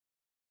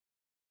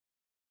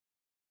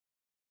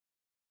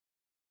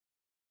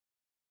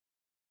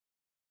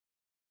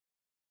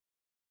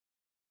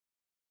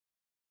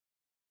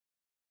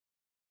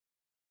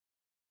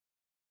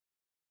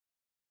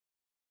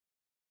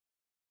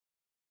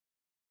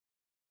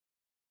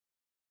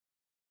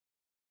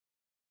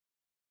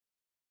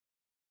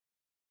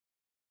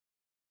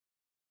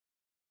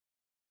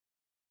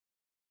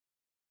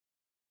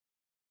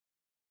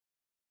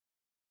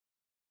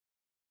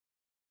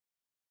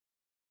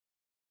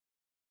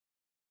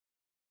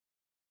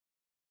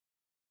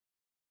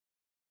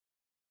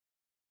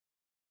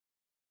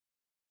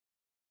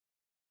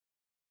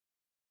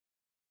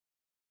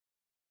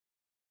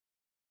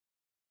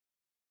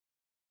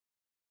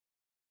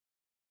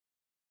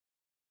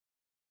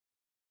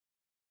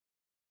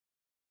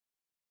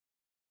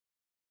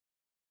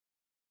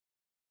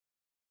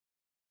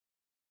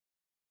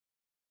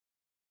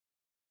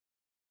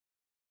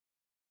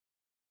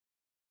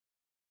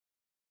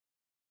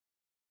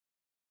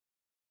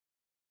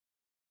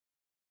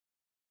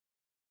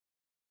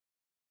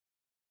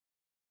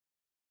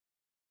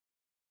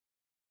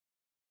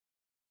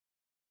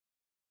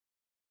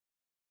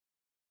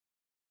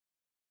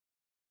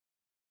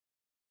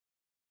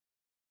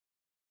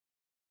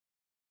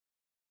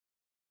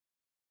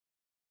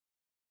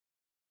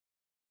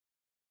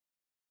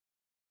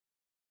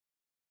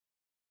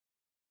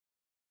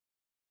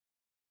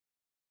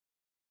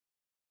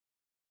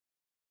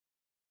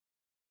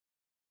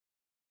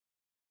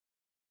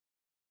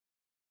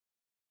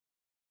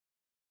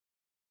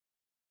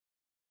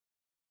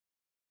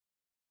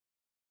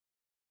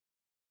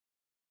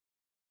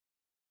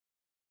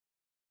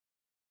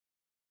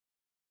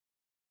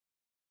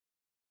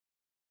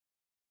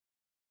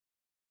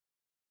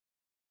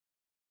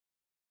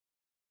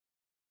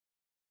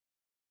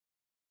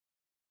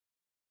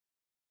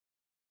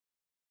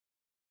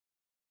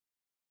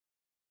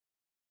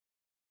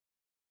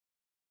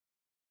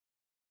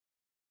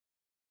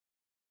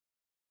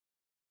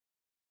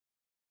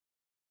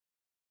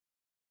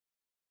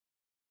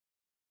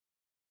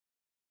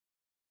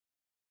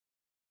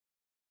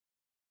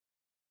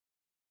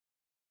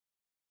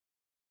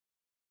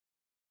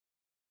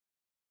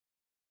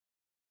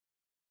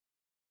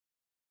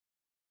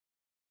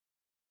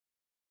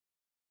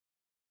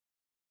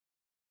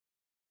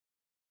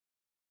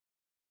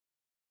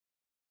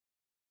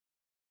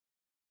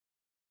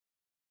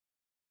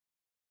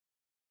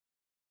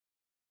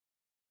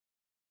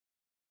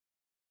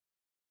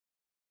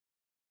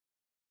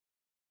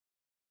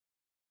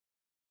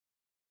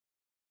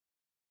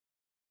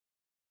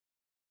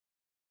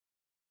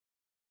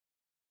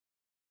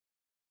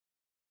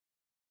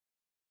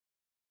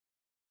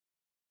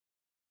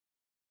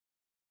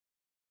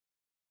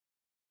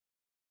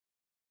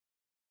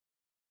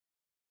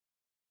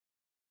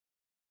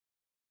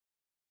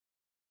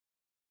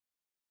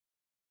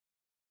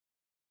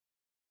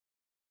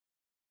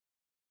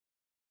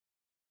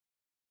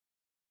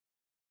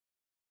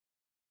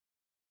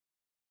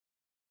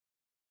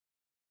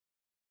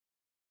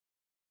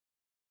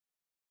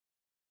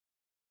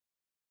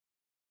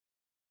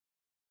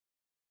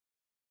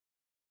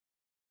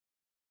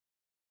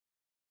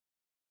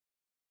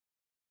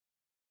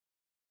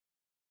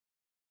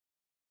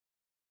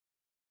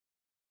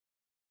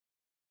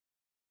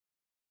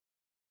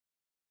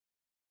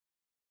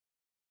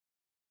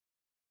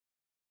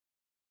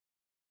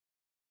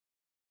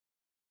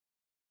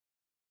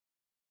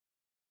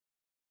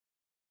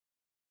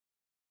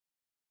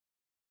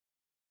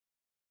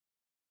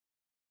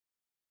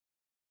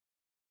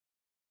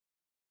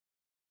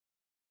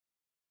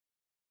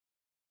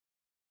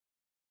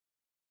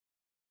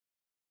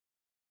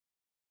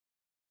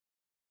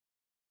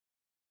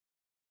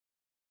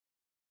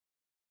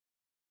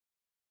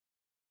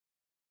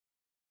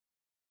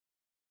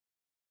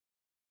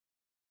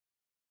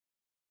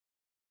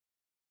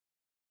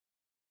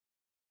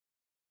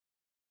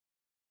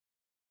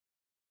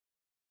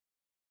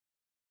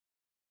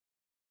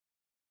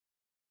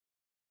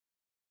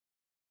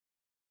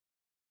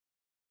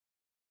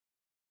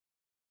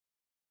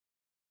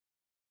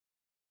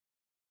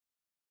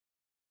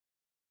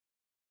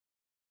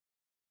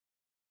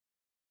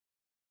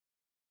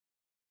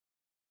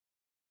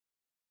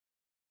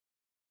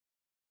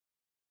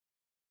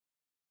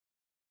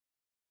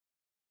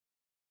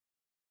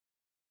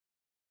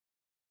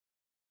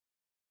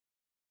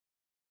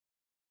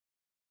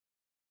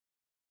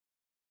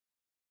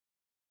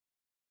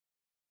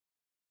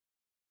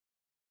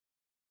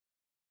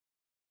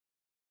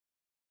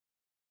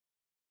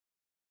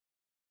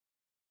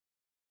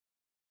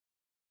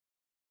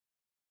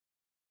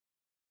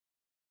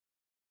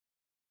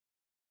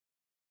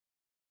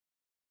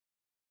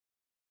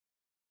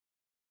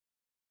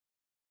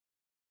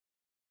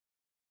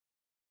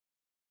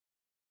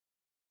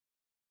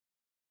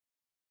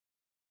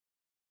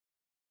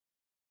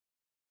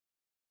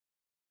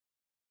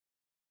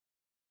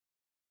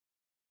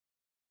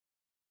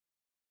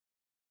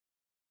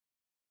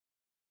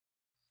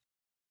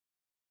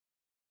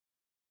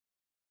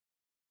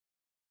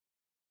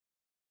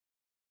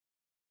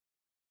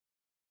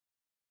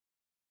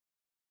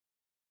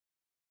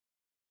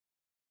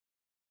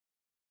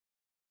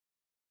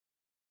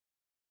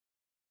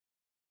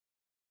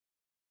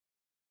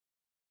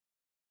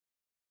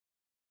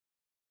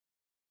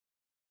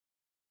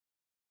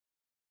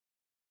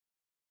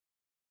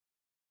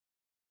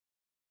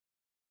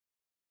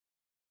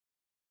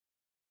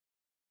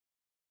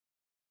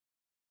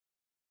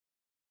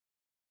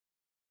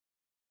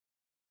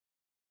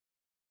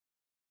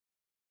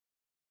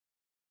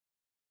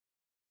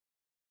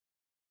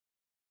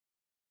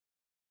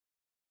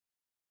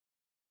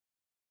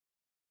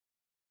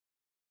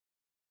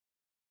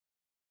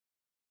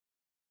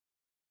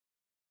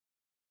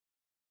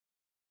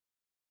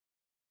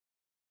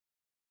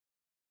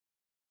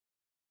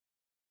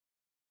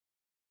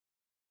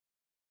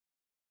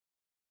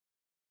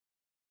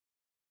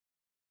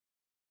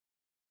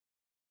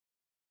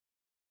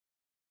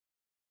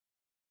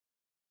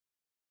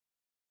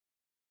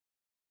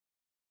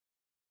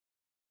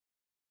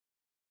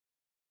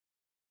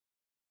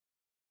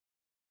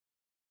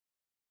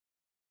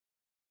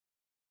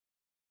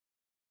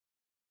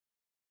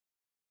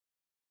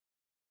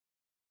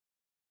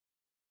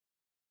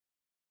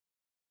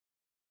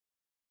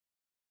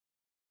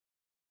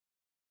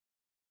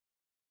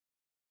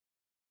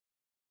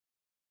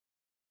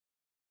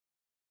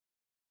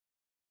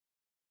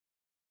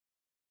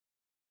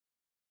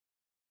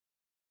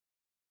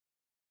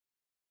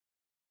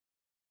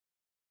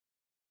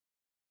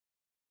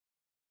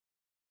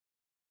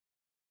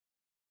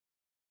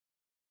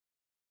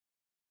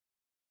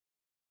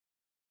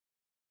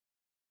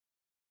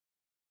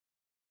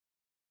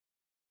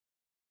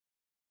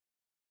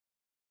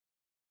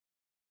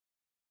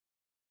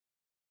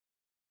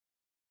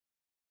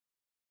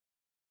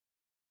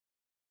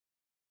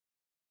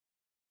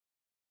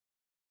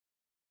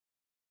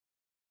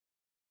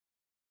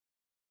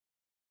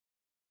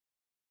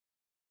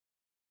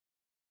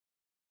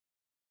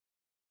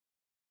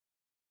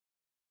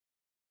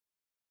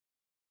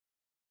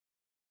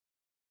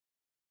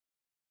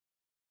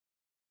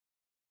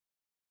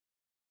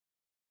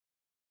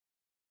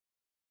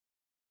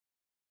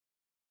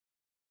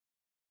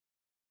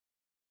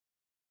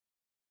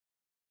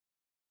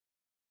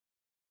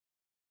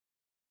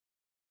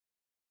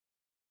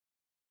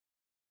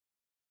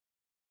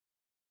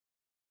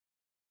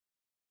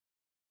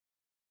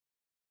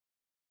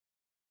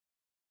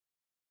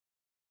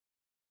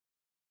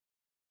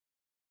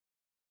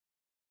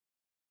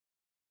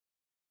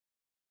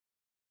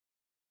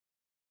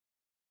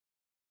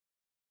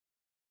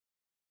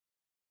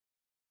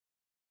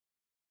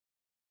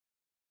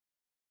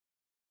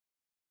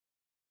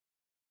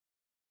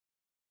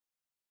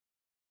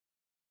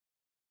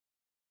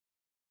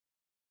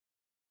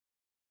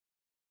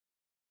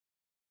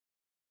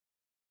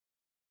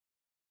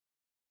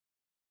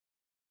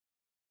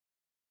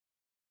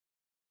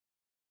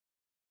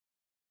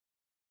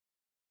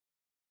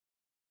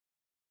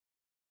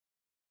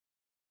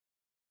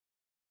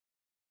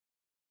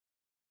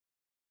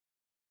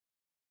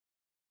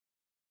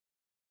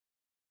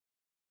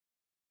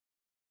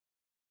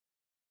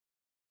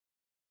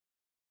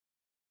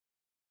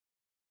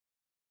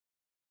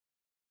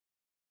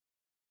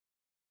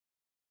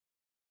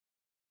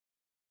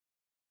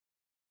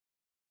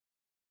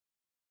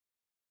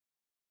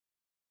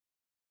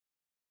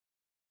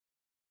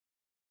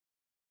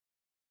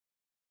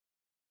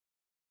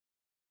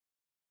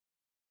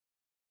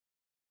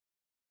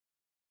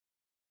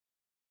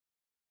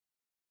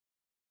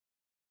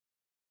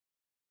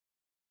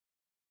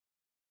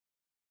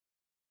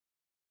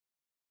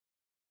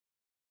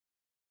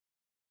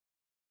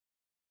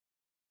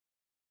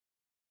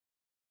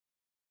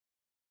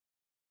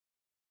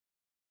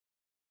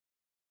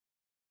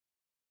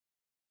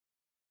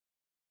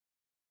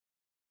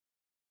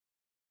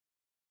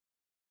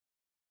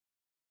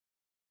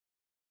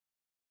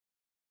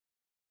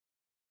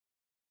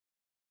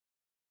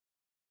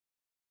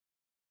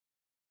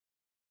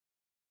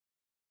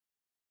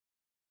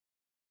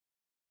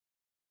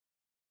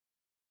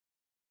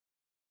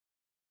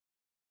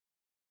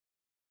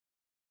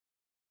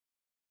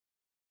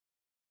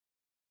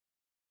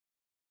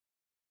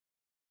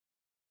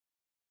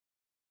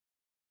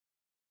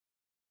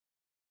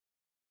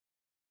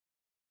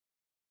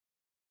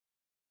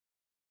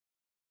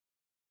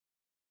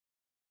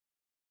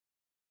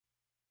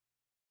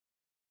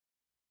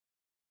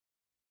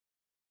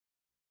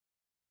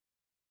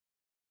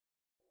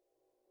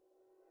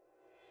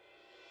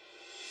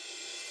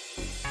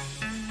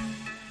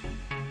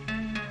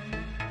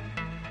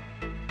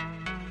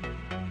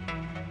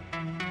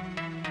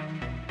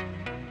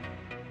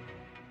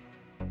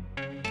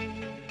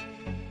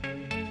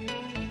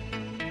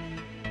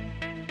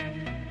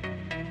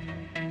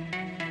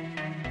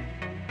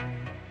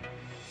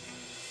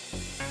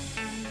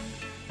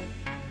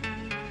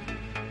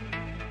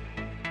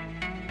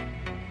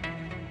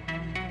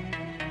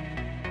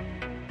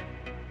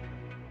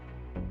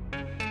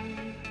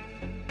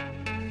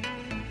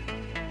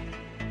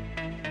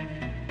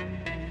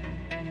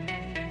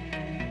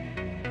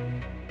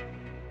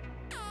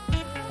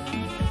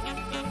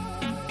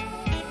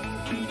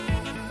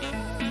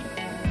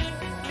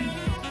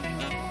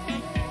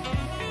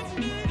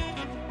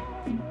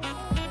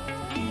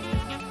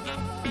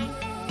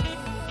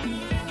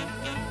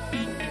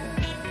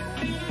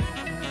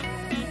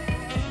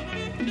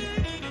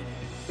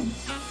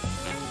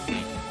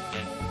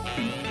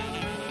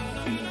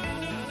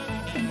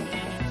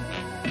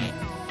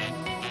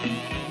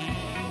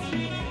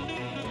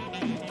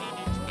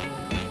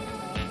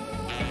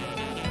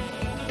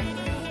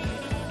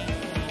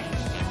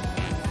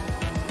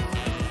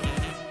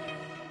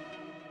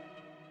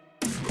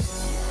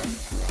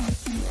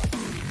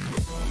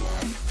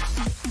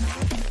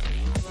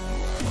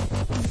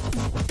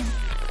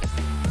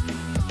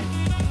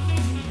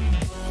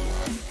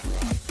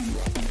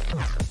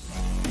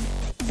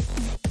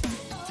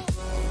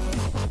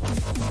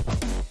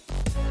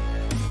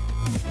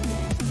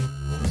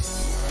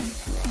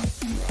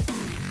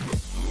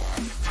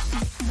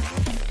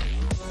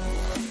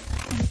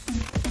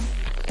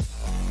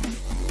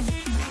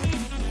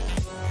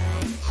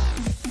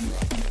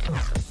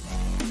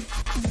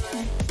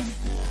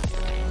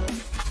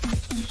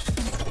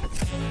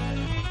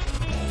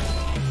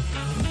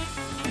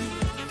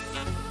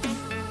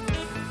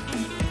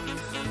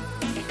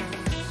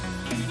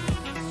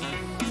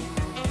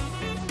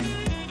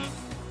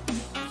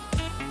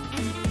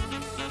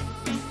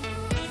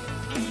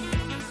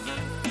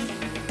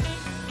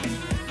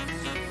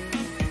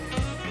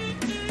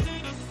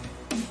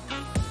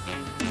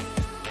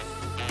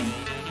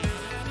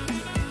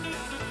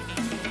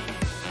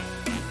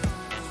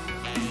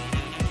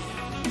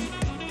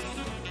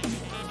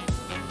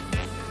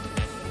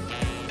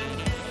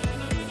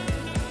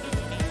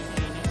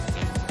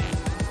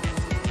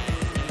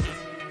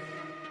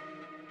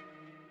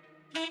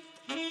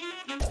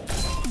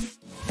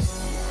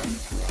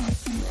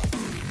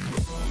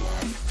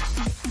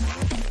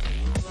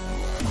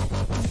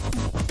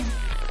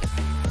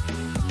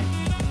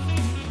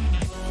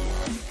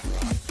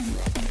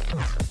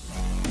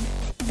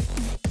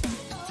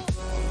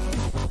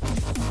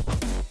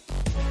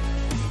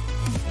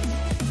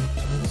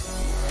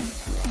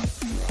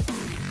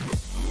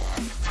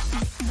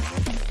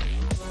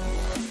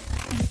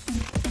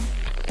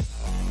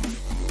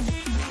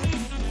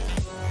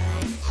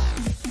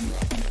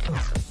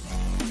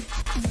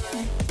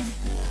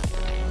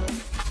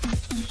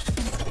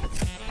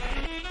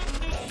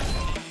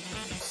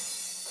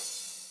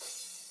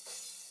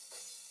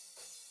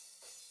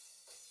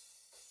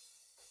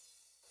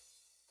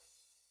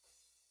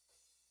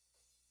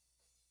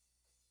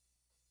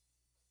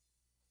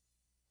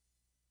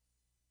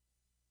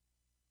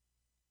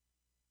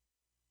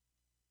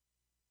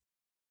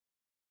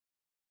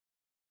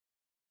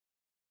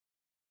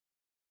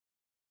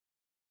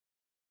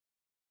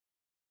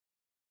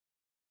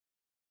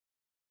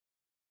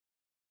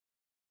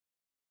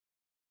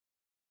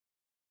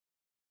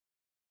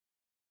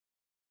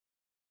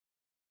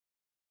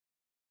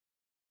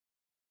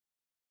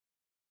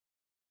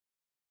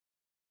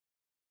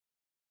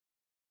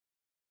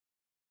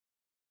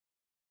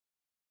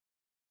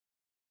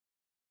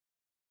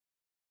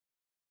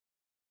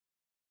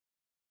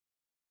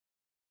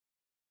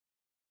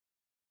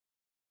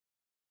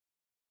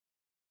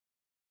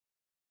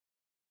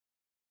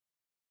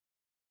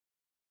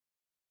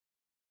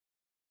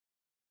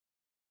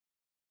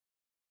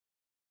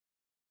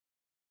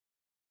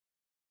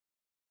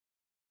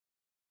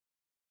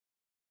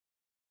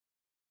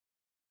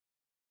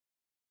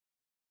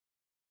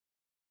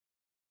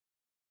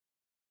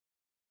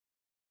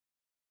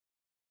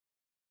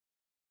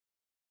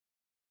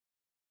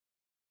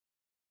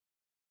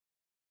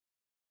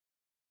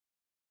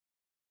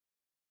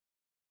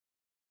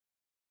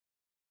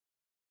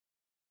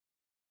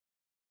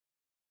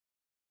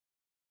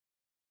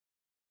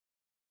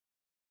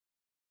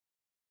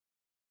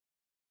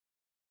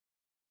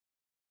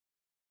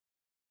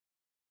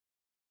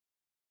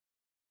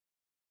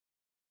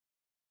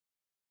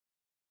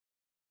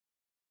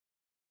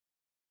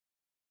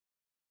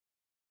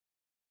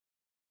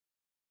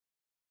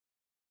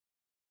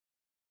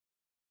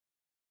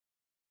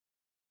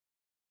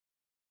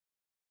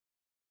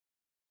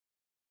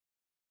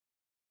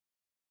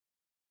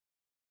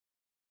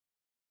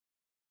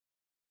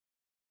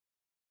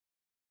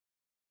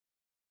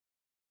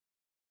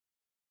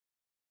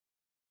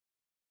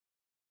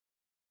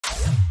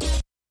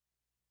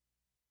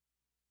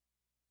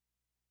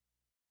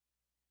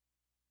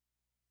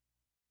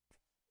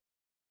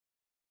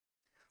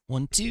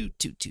1 2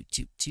 2 2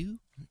 2 2.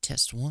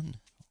 Test 1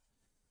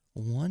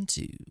 1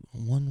 2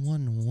 1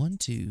 1 1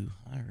 2.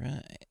 All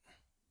right.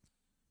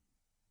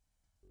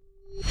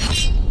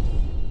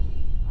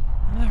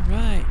 All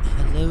right.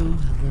 Hello,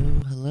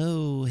 hello,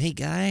 hello. Hey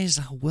guys,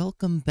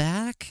 welcome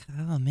back.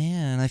 Oh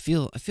man, I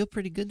feel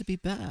pretty good to be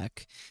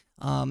back.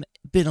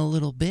 Been a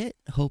little bit.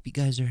 Hope you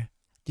guys are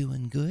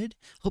doing good.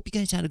 Hope you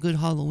guys had a good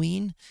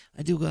Halloween.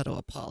 I do got to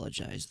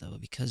apologize though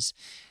because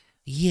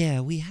yeah,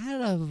 we had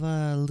a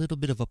little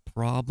bit of a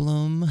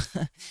problem.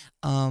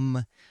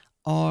 um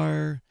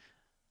our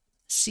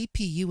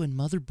CPU and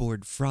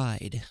motherboard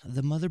fried.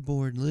 The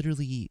motherboard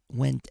literally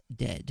went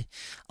dead.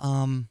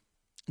 Um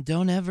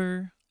don't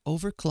ever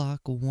overclock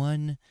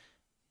one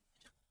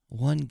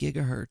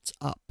gigahertz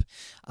up.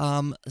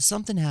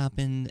 Something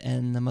happened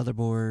and the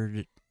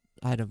motherboard,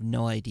 I have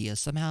no idea.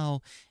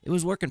 Somehow it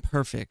was working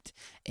perfect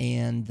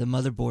and the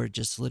motherboard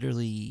just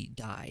literally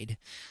died.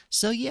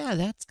 So yeah,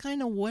 that's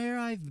kind of where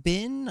I've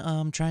been,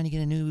 trying to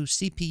get a new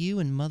CPU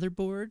and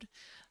motherboard.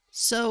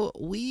 So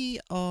we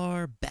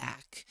are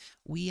back.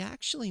 We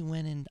actually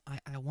went and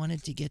I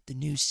wanted to get the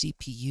new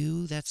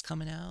CPU that's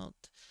coming out.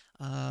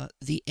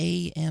 The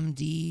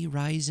AMD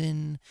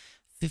Ryzen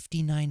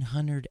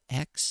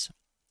 5900X,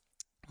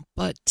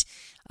 but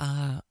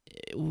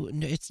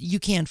you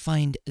can't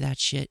find that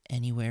shit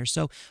anywhere.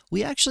 So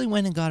we actually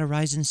went and got a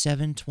Ryzen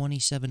 7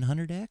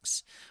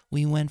 2700X.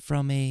 We went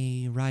from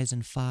a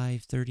Ryzen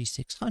 5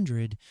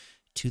 3600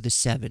 to the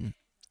 7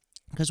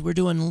 because we're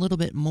doing a little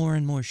bit more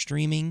and more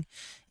streaming.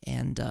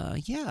 And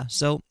yeah,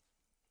 so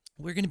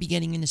we're going to be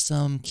getting into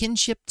some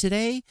Kinship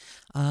today.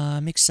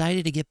 I'm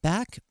excited to get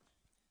back.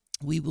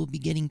 We will be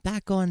getting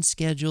back on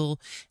schedule,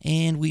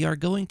 and we are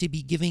going to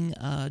be doing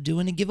a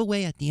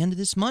giveaway at the end of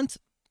this month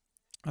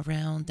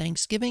around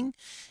Thanksgiving,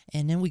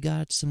 and then we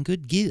got some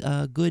good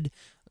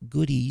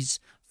goodies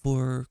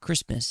for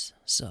Christmas.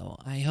 So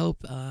I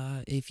hope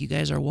if you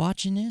guys are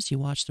watching this, you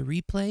watch the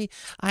replay.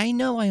 I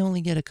know I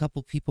only get a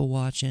couple people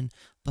watching,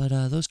 but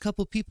those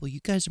couple people, you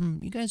guys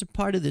are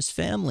part of this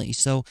family.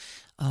 So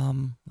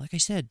like I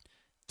said,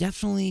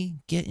 definitely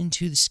get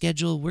into the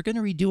schedule. We're going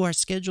to redo our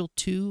schedule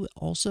too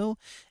also,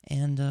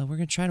 and we're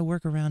going to try to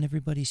work around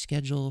everybody's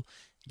schedule,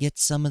 get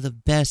some of the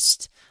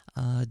best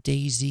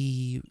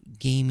Daisy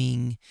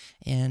gaming,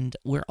 and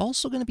we're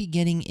also going to be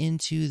getting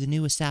into the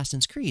new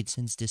Assassin's Creed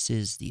since this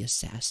is the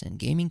Assassin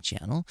Gaming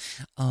channel.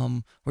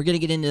 We're going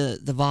to get into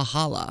the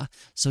Valhalla,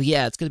 so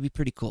yeah, it's going to be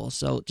pretty cool.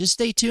 So just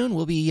stay tuned.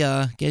 We'll be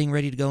getting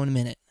ready to go in a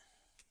minute.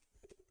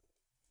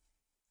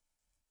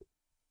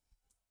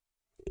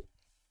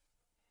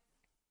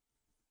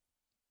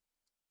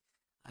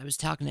 I was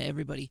talking to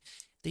everybody.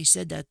 They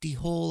said that the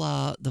whole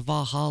the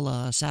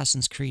Valhalla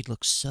Assassin's Creed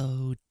looks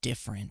so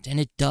different, and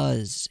it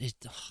does.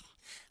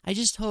 I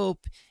just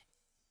hope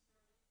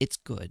it's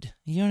good.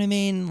 You know what I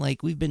mean?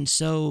 Like we've been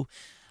so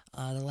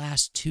the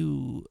last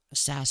two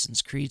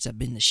Assassin's Creeds have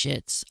been the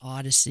shits.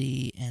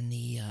 Odyssey and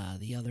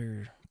the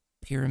other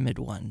Pyramid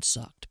one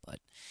sucked, but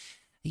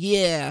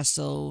yeah.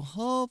 So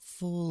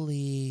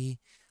hopefully,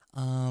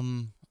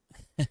 um,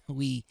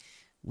 we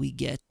we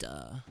get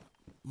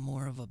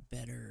more of a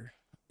better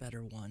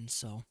one.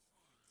 So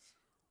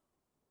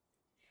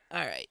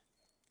all right,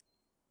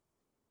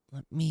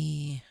 let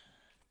me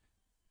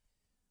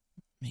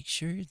make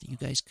sure that you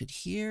guys could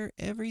hear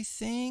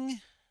everything.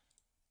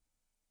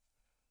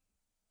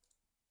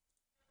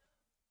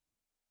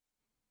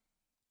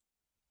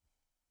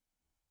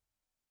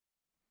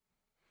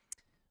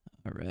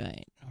 All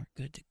right, we're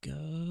good to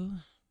go.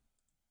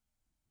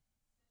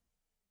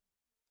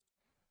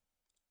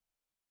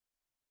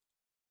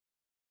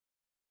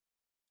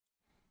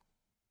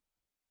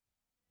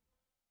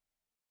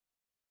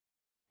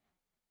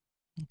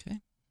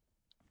 Okay.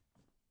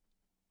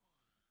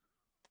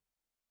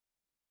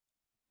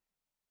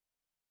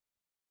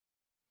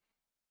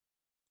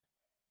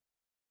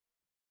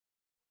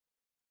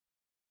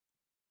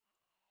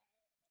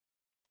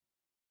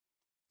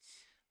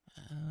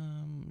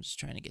 Just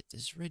trying to get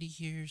this ready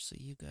here so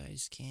you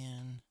guys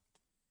can.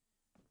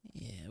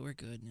 Yeah, we're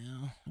good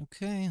now.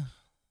 Okay,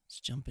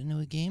 let's jump into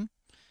a game.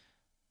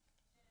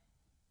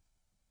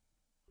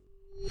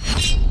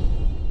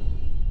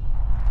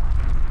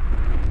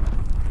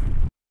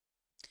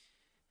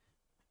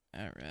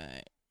 All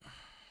right.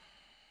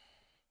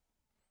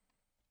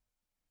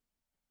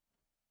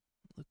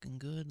 Looking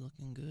good,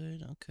 looking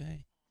good.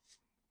 Okay.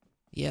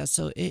 Yeah,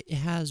 so it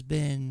has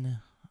been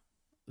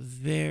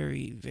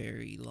very,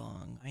 very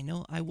long. I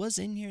know I was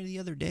in here the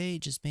other day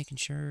just making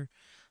sure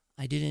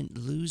I didn't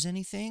lose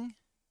anything.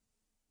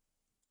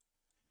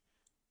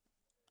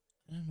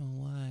 I don't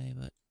know why,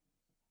 but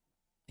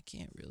I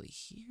can't really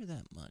hear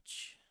that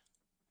much.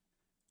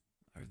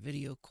 Our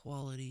video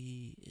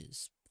quality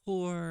is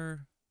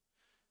poor.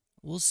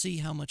 We'll see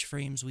how much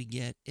frames we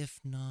get. If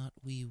not,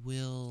 we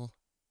will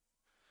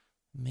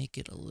make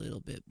it a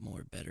little bit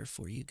more better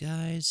for you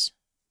guys.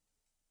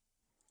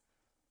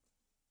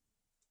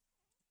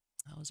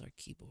 How's our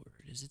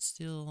keyboard? Is it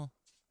still...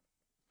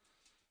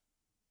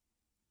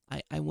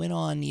 I went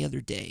on the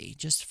other day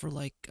just for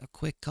like a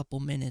quick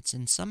couple minutes,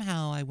 and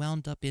somehow I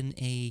wound up in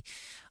a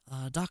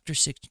doctor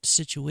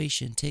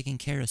situation taking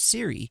care of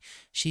Siri.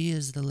 She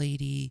is the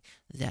lady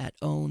that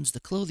owns the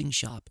clothing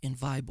shop in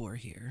Vybor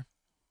here.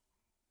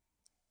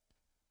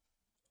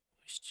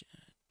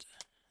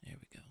 There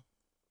we go.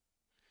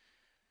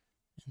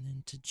 And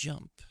then to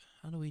jump.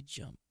 How do we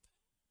jump?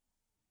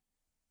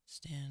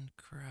 Stand,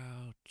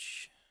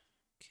 crouch.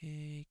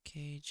 K,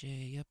 K, J.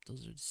 Yep,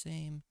 those are the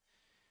same.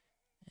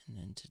 And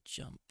then to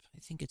jump. I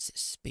think it's a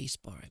space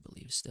bar, I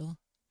believe, still.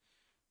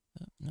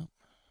 Oh, no.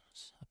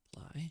 Let's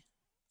apply.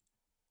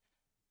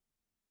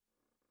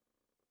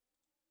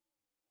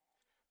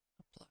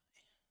 Apply.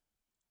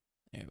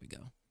 There we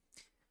go.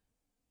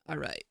 All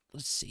right,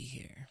 let's see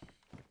here.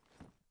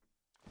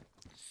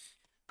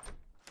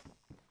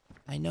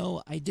 I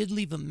know I did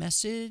leave a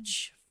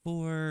message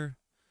for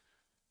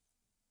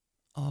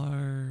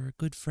our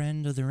good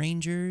friend of the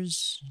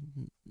Rangers,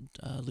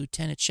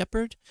 Lieutenant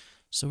Shepard.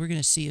 So we're going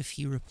to see if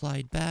he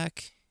replied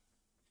back.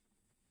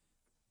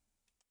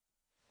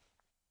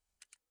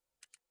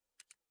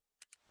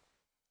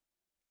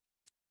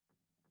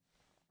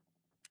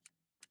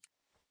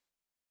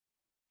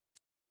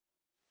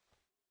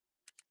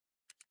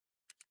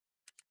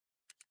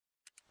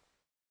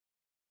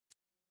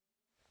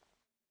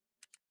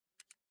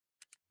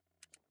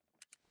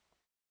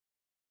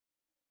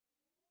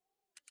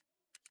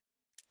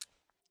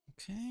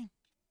 Okay.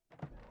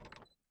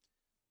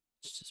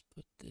 Let's just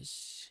put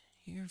this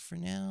here for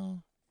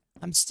now.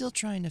 I'm still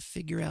trying to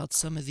figure out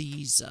some of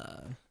these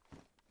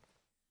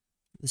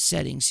the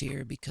settings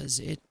here because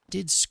it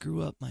did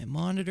screw up my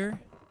monitor.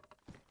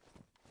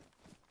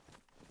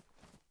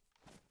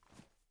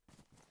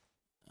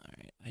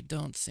 Alright, I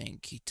don't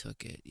think he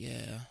took it,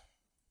 yeah.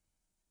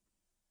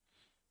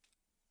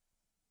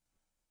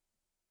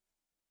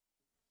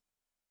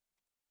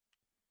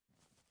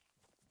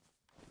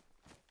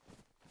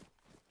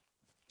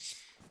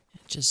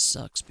 It just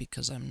sucks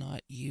because I'm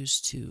not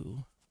used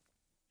to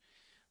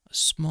a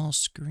small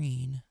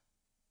screen.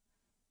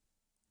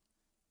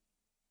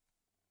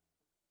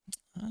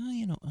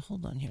 You know,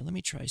 hold on here. Let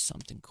me try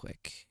something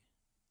quick.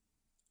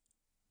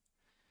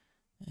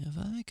 If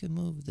I could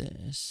move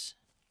this,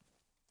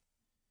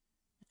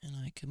 and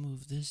I could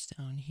move this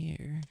down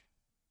here,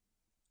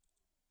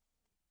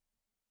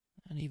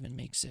 that even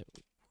makes it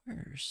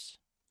worse.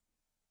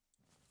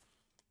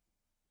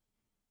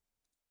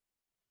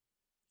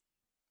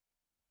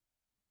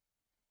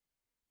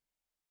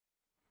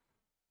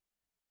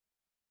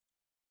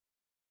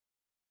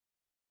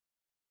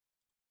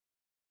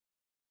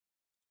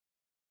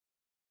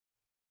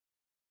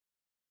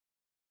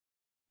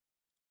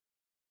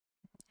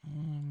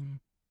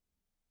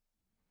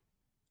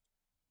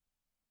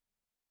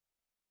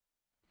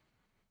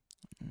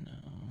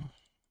 No.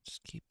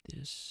 Just keep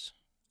this.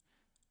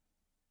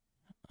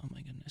 Oh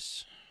my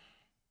goodness.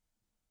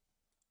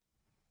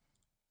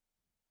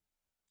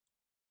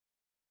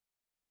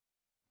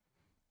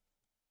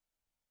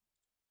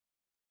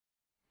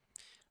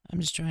 I'm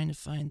just trying to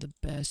find the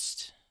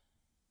best.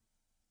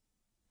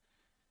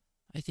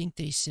 I think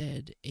they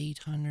said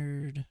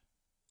 800.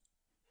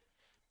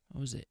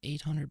 What was it?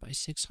 800 by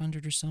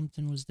 600 or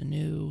something was the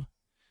new.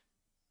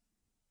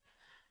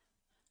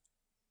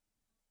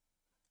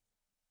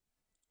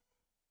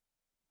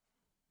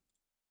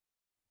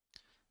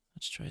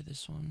 Let's try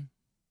this one.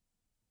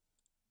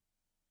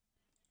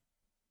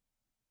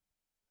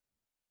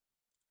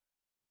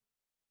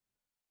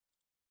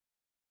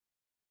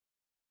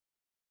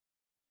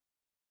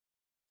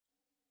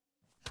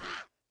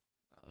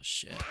 Oh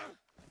shit.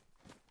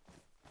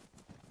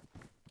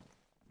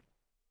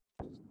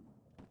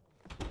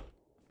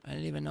 I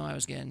didn't even know I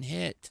was getting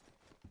hit.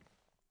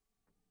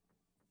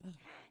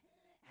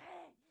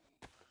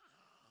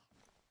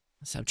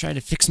 So I'm trying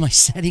to fix my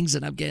settings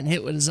and I'm getting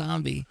hit with a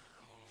zombie.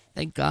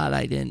 Thank God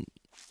I didn't.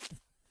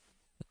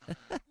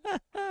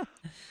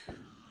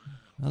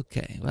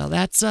 Okay, well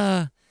that's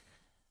a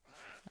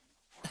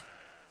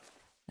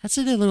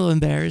little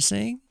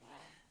embarrassing.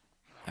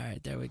 All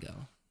right, there we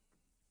go.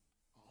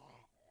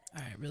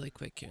 All right, really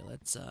quick here.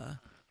 Let's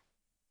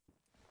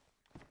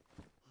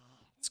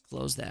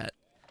close that.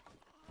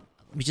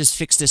 Let me just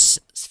fix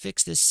this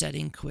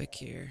setting quick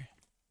here.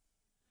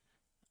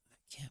 I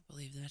can't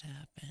believe that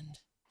happened.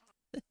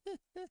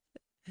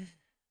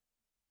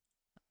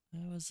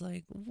 I was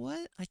like,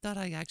 what? I thought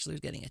I actually was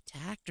getting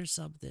attacked or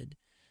something.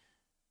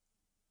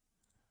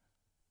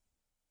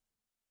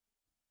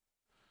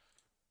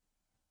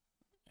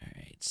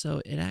 Alright,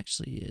 so it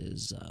actually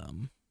is,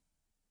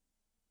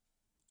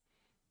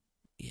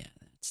 yeah,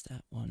 that's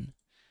that one.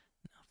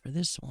 Now for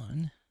this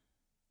one.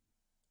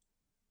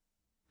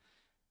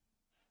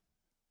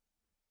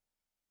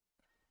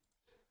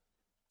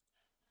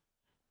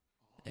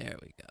 There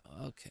we go,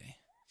 okay.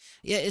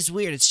 Yeah, it's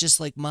weird. It's just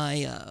like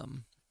my,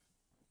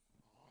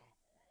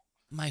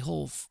 my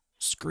whole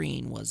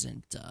screen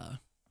wasn't,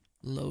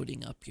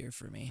 loading up here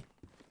for me.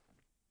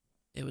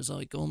 It was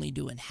like only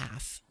doing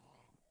half.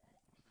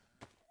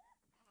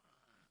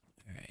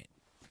 Alright.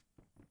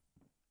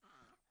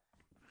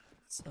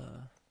 Let's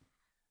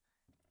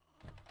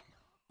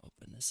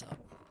open this up.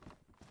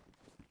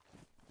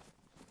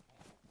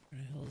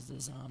 Where the hell is the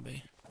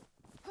zombie?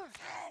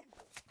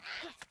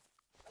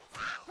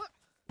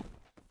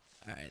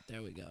 Alright,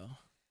 there we go.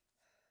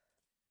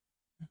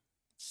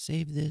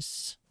 Save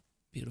this.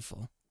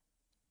 Beautiful.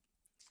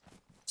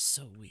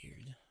 So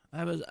weird.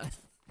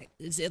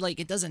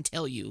 It doesn't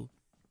tell you.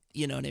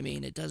 You know what I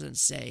mean? It doesn't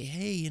say,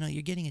 hey,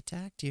 you're getting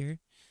attacked here.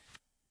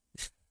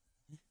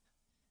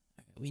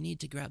 We need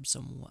to grab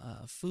some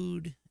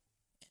food.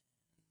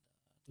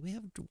 Do we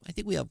have... I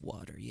think we have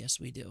water. Yes,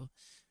 we do.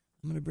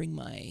 I'm going to bring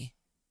my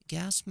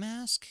gas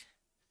mask.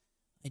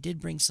 I did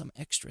bring some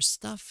extra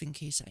stuff in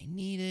case I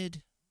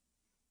needed.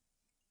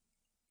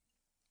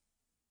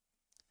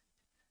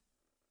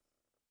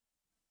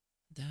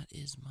 That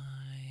is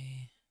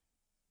my...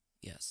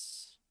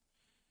 Yes.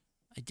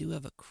 I do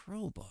have a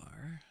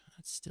crowbar.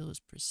 That still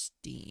is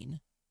pristine.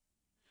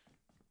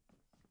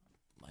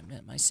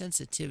 My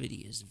sensitivity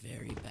is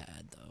very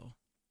bad, though.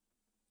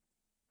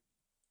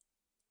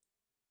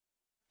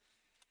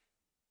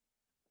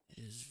 It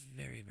is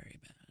very, very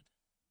bad.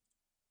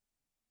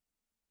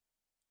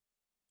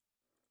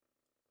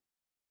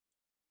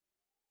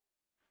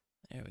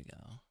 There we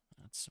go.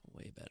 That's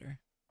way better.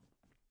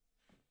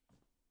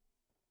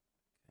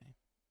 Okay.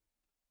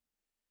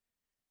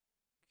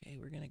 Okay,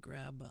 we're gonna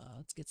grab,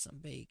 let's get some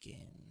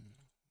bacon.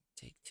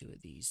 Take 2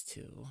 of these,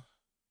 too.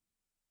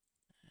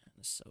 And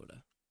a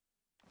soda.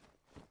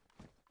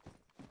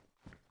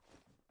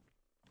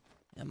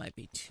 That might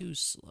be too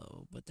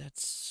slow, but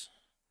that's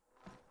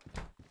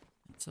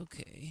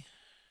okay.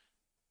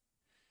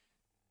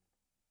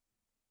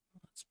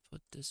 Let's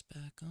put this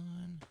back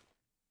on.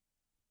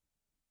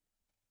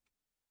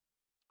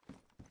 Oh,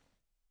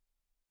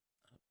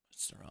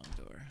 it's the wrong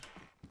door.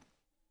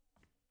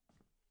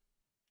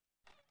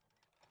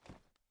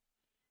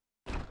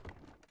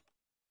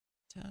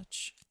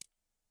 Touch.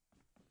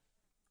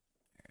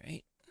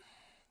 Alright.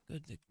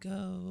 Good to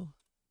go.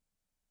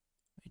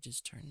 Let me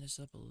just turn this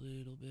up a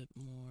little bit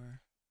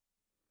more.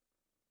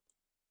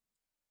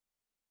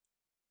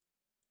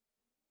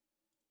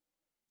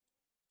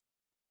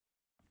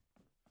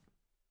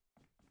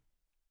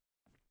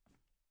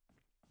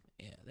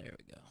 Yeah, there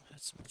we go.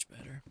 That's much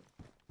better.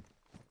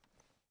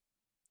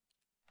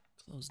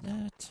 Close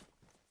that.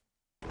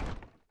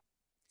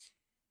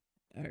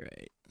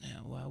 Alright,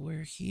 now while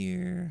we're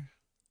here,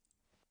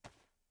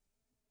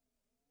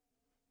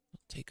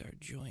 we'll take our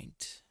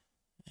joint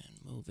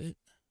and move it.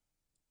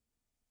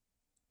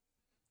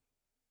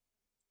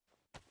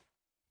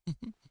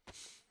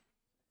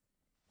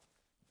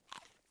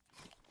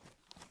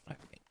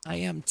 Alright, I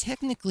am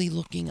technically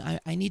looking,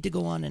 I need to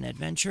go on an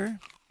adventure,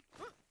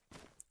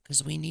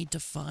 because we need to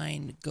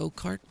find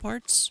go-kart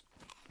parts.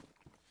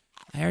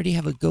 I already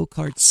have a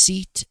go-kart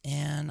seat,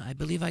 and I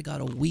believe I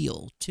got a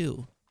wheel,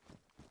 too.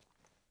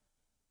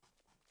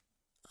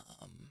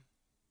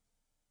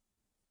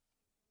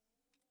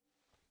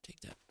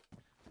 Take that.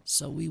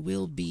 So we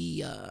will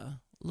be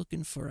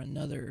looking for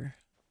another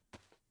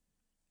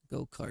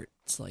go-kart.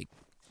 It's like,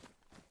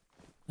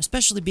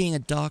 especially being a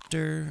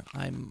doctor,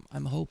 I'm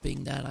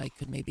hoping that I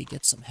could maybe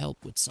get some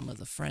help with some of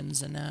the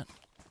friends and that.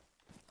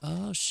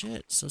 Oh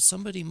shit, so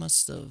somebody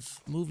must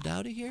have moved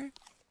out of here?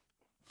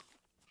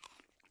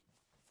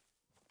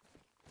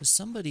 Because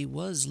somebody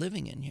was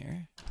living in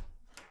here.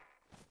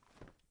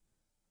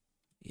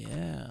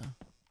 Yeah.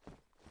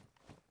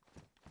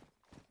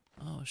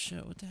 Oh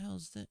shit, what the hell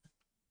is that?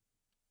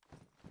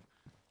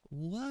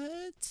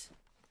 What?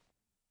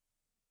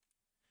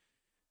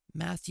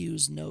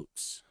 Matthew's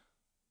notes.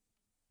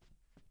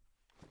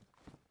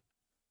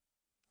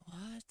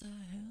 What the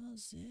hell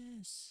is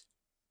this?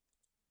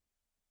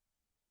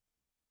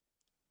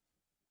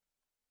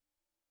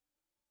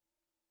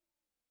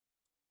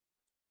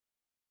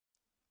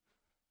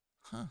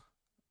 Huh.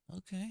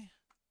 Okay.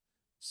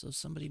 So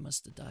somebody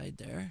must have died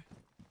there.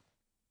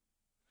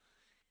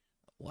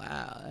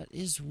 Wow, that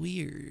is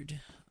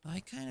weird. I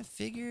kind of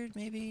figured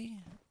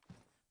maybe...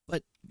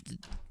 But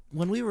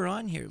when we were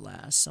on here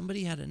last,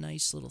 somebody had a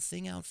nice little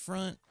thing out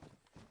front.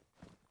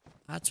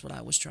 That's what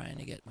I was trying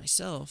to get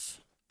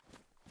myself.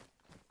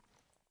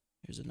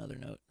 Here's another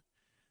note.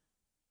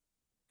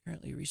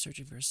 Currently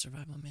researching for a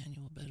survival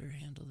manual better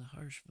handle the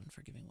harsh,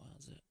 unforgiving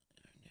wilds.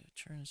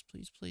 Turnus,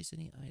 please place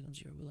any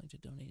items you are willing to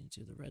donate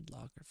into the red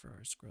locker for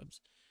our scrubs.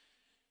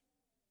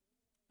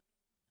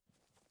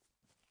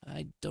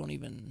 I don't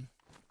even...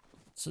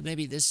 So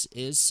maybe this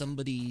is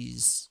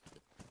somebody's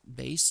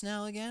base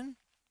now again?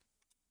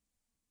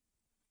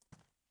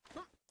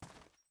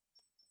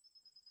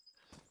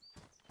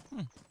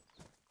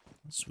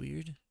 That's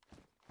weird.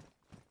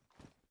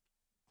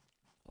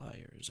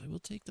 Pliers. I will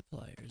take the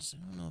pliers.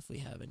 I don't know if we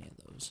have any of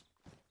those.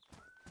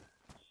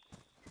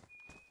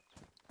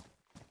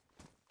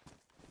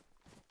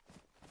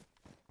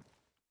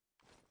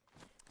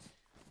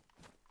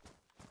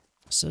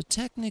 So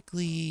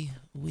technically,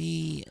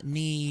 we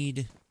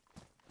need...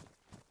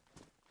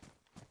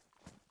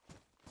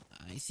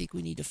 I think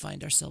we need to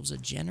find ourselves a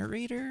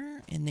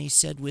generator, and they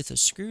said with a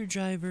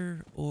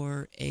screwdriver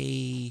or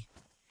a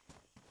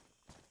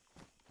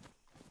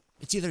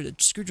it's either the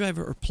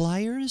screwdriver or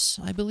pliers,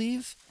 I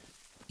believe.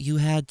 You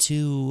had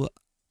to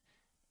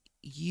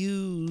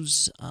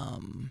use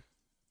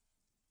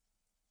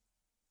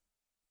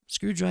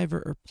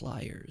screwdriver or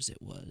pliers,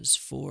 it was,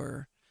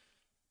 for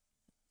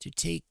to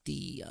take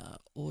the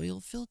oil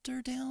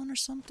filter down or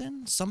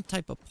something. Some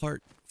type of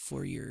part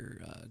for your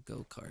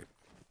go-kart.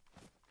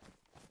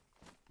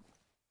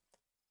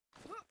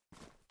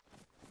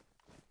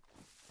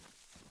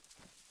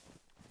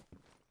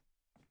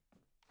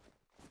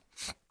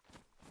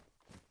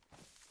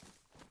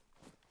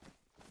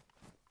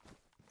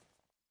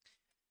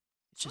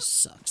 It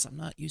just sucks. I'm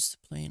not used to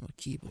playing with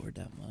keyboard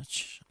that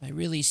much. I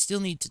really still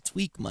need to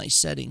tweak my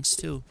settings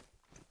too.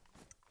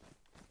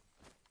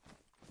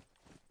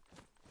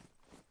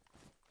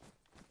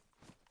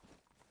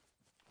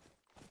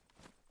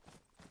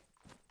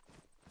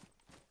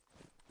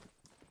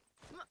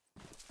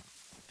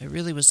 I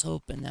really was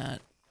hoping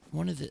that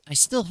I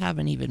still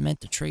haven't even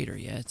met the trader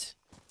yet.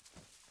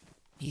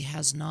 He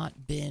has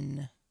not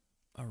been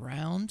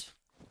around.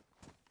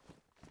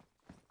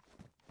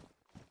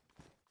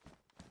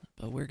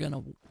 But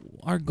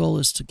our goal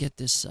is to get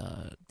this,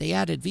 they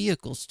added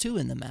vehicles too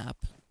in the map.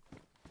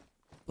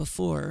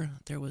 Before,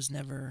 there was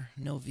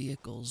no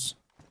vehicles.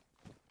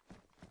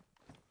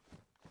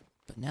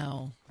 But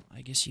now,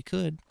 I guess you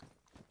could.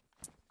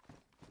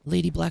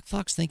 Lady Black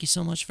Fox, thank you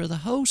so much for the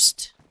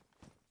host.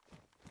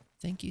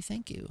 Thank you,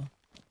 thank you.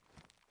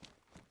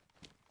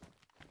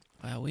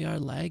 Wow, we are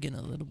lagging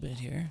a little bit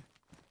here.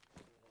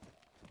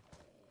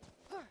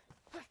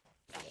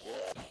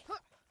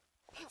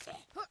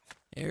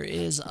 There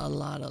is a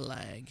lot of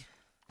lag.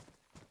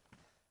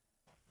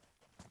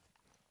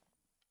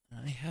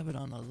 I have it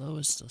on the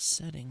lowest of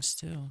settings,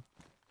 too.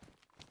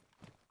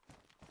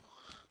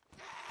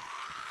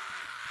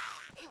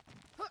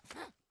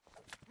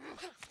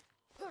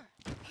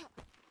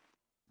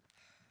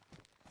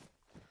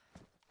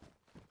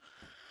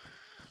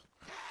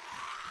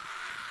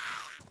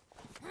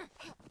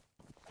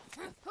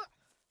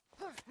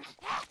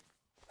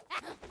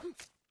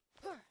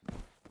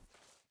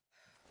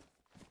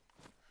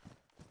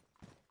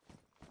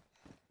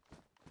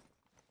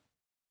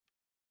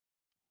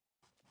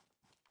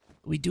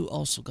 We do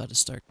also got to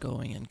start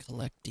going and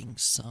collecting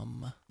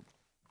some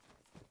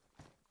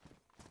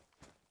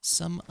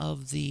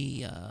of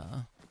the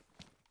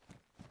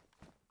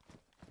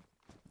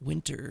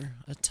winter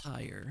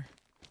attire.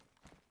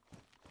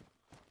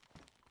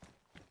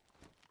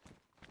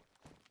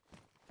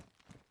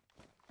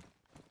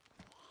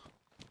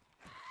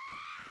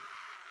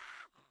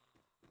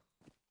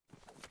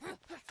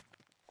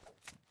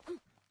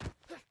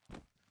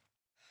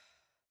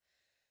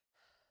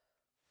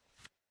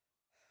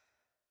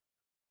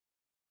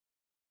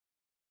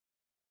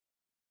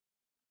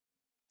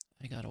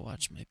 I gotta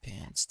watch my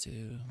pants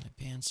too. My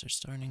pants are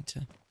starting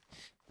to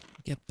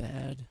get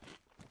bad.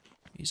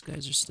 These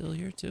guys are still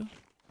here too.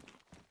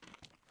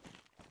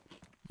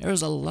 There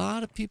was a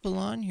lot of people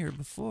on here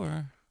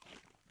before.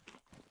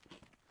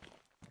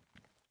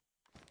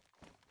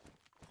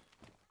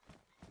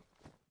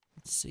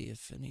 Let's see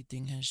if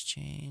anything has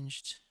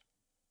changed.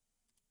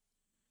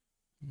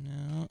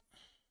 No.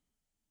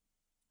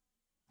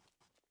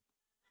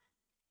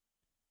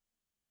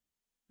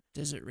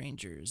 Desert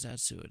Rangers,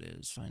 that's who it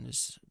is. Find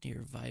us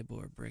near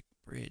Vybor Brick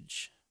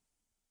Bridge.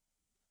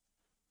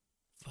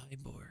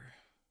 Vybor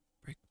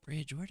Brick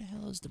Bridge. Where the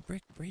hell is the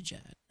Brick Bridge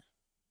at?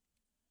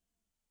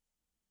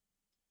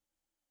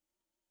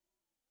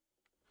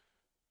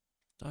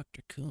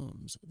 Dr.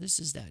 Coombs. This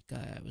is that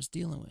guy I was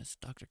dealing with.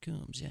 Dr.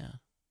 Coombs, yeah.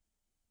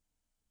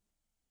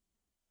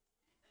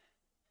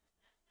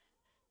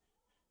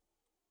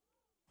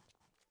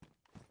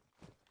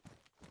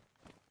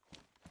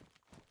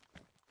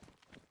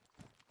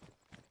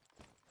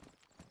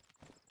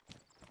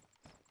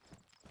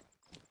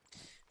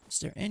 Is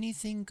there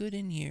anything good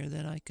in here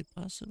that I could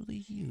possibly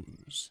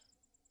use?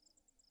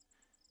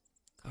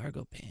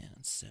 Cargo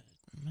pants.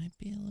 That might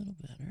be a little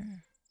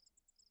better.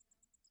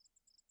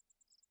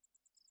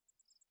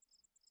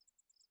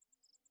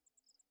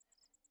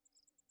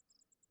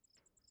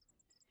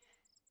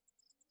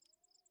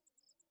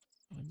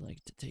 I would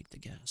like to take the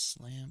gas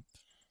lamp.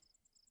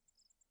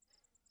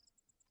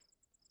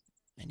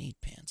 I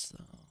need pants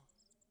though.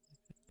 I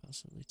could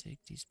possibly take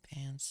these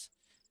pants.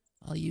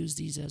 I'll use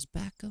these as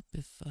backup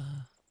if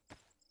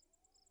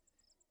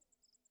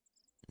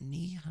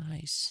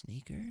knee-high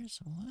sneakers?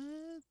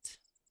 What?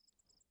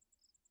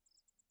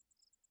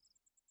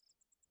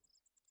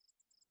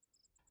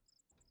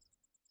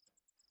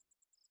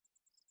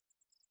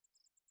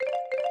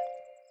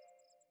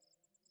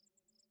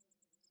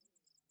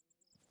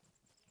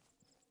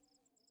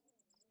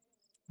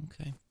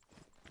 Okay.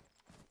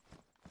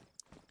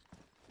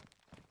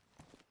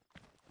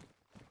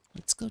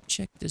 Let's go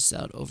check this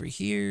out over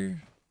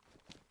here.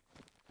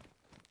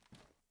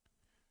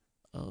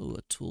 Oh,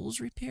 a tools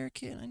repair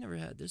kit? I never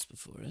had this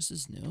before. This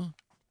is new.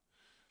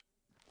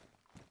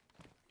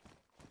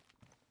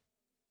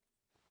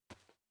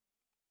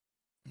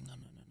 No.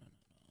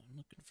 I'm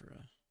looking for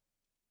a...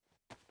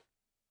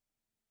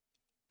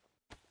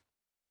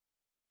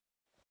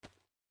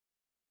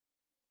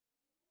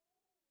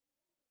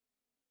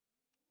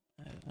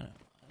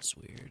 That's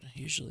weird.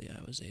 Usually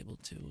I was able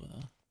to,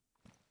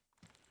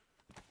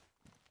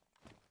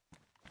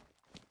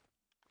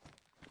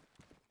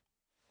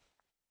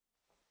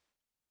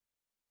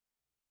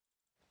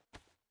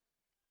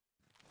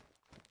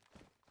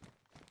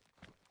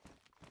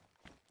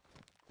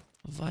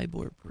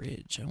 Vybor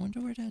Bridge. I wonder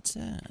where that's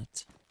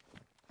at.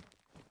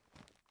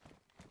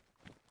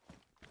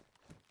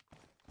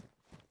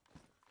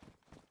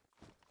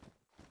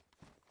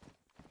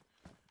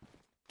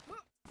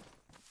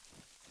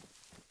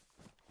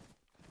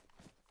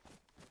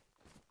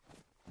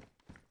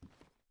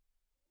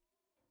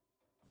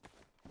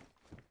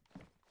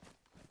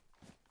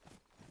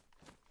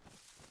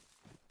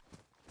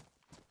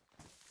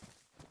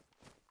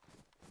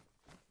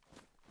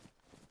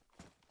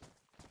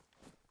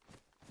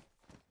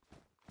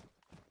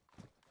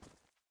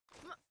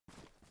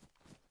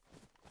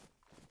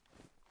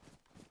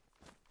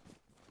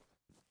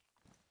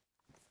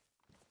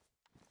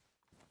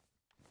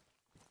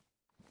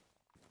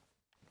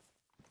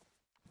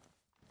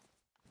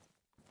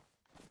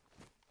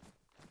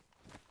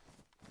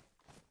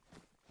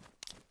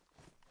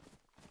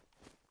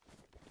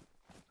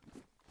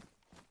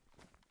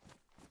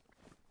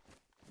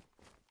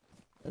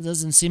 It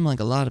doesn't seem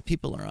like a lot of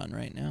people are on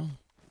right now.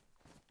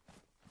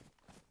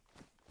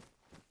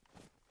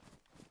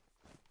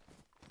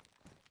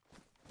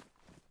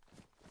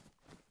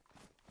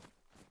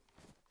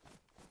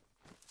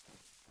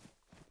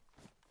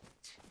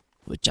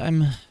 Which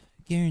I'm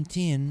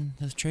guaranteeing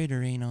the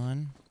trader ain't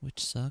on, which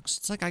sucks.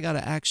 It's like I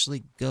gotta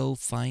actually go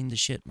find the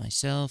shit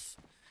myself,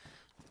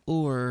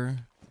 or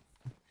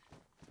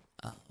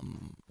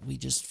we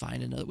just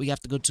find another. We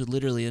have to go to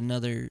literally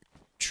another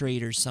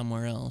trader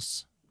somewhere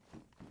else.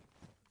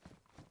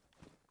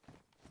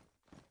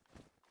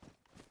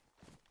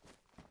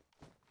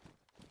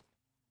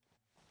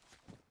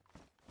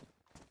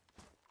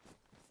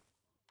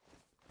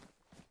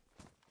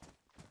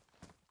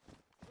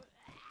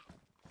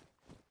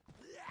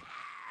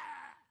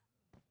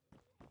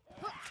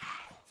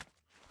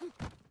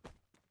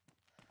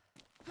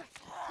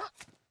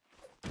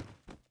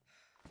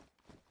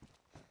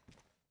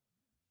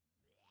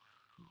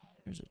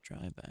 There's a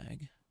dry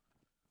bag.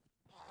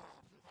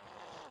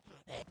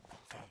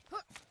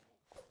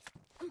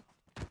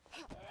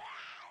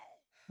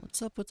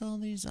 What's up with all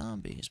these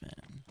zombies,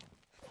 man?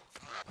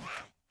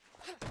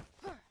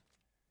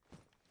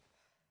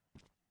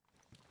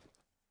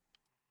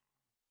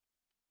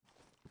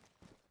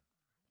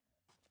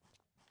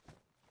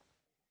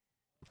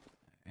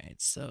 Alright,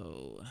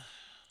 so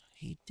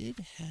he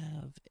did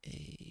have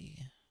a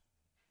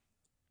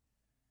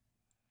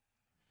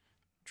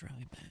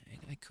dry bag.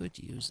 I could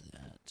use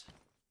that.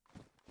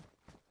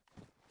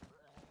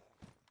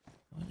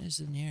 What is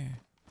in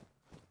here?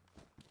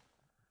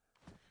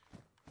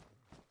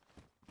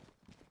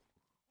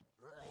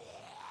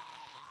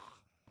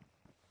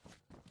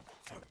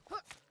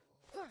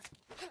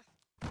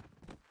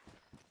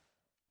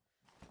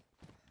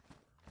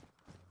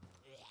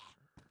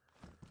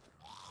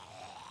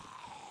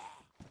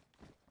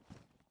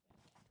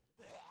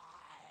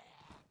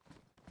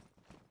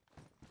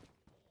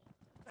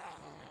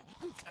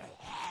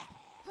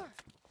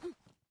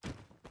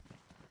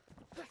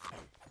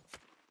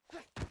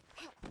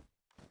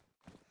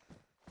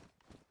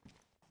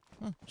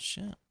 Oh,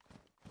 shit.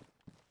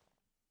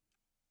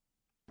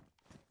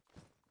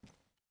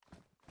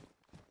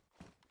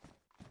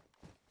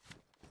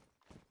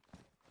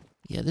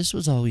 Yeah, this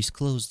was always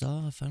closed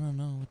off. I don't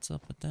know what's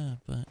up with that,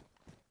 but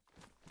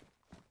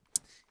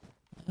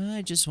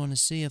I just want to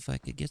see if I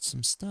could get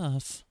some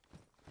stuff.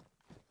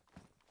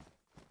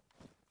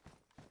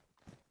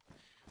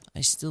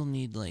 I still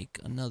need, like,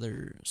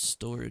 another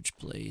storage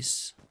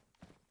place.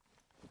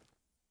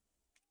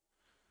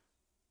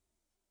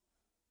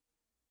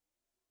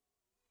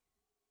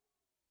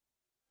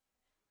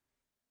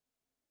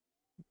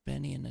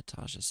 Benny and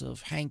Natasha. So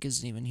if Hank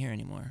isn't even here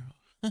anymore.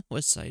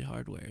 West Side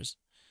Hardwares.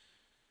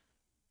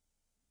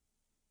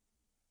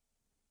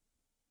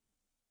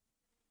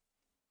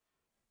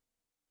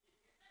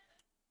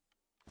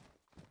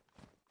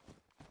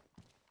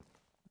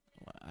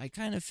 I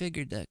kind of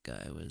figured that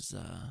guy was,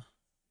 I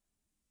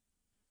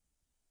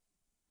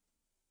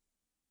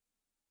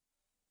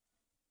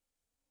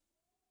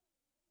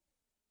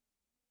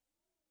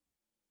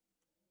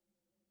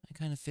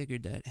kind of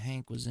figured that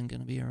Hank wasn't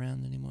going to be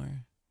around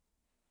anymore.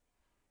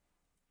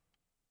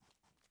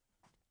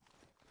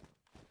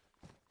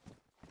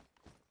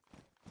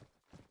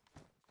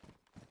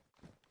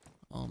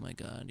 Oh my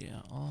god, yeah,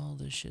 all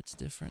this shit's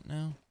different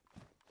now.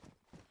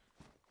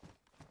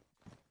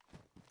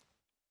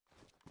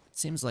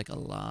 Seems like a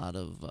lot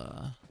of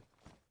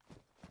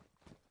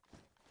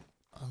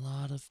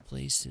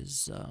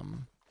places, a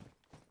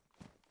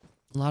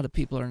lot of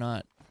people are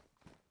not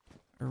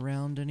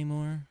around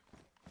anymore.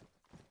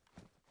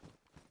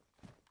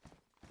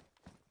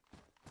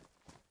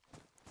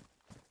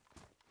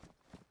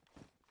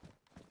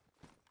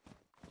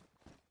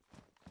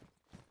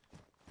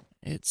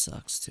 It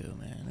sucks too,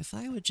 man. If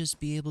I would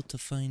just be able to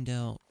find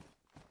out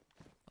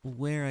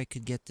where I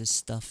could get this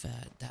stuff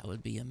at, that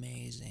would be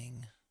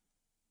amazing.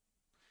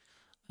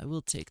 I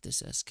will take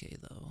this SK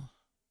though.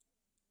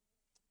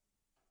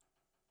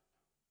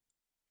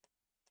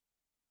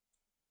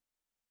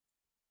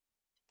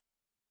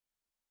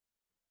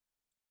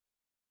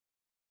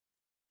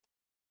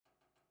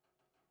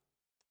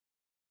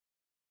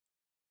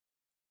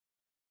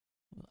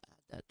 We'll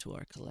add that to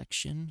our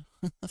collection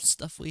of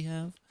stuff we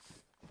have.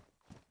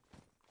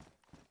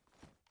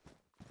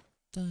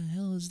 The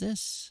hell is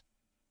this?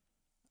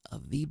 A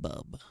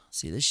V-Bub.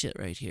 See, this shit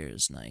right here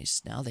is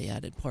nice. Now they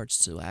added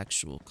parts to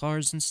actual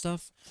cars and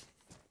stuff.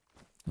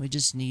 We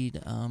just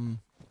need,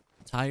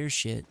 tire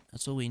shit.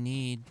 That's what we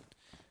need.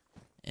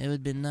 It would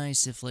have been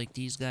nice if, like,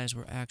 these guys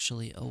were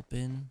actually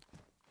open.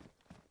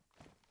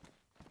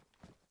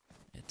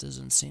 It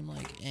doesn't seem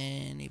like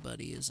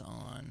anybody is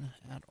on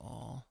at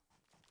all.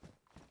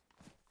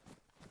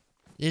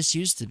 This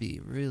used to be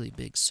a really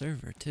big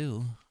server,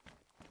 too.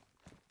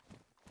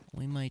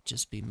 We might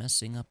just be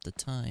messing up the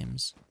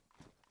times.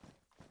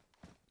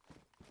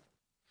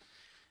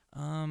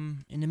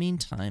 In the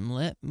meantime,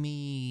 let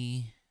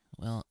me...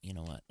 Well, you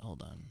know what?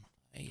 Hold on.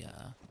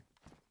 I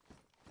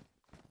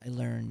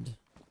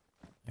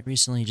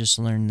recently just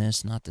learned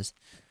this, not to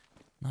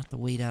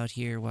wait out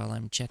here while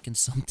I'm checking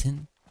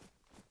something.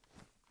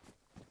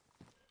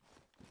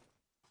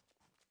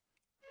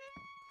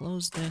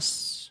 Close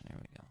this. There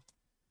we go.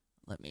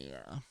 Let me,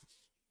 I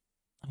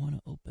want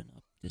to open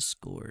up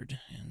Discord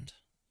and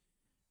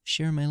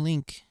share my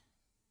link.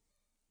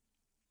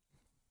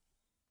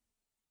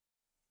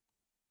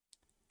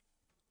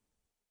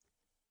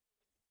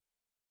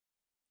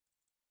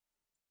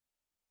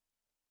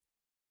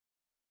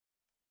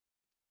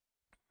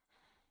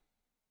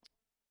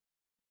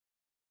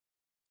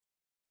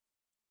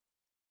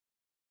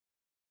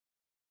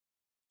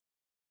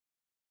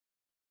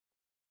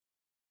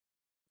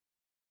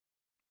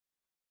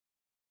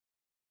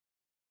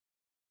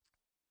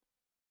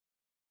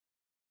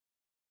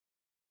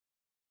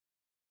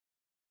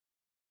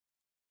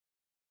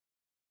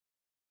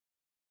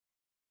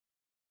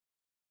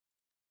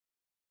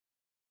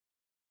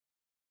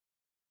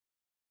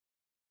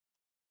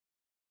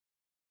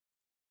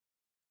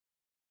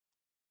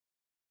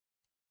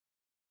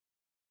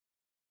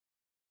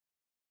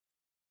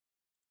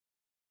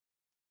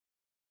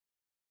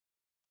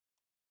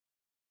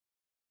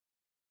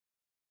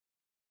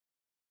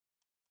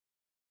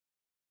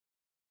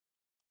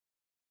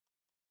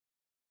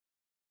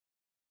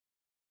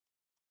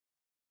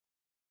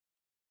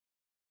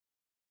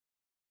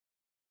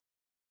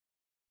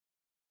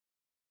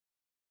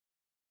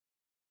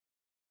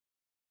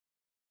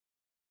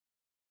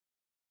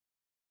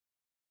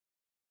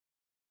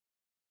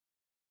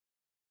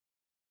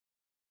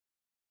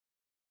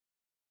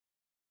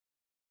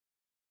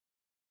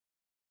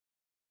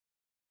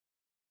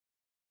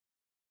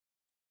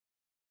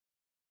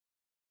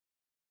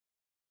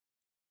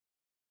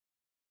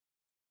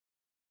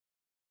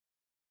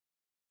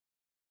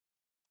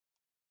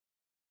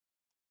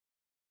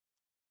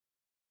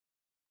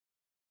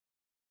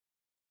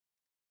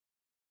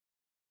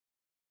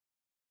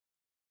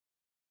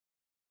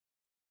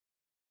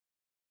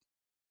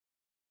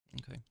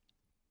 Okay.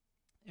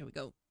 There we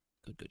go.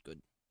 Good, good, good.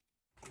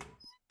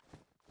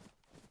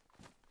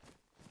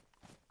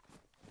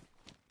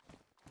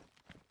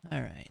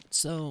 Alright,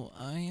 so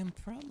I am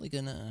probably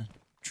gonna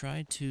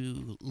try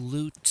to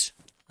loot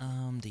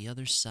the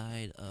other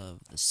side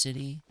of the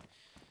city.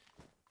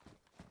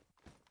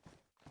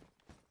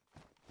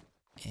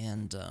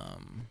 And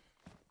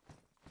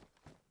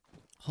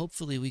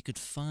hopefully we could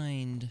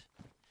find,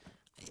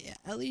 yeah,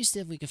 at least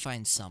if we could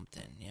find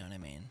something, you know what I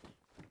mean?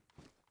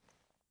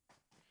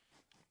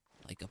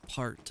 Like a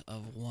part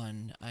of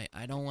one.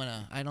 I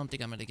don't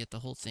think I'm gonna get the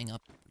whole thing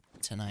up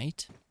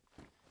tonight.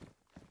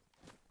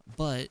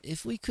 But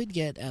if we could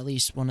get at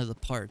least one of the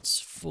parts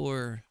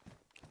for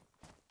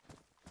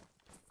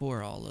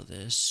all of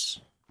this.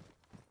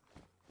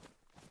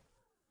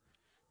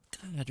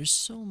 God, there's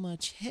so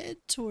much head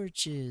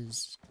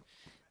torches.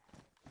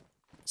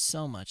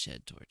 So much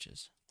head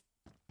torches.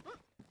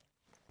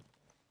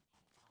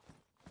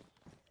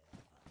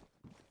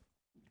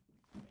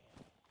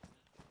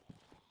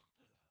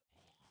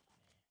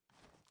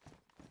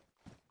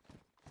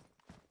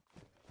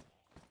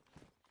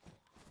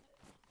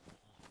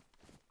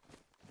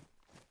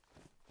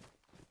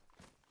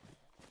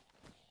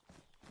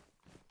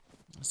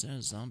 Is there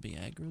a zombie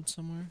aggroed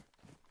somewhere?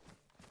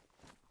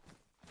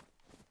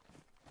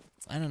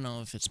 I don't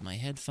know if it's my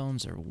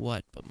headphones or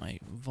what, but my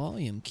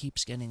volume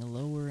keeps getting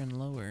lower and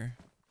lower.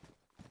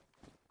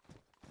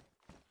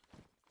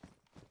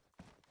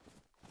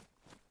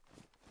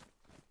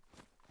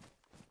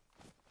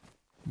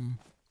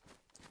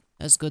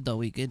 That's good though.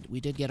 We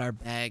did get our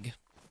bag.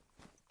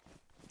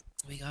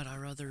 We got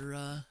our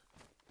other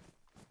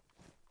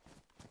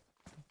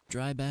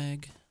dry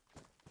bag.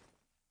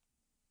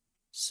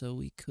 So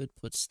we could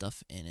put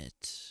stuff in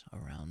it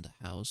around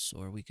the house,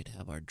 or we could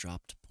have our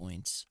dropped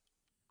points.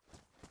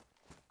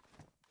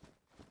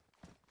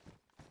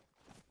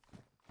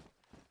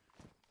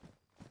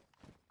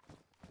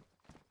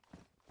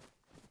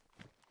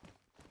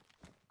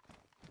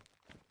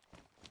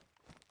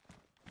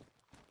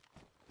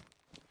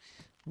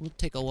 We'll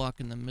take a walk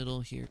in the middle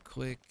here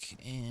quick,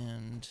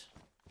 and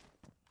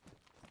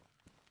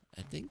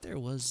I think there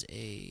was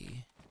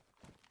a...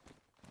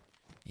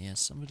 Yeah,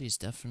 somebody's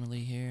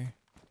definitely here.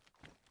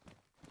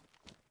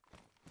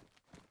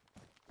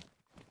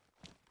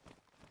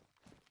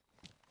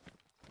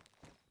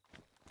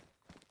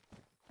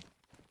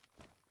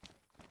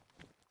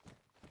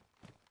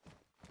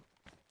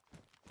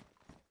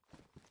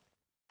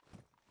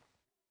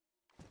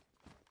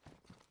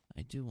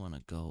 I do want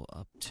to go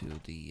up to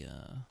the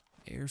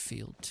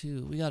airfield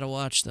too. We gotta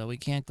watch though. We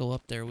can't go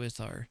up there with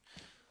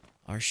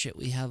our shit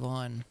we have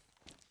on,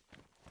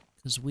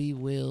 because we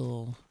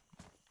will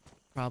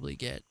probably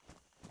get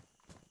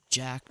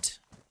jacked.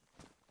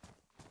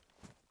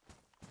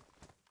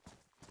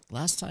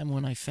 Last time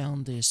when I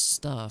found this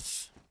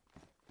stuff,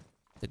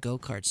 the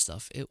go-kart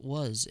stuff, it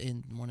was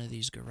in one of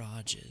these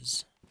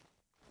garages.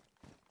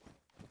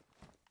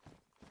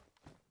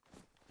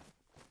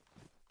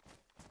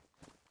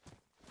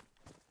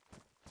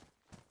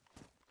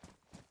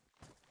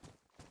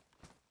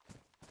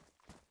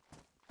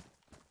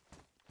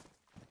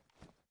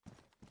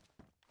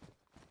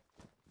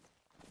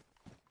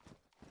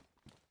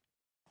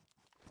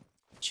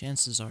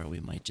 Chances are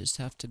we might just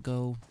have to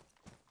go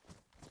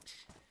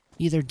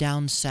either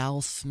down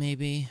south,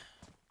 maybe.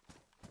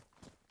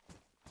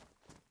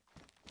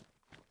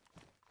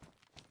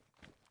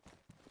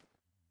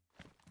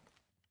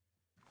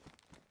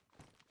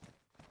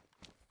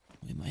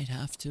 We might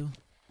have to.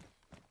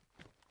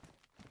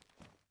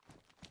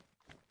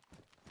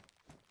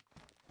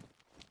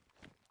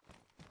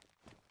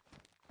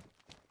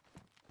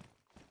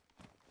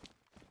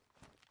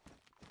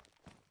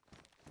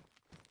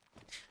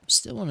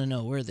 Still want to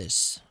know where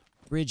this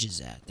bridge is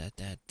at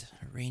that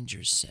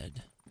Rangers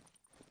said.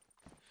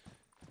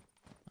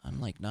 I'm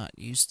like not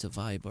used to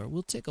Vybor.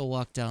 We'll take a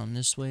walk down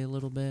this way a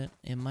little bit.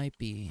 It might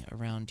be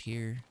around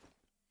here.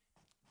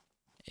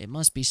 It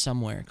must be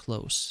somewhere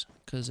close,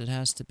 because it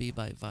has to be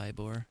by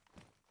Vybor.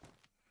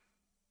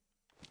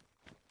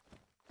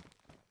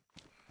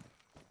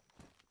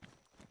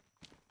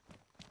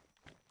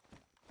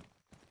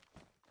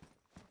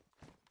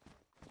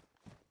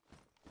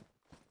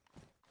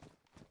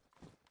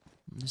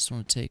 Just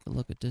want to take a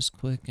look at this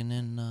quick, and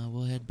then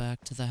we'll head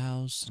back to the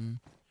house. And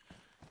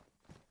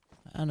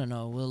I don't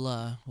know.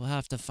 We'll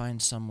have to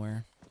find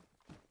somewhere.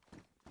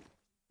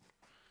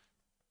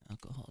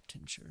 Alcohol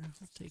tincture.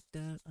 We'll take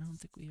that. I don't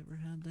think we ever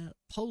had that.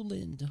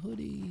 Poland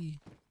hoodie.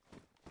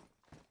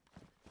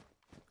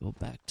 Go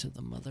back to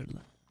the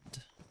motherland.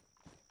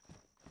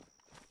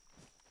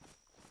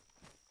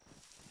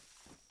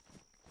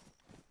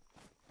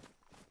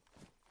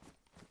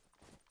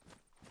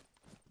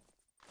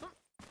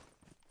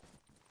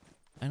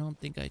 I don't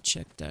think I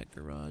checked that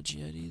garage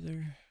yet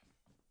either.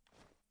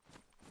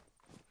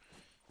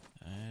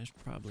 There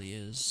probably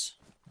is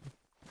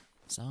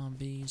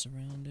zombies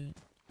around it.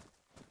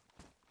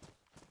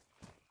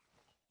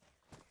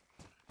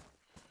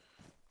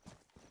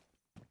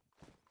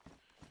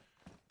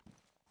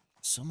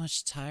 So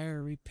much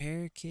tire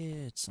repair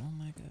kits. Oh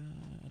my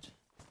god.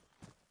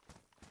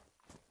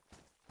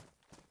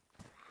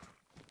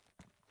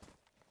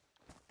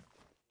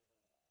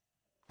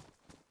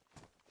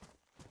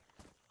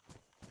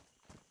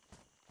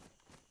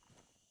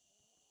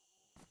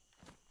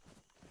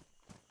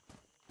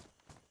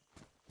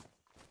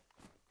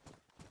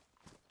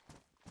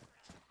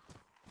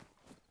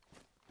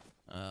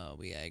 Oh,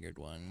 we aggroed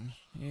one.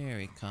 Here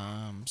he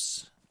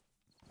comes.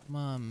 Come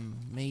on,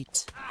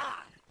 mate.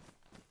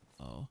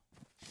 Oh.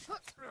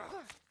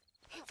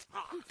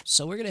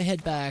 So we're gonna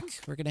head back.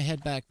 We're gonna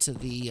head back to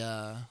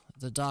the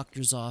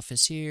doctor's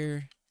office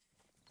here.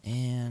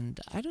 And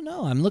I don't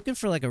know. I'm looking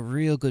for like a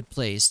real good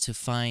place to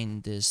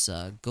find this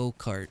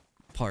go-kart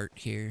part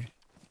here.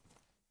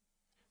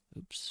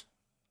 Oops.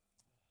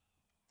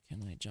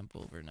 Can I jump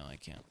over? No, I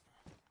can't.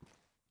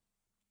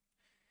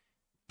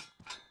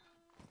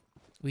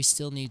 We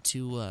still need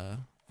to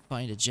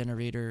find a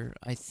generator.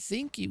 I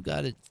think you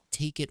gotta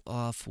take it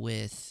off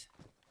with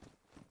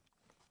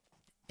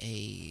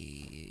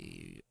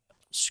a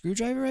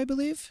screwdriver, I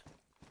believe.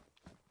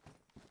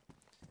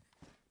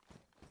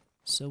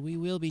 So we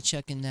will be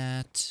checking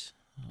that.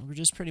 We're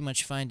just pretty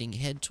much finding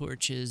head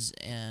torches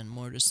and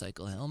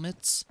motorcycle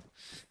helmets.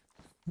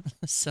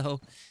 So,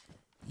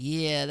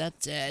 yeah,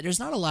 that's there's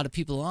not a lot of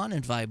people on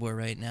in Vybor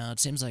right now. It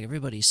seems like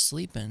everybody's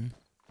sleeping.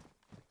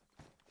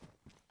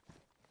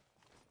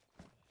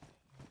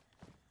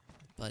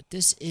 But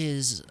this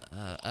is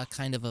a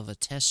kind of a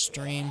test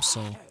stream,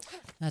 so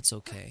that's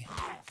okay.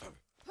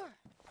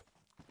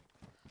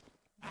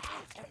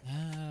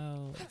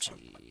 Oh,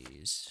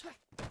 jeez.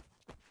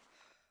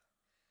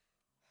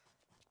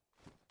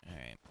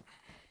 Alright.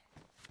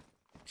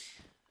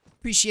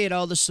 Appreciate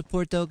all the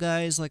support, though,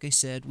 guys. Like I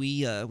said,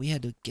 we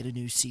had to get a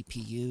new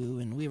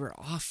CPU, and we were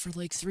off for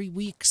like 3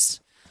 weeks.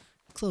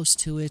 Close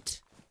to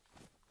it.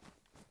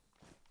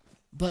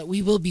 But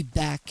we will be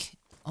back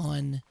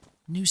on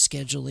new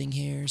scheduling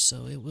here,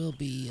 so it will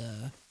be,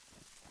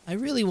 I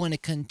really want to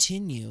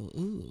continue.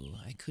 Ooh,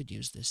 I could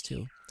use this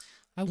too.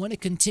 I want to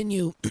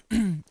continue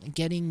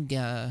getting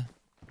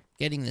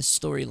getting this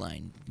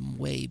storyline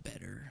way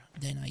better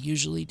than I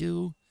usually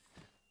do.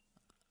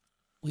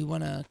 We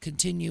want to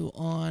continue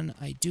on.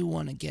 I do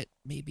want to get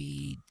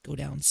maybe go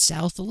down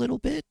south a little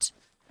bit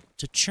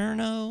to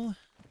Cherno.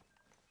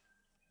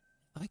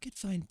 If I could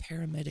find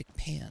paramedic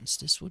pants,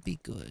 this would be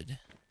good.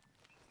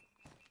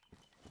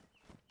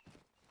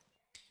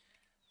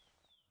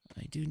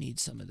 I do need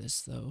some of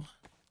this though.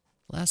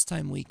 Last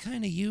time we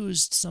kind of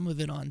used some of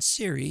it on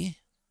Siri.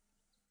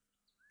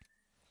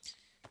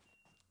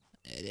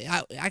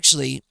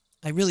 Actually,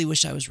 I really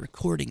wish I was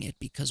recording it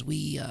because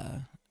we,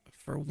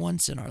 for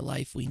once in our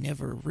life, we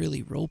never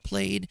really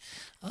role-played.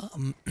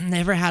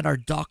 Never had our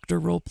doctor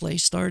role-play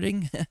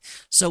starting.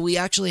 So we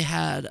actually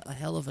had a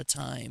hell of a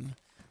time.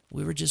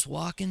 We were just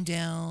walking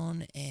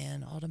down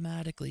and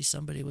automatically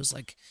somebody was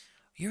like,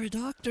 "You're a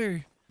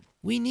doctor.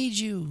 We need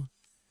you."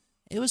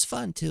 It was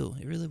fun too.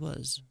 It really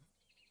was.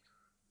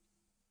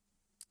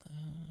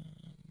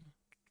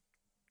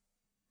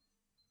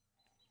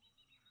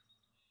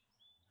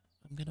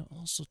 I'm gonna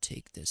also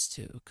take this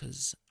too,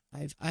 cause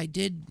I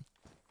did.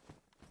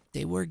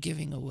 They were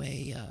giving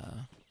away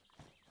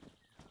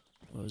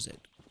what was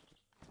it?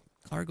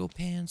 Cargo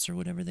pants or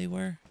whatever they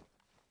were.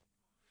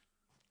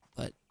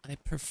 But I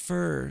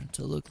prefer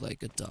to look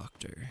like a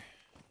doctor.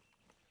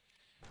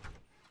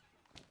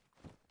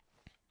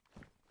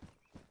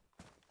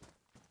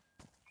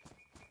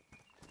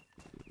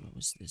 What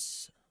was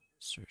this?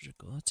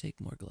 Surgical. I'll take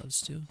more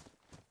gloves too.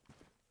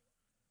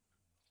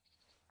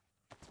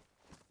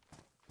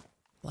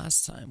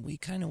 Last time we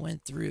kind of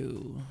went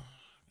through,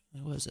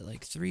 what was it,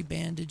 like 3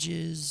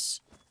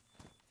 bandages,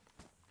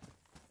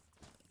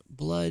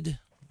 blood.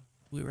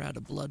 We were out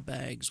of blood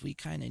bags. We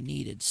kind of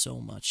needed so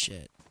much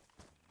shit.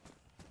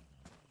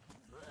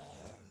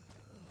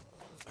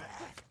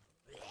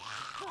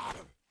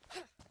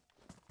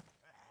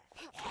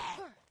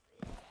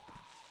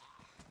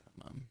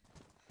 Come on.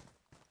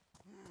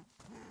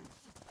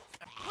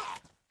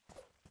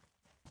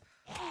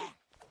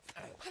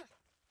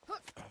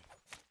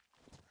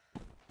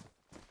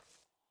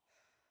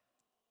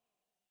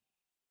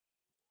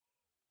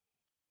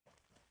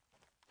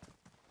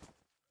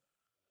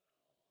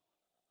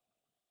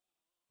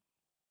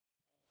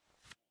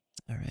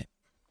 All right.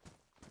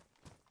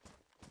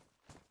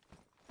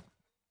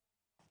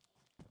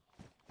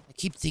 I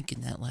keep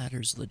thinking that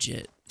ladder's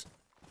legit.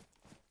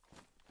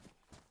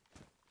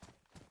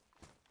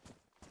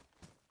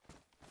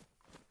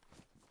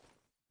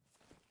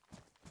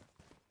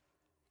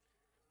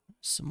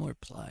 Some more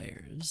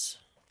pliers.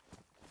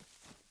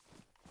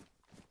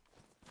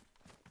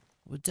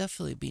 We'll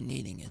definitely be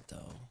needing it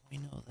though. We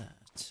know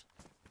that.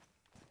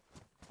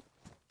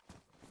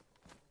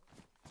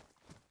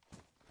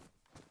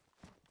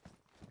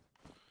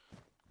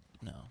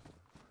 No.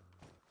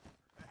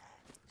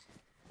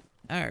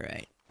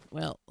 Alright.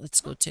 Well, let's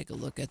go take a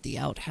look at the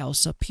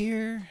outhouse up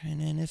here,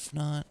 and then if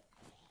not...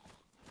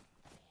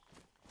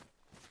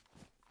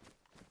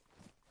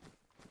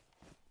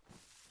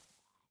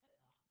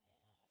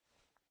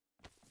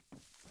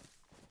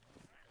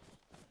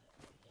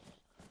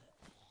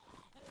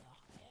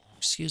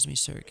 Excuse me,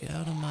 sir. Get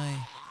out of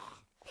my...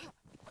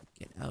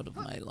 Get out of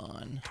my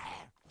lawn.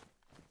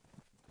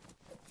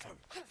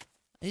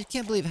 I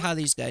can't believe how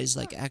these guys,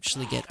 like,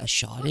 actually get a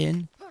shot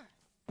in.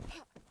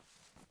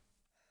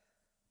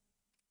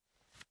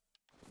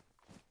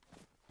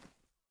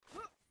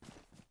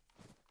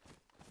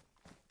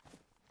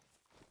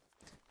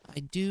 I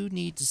do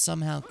need to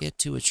somehow get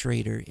to a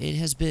trader. It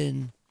has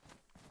been...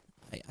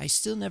 I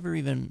still never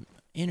even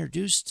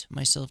introduced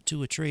myself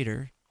to a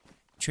trader.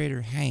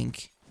 Trader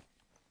Hank.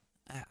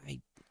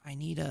 I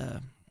need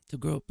a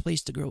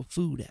place to grow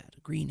food at,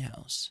 a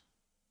greenhouse.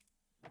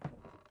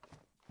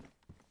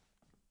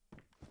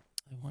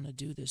 I want to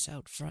do this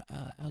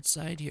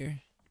outside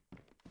here.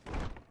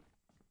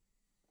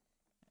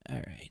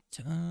 All right.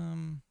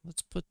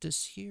 Let's put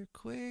this here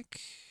quick,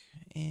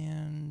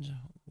 and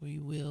we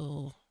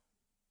will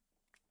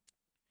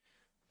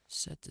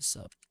set this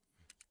up.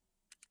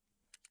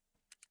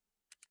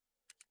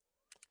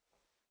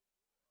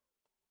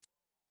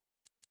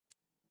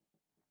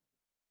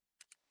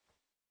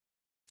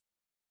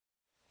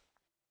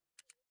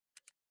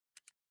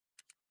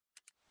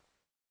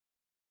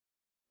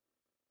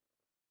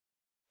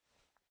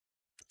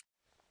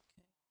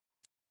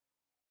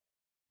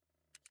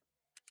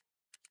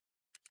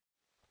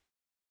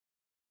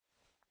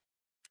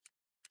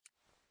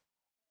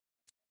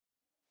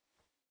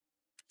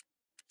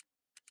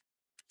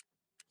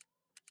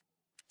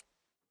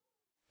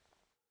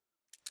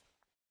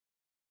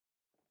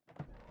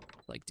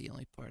 Like the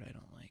only part I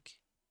don't like.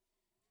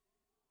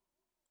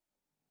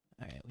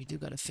 Alright, we do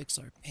gotta fix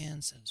our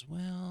pants as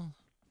well.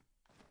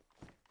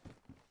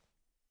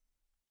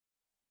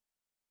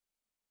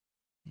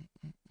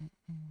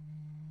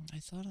 I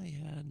thought I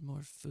had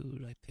more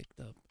food I picked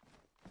up.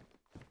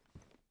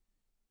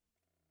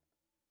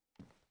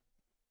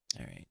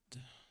 Alright,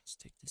 let's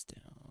take this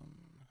down.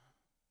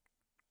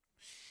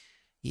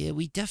 Yeah,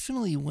 we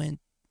definitely went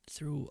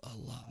through a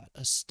lot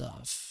of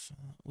stuff.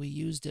 We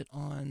used it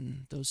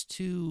on those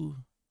two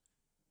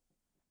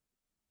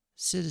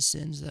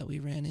citizens that we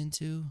ran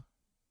into.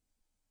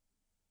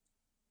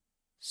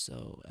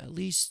 So at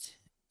least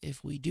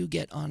if we do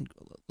get on,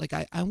 like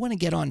I want to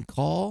get on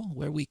call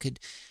where we could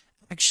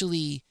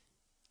actually,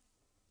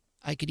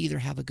 I could either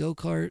have a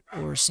go-kart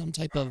or some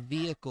type of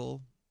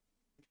vehicle.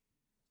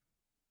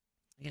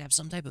 I could have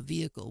some type of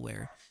vehicle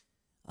where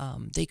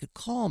they could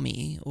call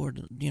me or,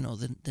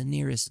 the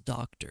nearest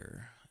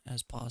doctor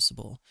as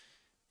possible,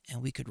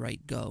 and we could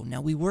write go.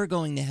 Now, we were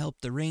going to help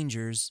the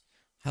Rangers.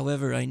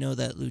 However, I know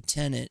that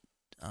Lieutenant,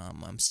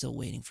 I'm still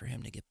waiting for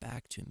him to get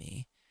back to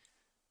me.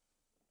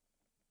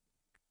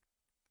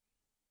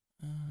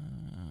 All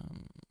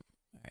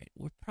right,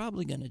 we're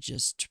probably going to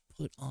just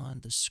put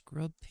on the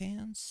scrub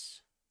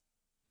pants.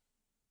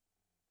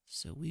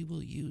 So we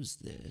will use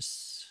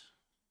this.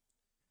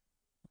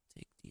 I'll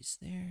take these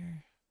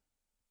there.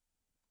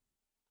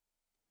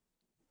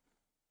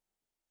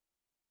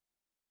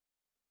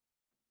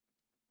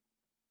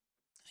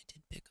 I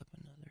did pick up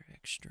another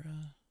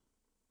extra.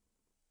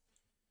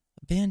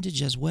 A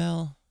bandage as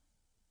well.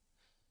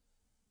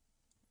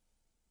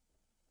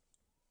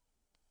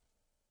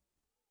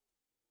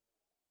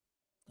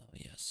 Oh,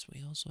 yes,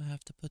 we also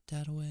have to put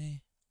that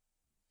away.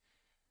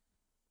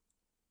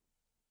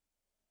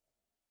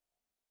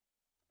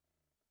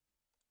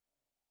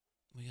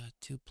 We got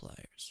 2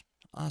 pliers.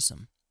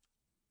 Awesome.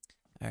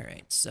 All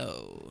right,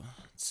 so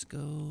let's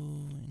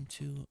go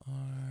into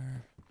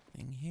our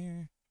thing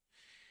here.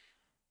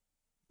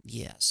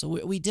 Yeah, so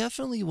we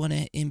definitely want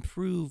to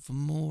improve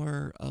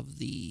more of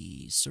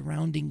the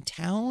surrounding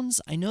towns.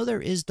 I know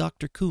there is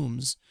Dr.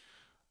 Coombs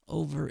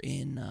over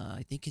in,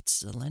 I think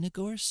it's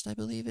Lenigorsk, I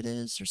believe it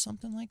is, or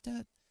something like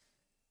that.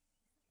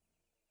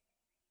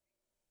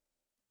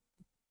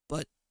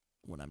 But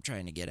what I'm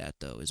trying to get at,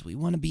 though, is we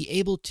want to be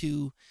able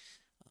to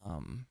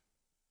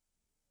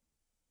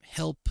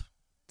help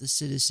the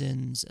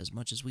citizens as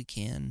much as we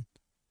can.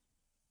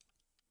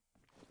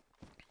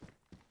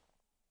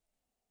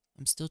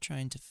 I'm still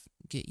trying to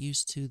get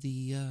used to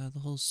the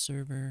whole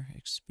server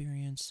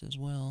experience as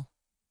well.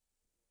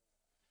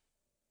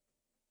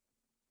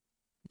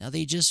 Now,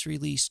 they just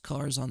released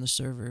cars on the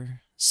server,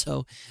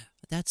 so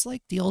that's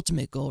like the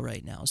ultimate goal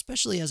right now,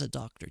 especially as a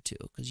doctor, too,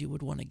 because you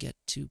would want to get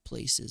to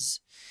places.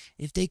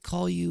 If they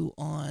call you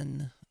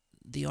on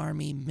the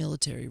Army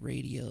military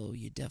radio,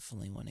 you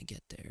definitely want to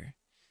get there.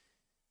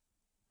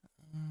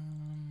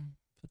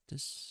 Put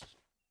this...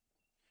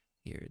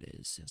 Here it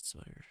is. That's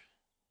where...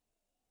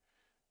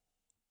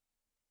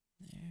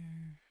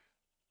 There...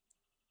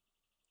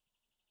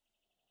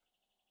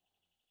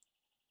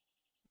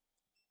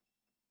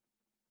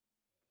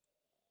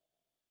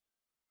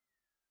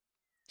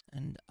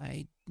 And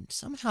I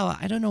somehow,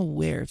 I don't know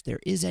where, if there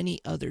is any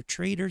other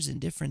traders in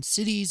different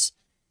cities.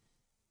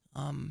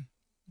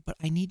 But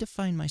I need to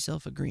find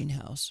myself a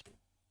greenhouse.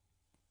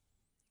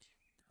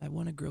 I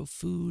want to grow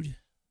food.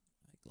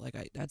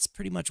 That's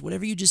pretty much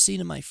whatever you just seen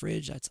in my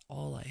fridge. That's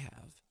all I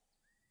have.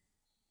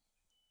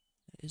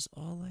 That is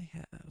all I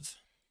have.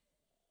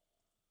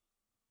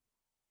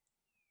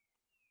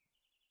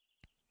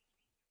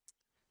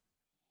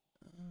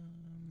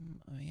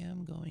 I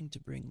am going to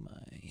bring my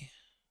bag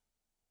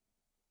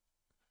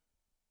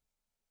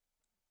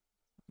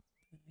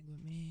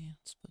with me.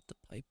 Let's put the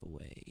pipe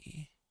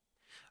away.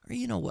 Or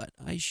you know what?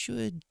 I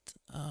should,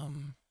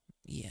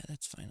 yeah,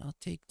 that's fine. I'll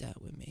take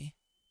that with me.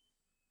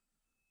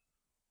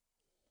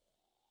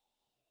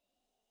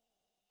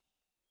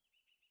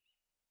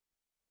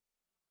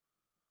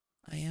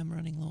 I am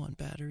running low on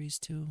batteries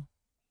too.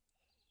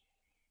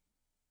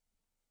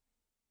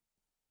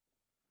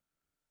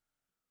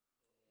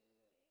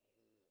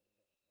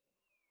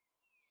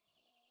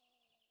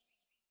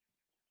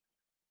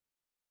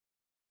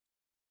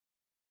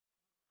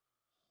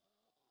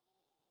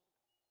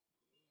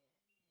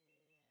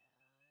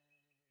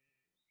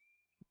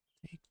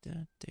 Take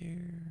that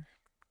there.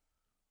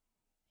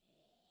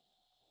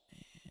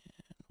 And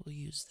we'll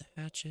use the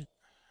hatchet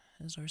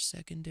as our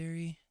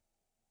secondary.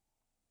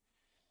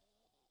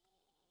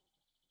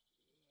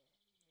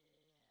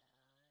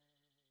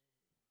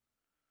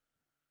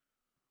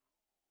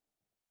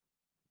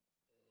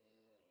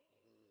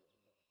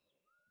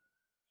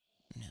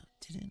 Now,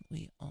 didn't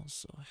we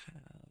also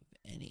have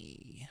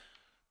any...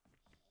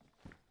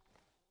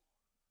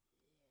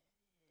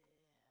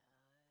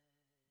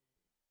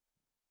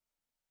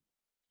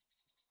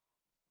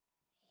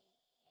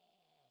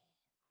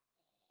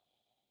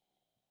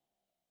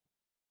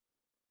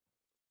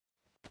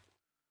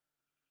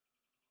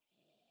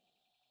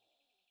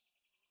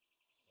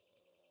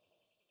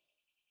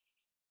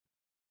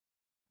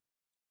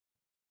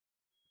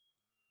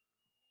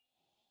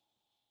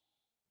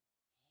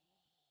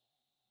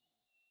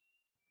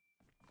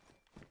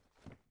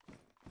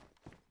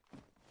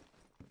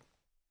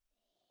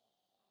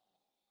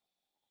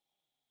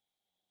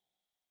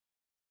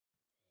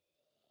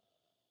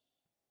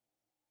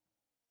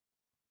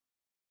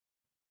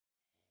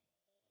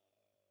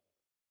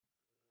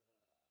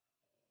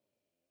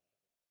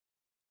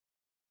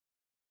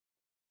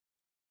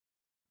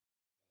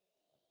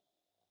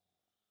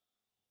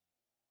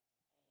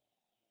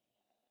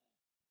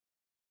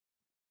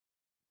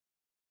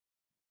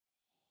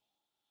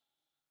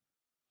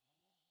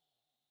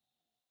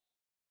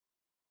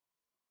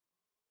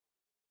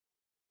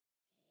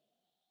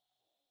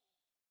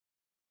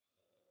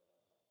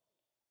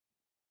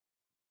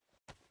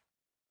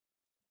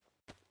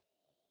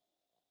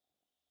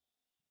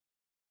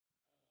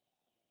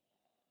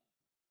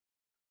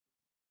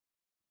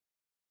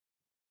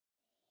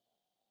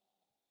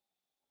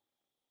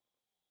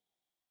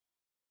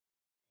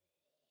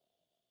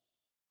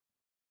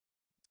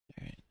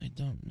 I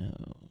don't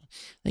know.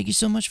 Thank you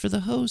so much for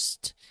the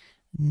host,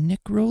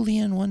 Nick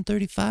Rolian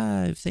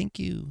 135. Thank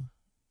you.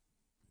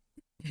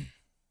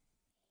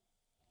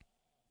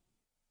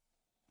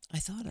 I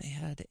thought I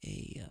had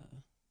a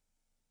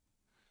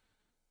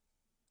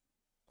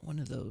one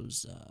of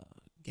those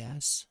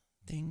gas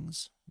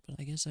things, but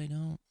I guess I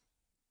don't.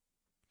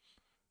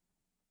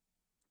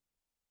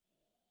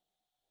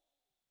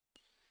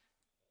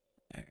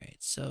 Alright,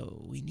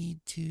 so we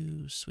need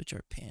to switch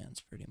our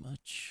pans pretty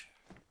much.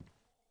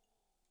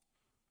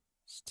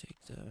 Let's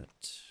take that.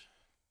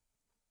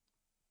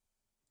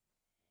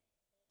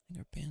 Take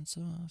our pants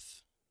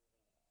off.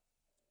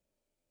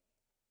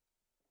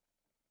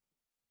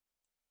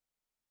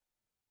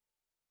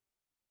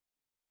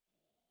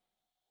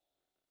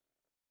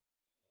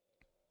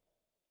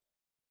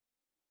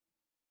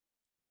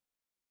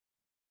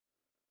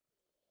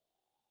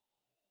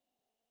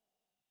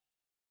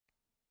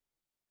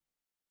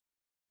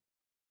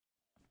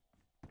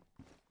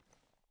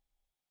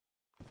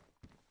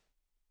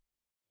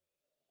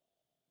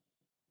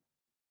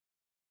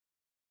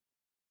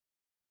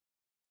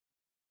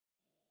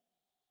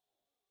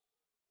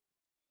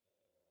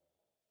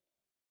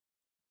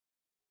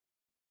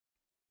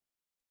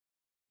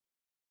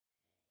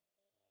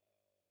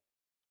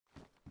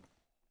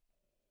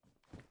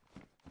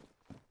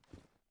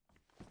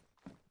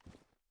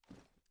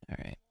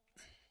 Alright.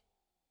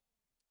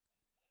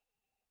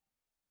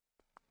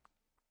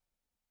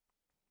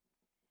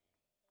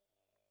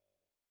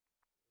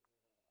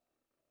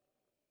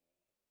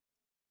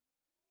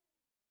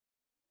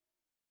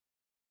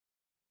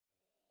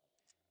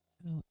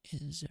 How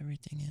is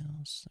everything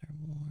else? They're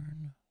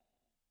worn.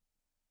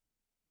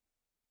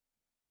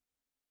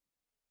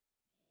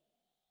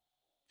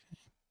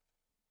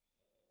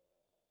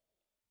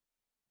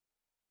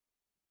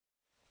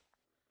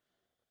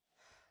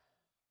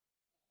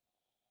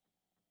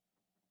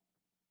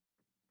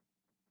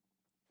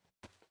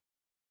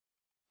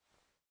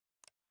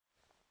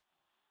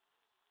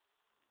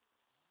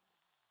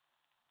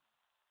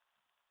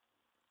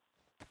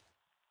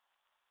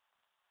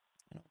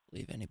 I don't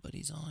believe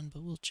anybody's on,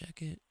 but we'll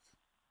check it.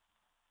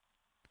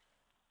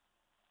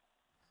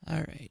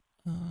 Alright.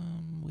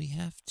 We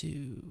have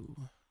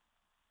to.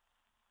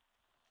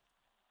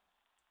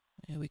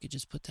 Yeah, we could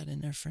just put that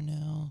in there for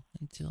now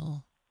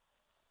until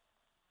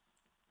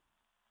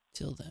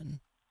then.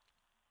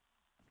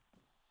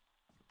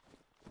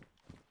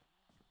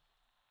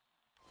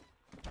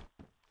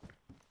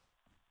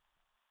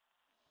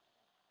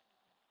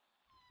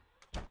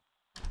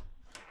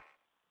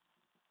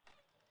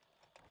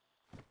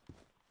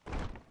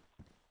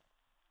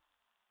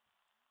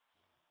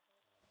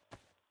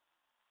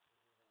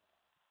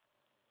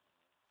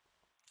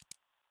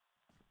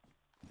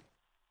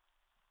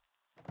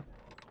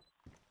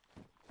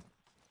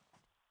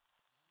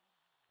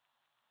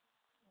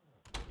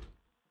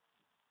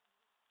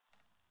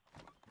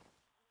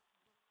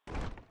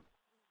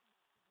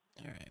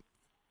 Alright.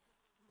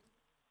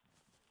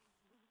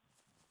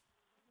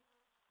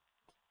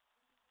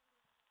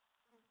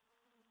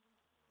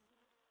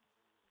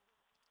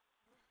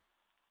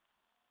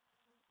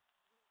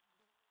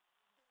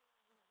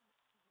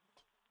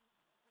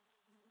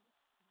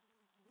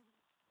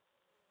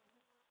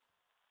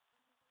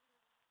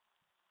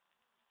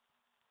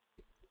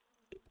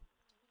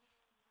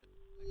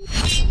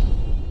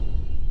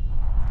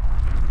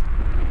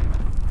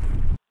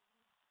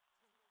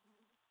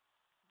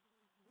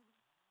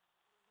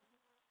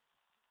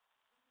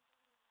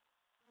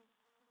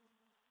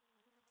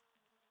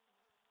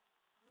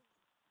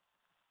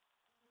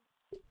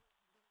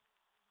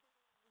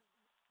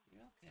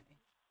 You're okay.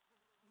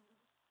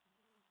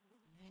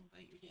 Hang by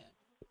your dad.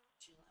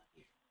 Chill out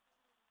here.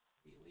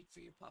 You wait for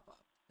your pop up.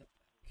 Come back.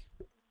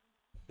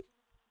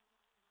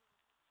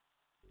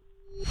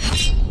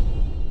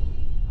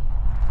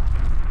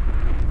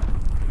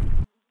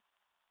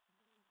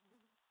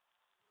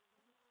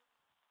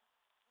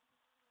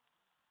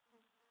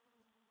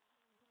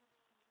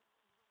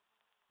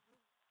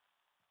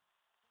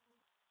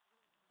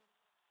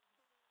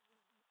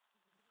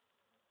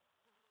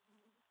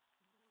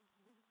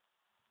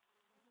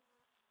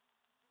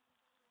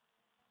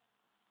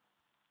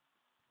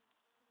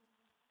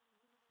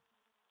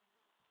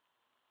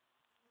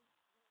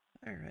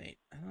 Alright,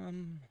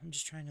 I'm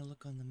just trying to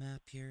look on the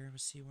map here, to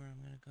see where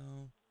I'm gonna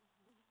go.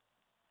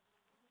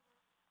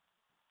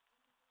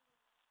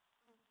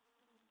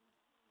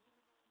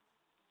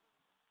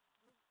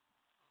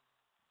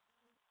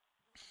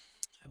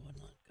 I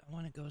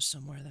wanna go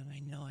somewhere that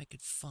I know I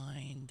could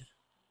find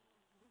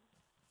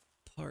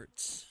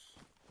parts.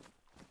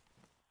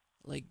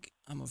 Like,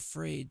 I'm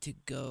afraid to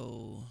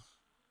go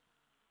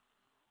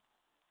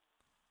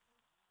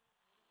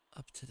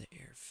up to the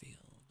airfield.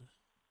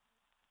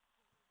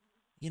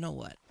 You know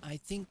what? I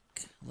think,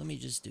 let me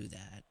just do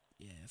that.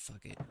 Yeah,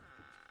 fuck it.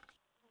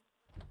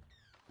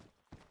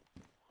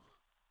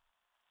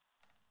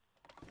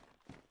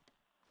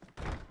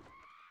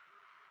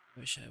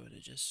 Wish I would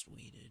have just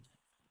waited.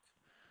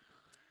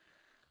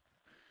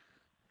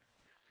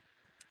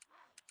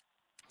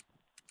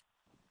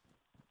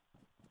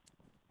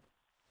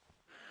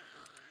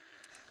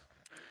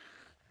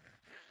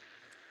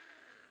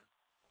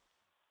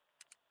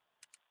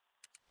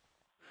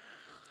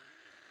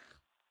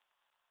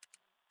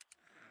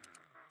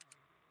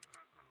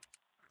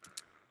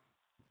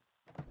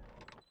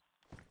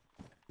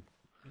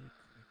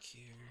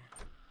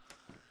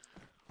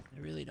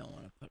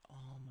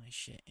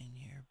 shit in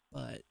here,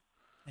 but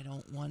I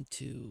don't want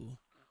to.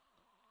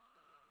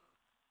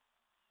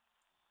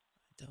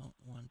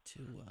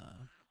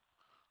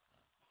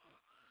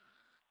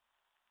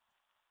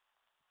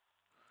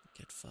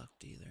 Get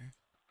fucked either.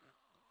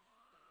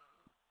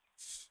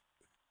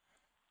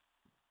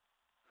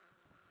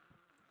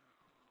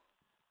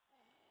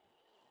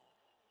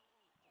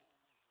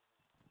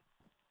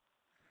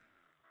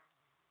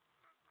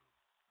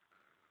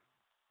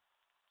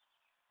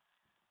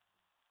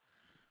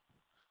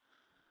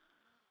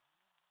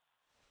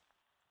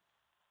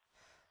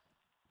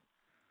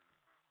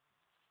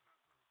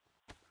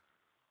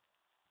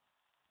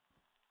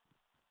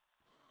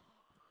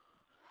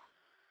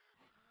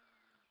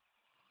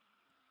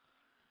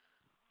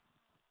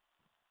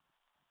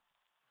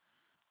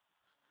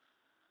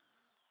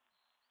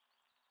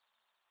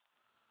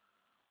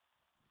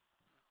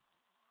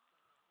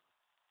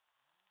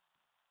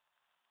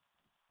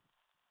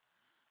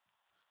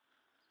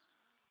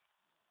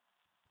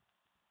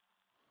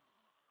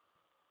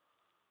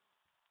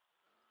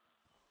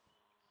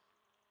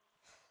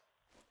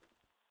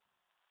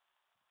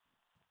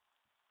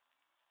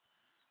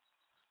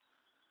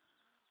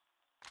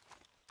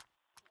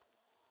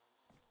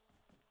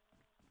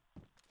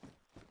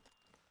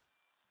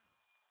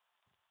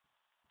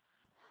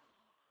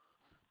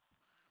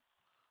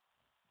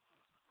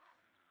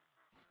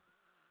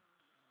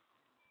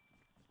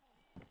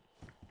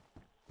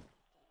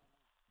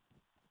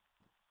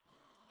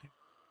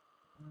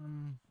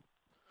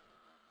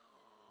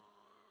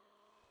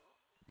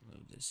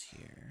 Move this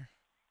here.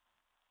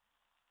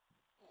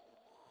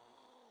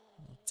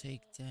 We'll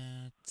take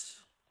that.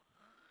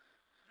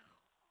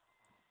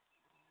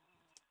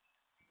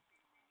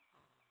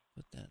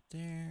 Put that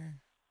there.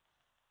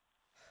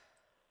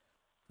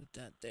 Put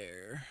that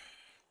there.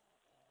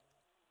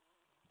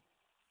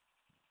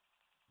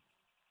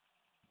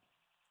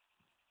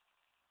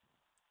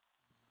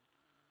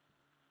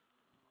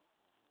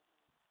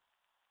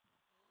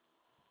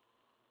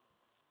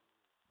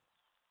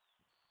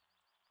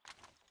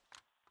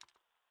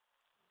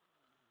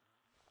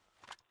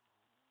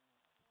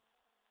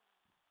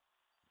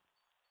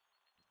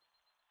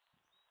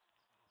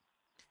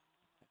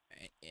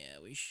 Alright, yeah,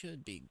 we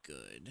should be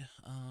good.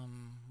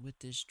 With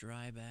this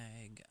dry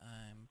bag,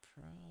 I'm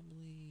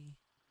probably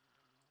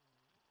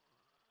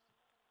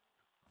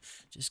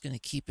just gonna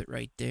keep it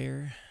right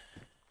there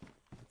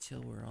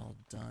until we're all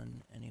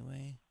done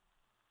anyway.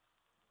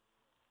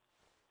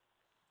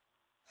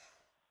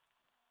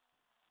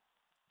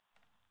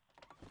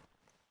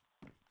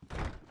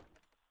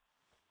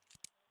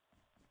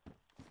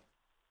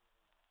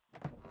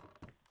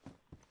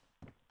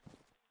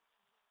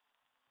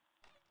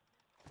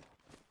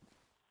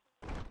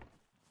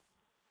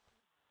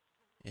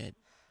 It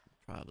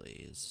probably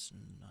is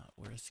not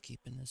worth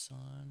keeping this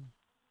on.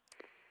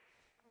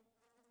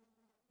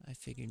 I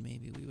figured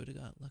maybe we would have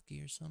got lucky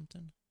or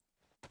something.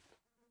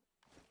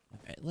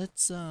 Alright,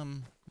 let's,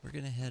 we're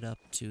gonna head up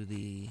to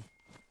the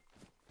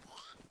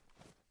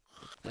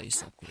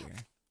place up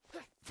here.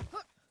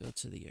 Go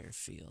to the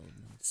airfield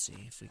and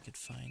see if we could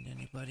find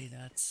anybody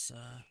that's,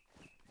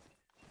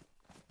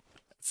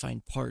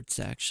 find parts,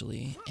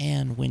 actually,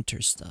 and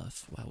winter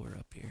stuff while we're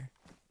up here.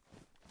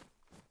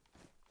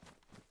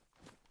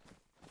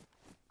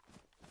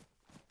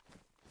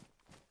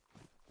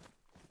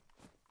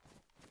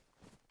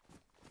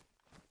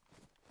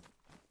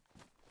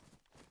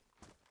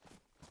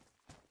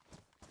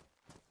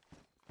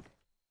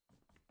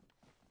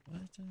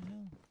 What the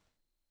hell?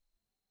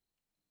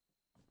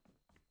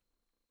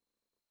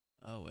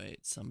 Oh, wait,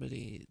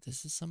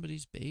 this is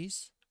somebody's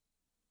base?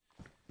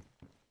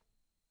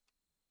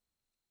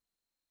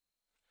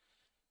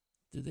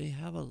 Do they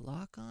have a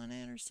lock on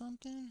it or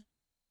something?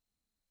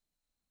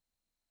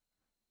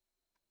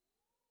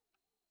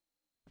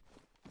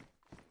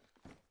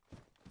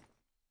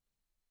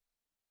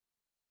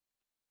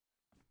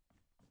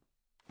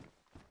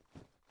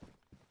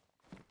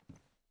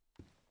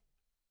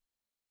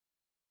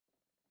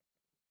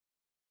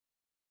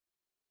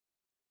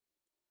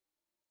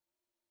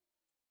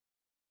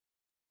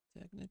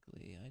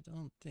 Technically, I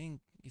don't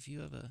think if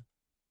you have a...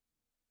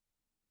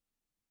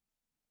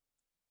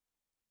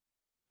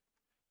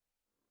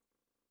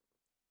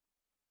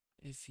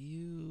 If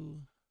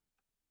you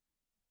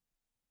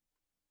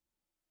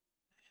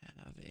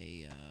have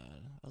a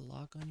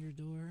lock on your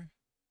door,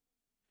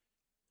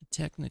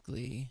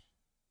 technically,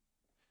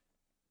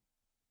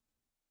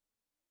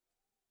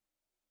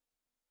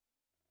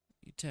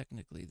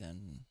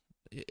 then,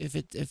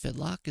 if a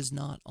lock is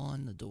not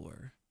on the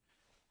door,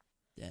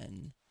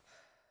 then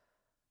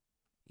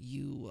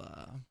you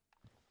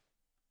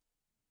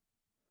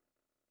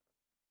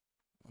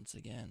once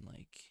again,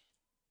 like,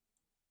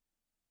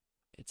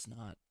 it's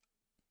not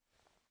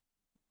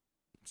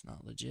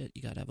legit.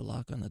 You gotta have a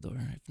lock on the door.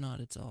 If not,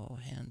 it's all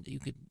hand.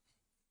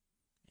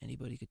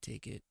 Anybody could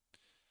take it.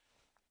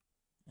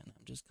 And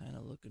I'm just kind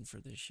of looking for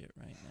this shit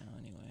right now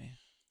anyway.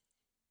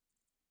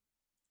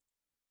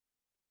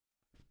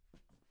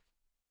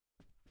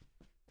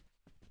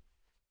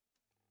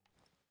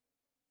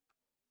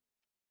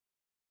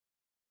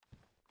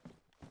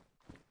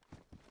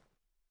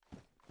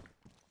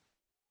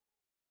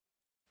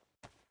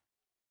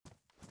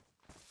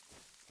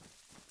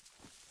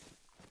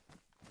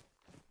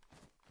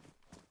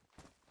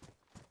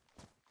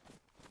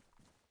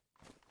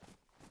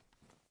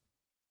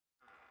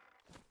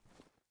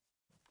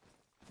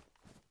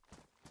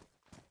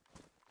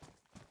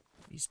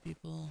 these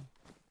people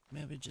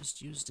maybe just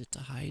used it to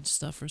hide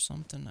stuff or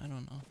something. I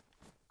don't know.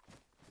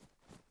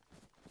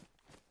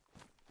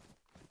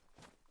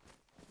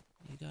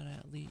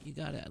 You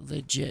gotta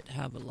legit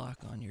have a lock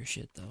on your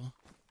shit though.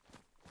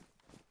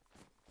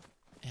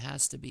 It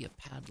has to be a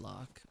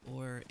padlock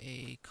or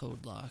a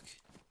code lock.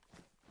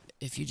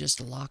 If you just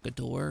lock a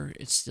door,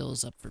 it still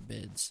is up for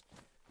bids.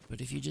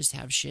 But if you just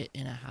have shit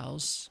in a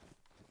house,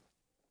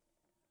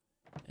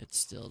 it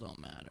still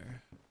don't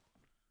matter.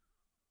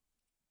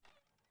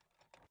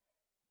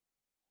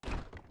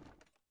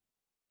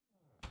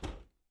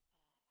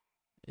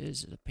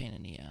 Is it a pain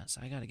in the ass?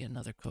 I gotta get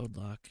another code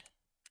lock.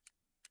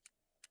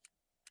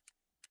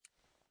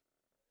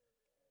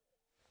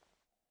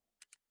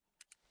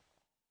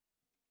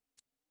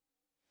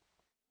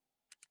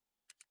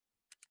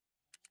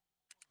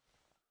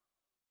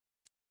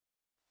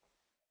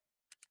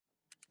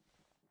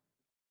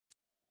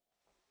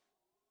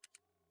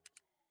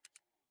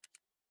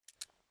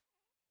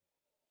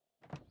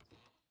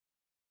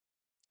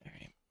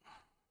 Alright.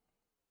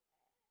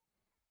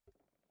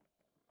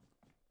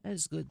 That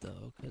is good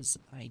though, because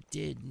I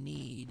did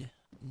need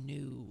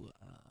new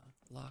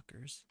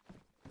lockers.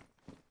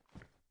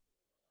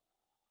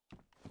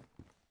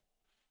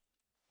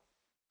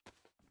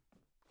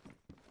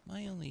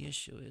 My only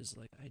issue is,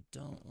 like, I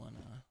don't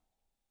wanna...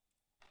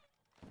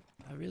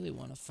 I really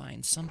wanna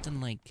find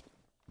something like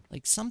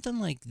something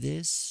like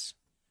this.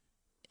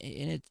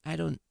 And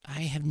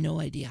I have no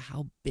idea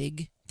how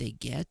big they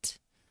get,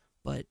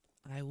 but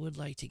I would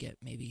like to get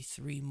maybe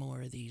 3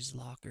 more of these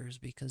lockers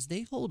because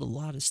they hold a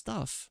lot of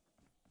stuff.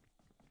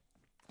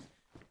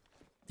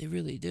 They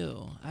really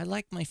do. I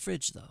like my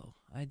fridge though.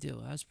 I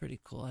do. That's pretty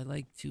cool. I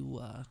like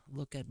to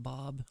look at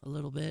Bob a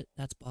little bit.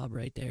 That's Bob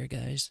right there,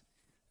 guys.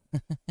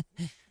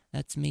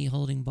 That's me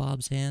holding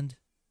Bob's hand.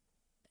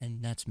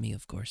 And that's me,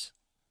 of course.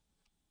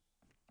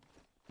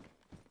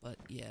 But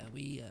yeah,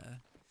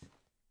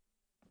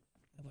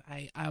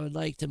 I would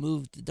like to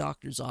move the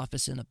doctor's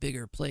office in a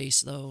bigger place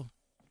though.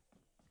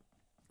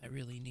 I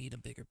really need a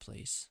bigger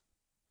place.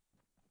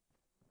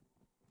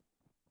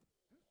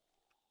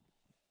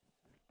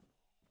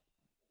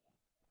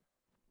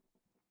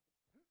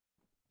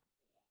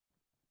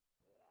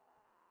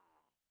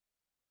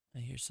 I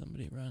hear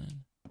somebody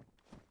running.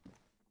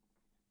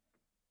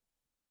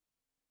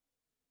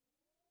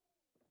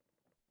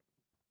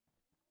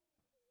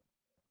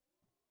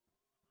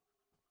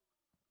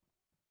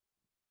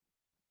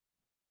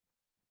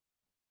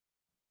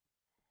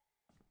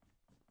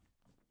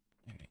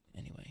 Alright,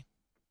 anyway.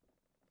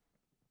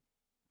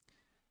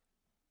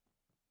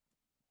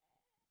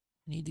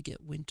 I need to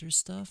get winter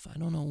stuff. I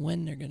don't know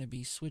when they're going to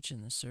be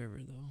switching the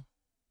server though.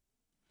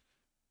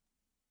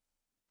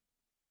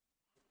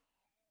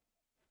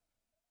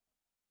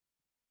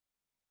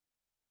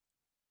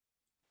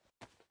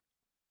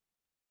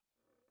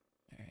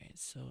 Alright,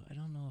 so I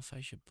don't know if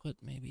I should put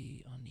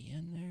maybe on the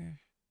end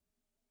there.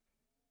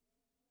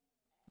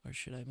 Or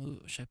should I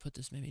put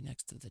this maybe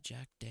next to the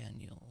Jack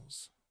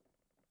Daniels?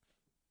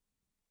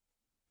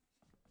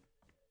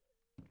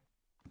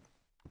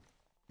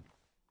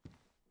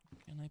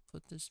 Can I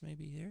put this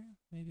maybe here?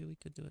 Maybe we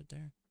could do it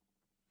there.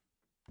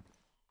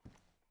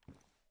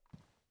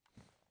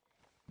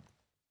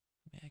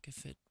 Maybe I could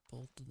fit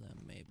both of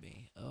them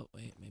maybe. Oh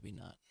wait, maybe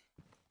not.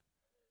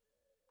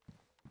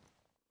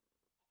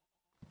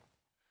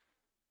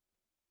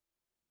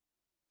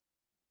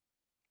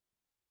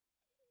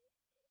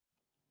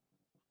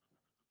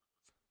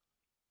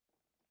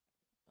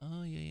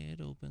 Oh yeah, it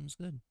opens.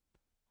 Good.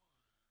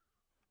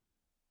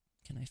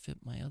 Can I fit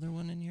my other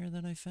one in here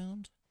that I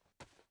found?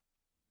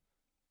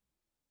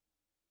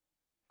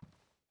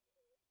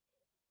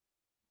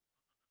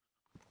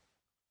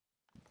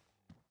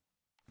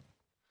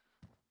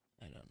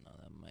 I don't know,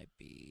 that might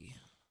be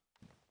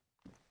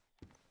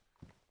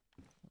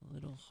a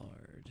little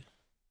hard.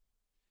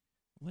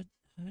 What,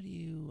 how do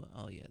you,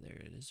 oh yeah, there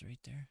it is right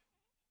there.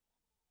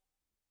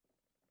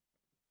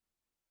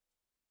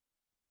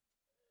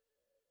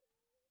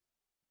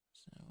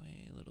 That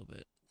way a little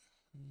bit.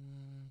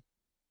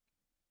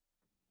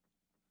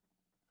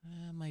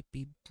 That might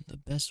be the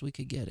best we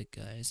could get it,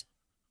 guys.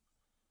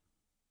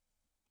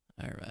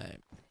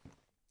 Alright.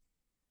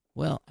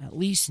 Well, at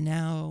least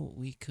now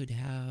we could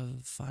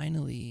have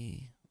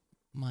finally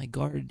my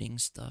gardening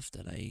stuff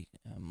that I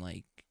am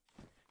like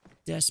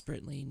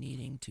desperately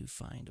needing to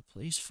find a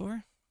place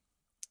for.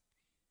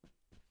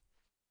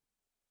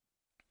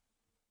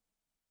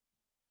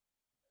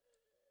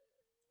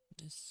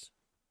 This,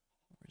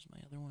 where's my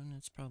other one?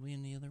 It's probably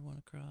in the other one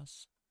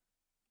across.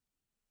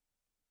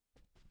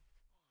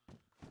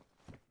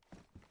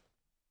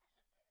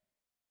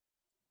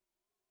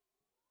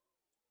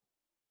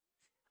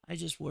 I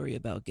just worry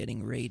about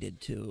getting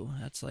raided too.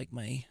 That's like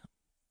my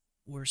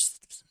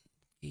worst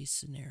case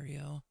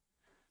scenario.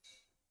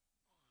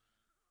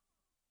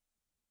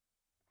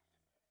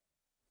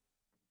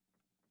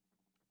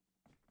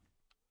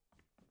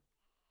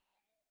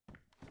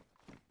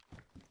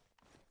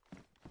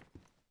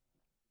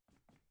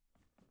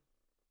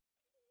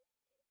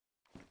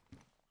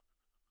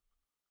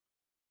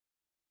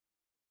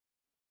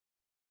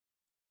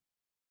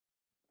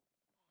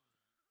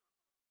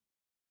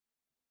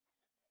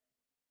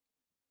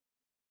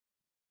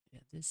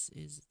 This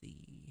is the...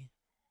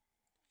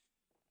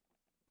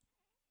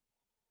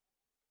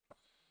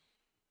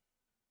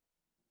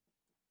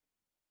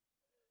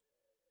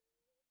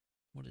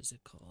 What is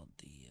it called?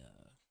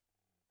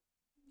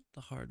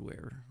 The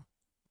hardware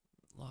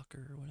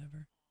locker or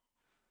whatever.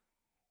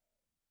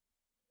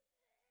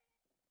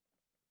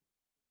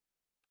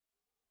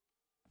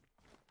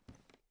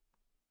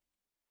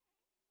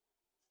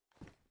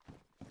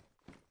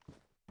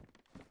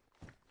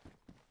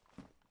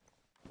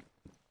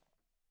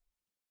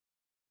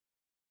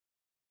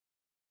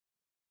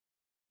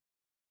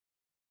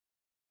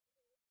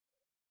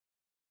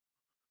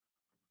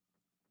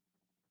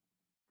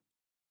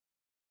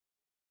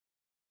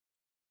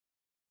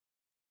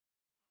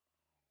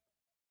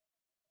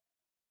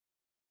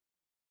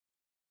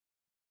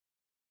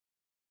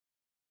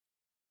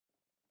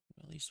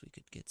 At least we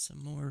could get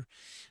some more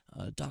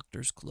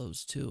doctor's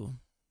clothes too.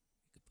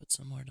 We could put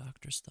some more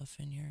doctor stuff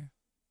in here.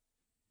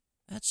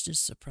 That's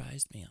just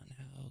surprised me on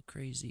how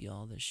crazy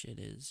all this shit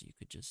is. You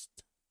could just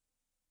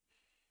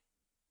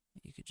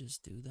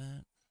do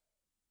that.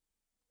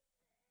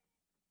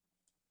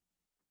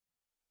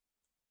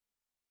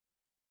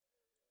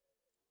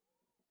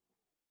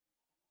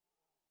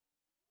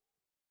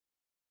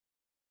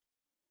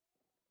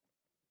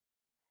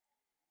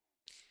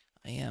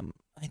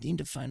 I need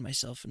to find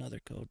myself another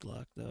code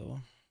block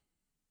though.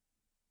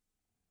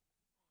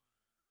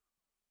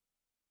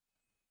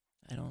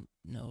 I don't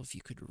know if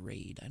you could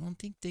raid. I don't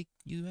think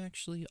you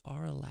actually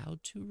are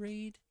allowed to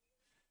raid.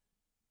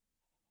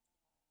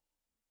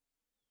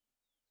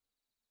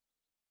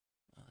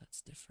 Oh,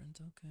 that's different.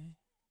 Okay.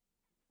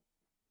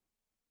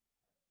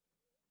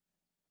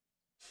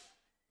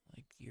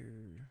 Like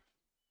your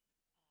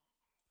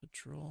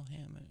patrol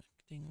hammock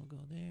thing will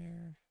go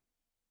there.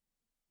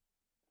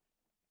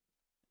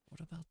 What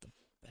about the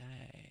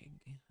bag?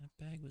 That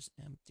bag was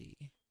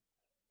empty.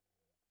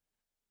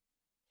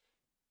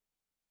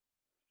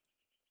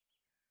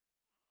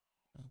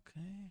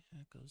 Okay,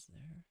 that goes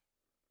there.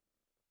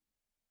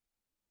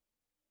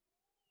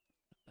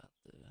 About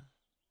the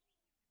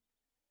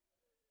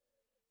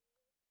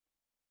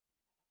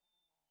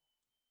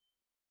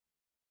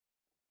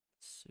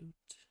suit.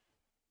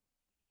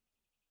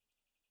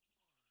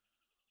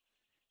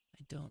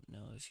 I don't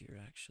know if you're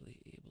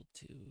actually able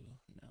to.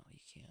 No,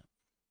 you can't.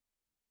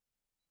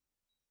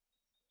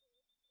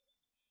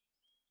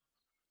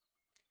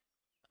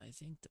 I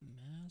think the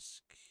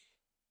mask.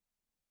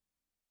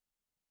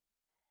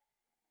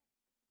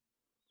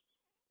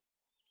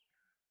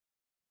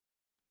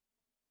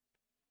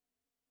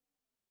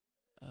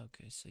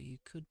 Okay, so you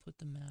could put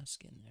the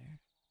mask in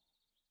there.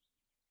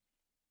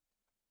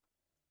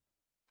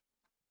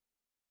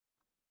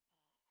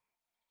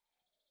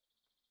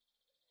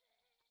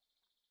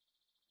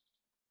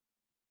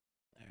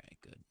 Alright,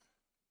 good.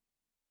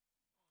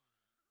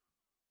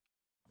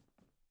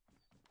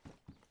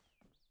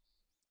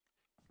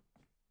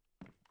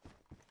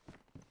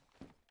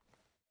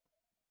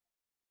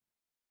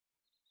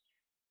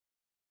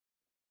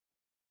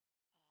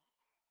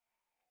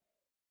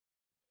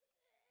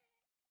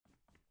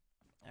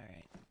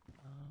 Alright.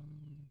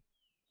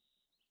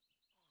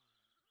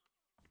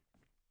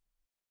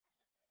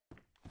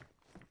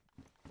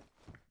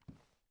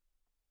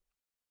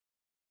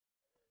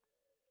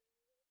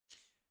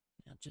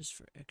 Now just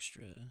for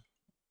extra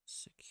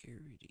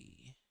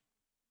security.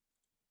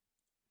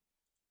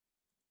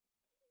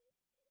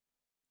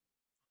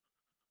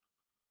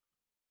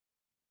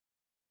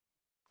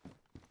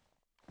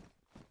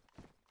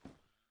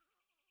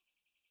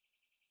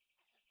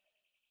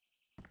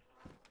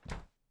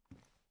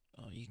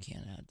 Oh, you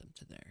can't add them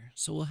to there.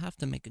 So we'll have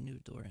to make a new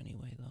door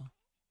anyway, though.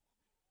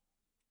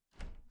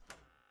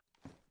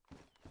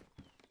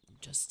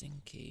 Just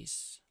in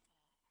case.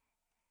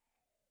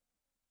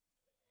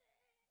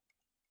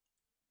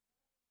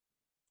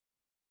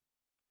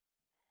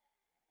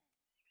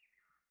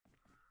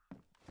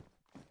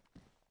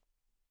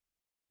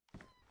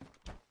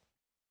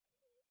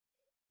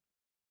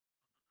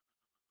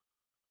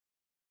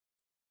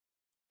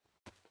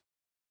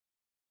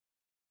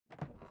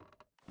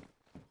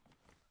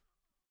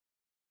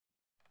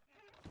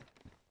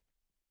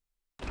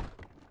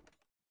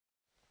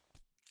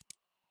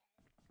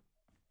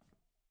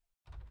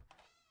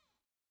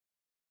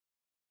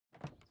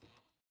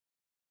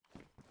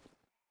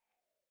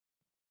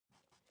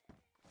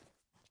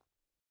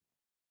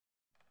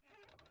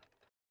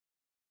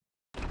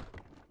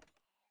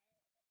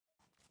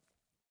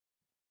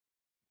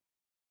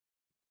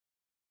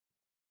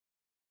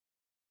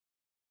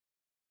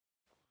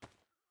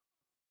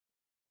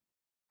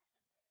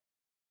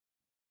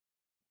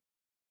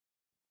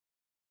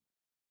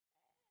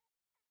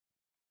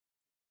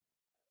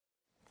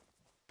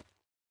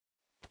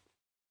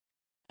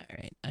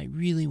 Alright, I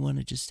really want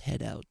to just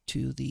head out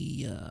to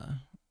the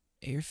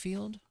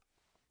airfield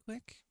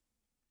quick.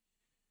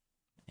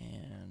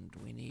 And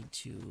we need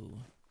to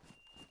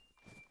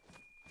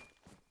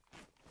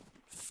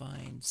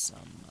find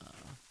some,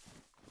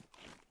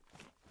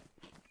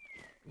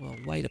 well,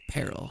 white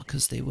apparel,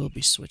 because they will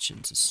be switching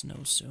to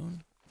snow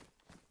soon.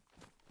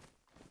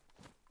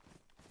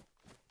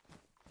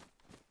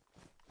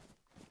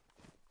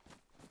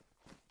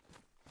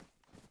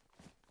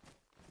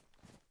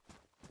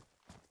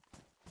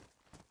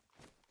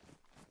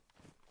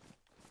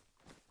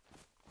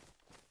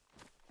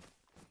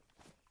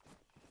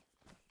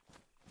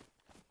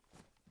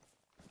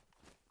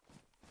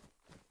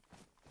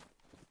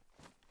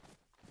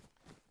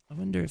 I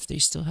wonder if they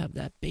still have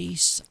that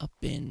base up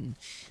in...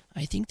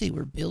 I think they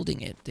were building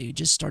it. They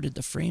just started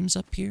the frames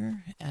up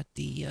here at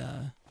the...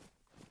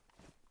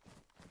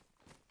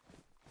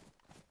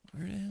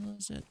 where the hell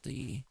is it?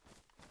 The...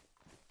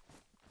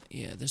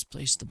 Yeah, this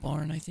place, the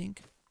barn, I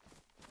think.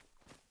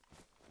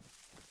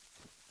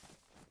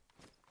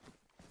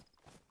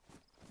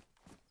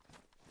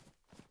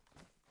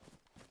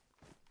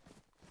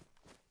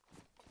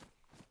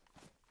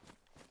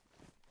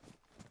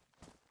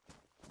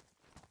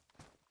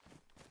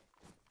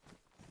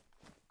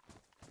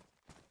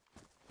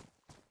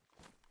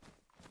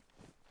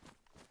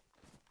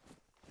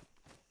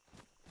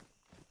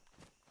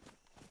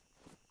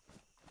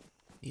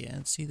 Yeah,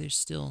 and see, they're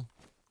still...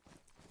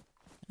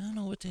 I don't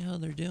know what the hell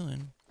they're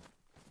doing.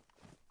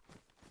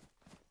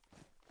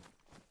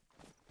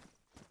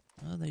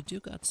 Well, they do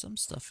got some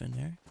stuff in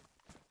there.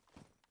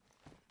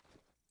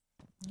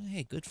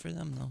 Hey, good for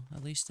them, though.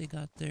 At least they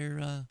got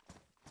their,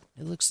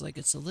 it looks like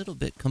it's a little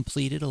bit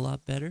completed, a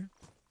lot better.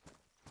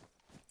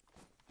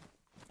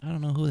 I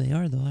don't know who they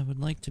are, though. I would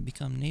like to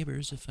become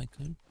neighbors if I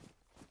could.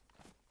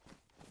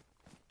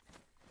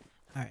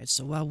 Alright,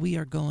 so while we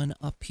are going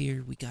up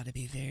here, we gotta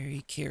be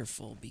very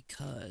careful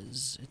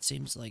because it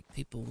seems like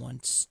people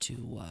want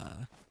to,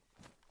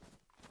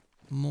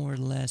 more or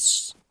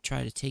less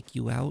try to take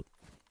you out.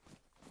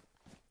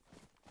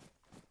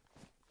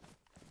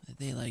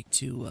 They like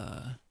to,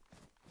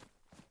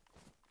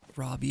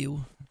 rob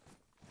you,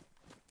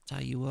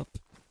 tie you up.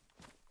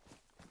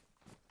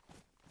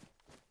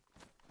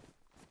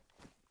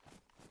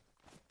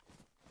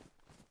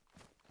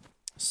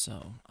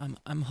 So,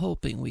 I'm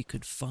hoping we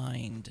could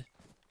find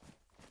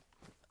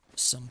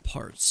some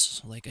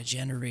parts, like a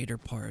generator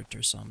part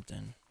or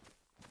something.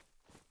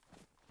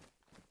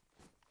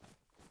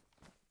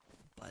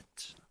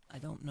 But I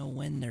don't know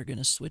when they're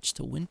gonna switch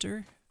to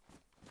winter.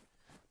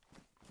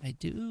 I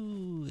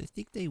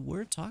think they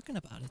were talking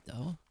about it,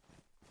 though.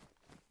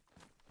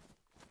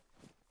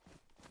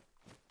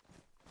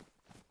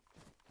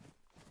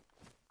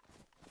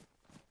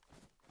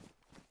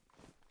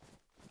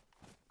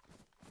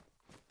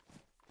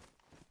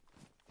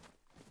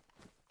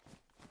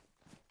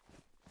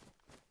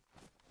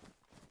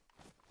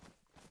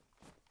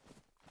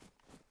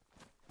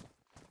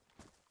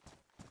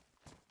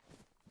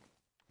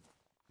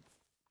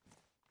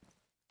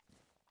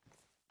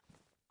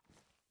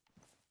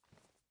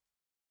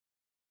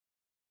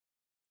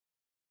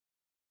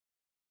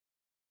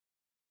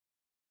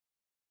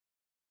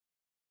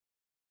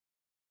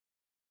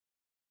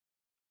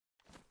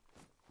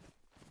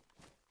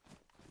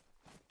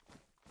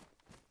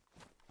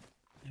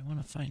 I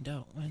want to find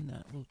out when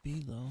that will be,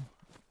 though.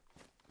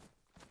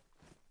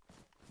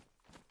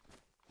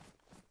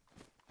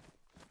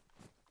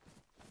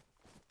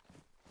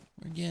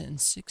 We're getting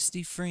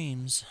 60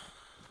 frames.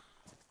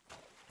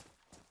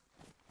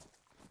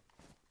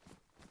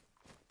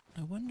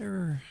 I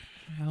wonder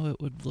how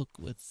it would look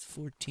with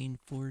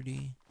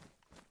 1440.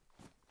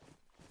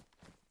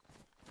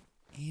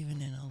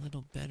 Even in a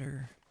little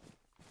better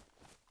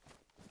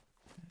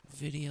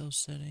video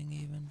setting,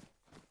 even.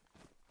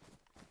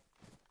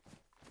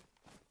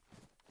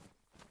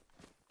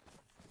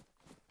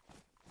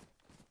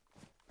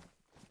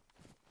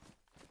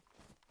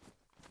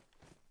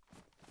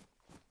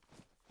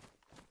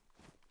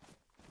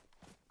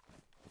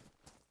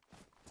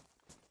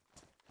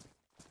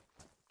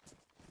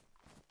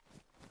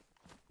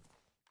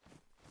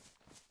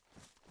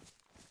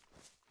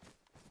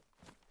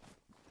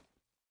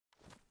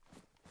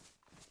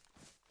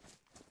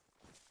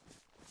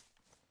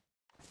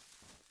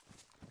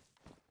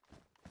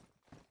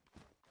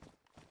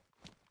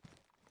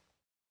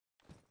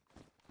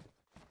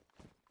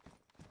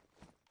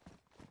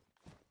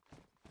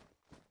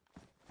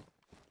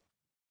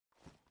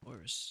 Of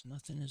course,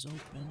 nothing is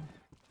open.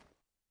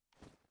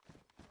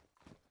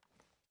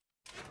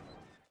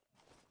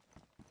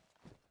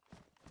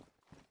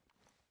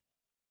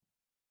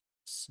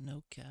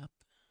 Snow cap.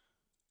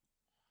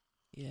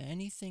 Yeah,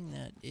 anything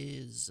that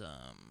is,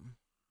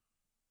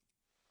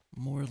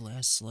 more or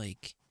less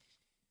like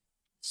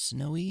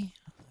snowy,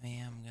 I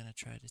am gonna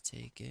try to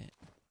take it.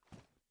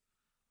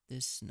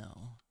 This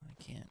snow,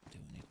 I can't do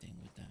anything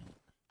with that.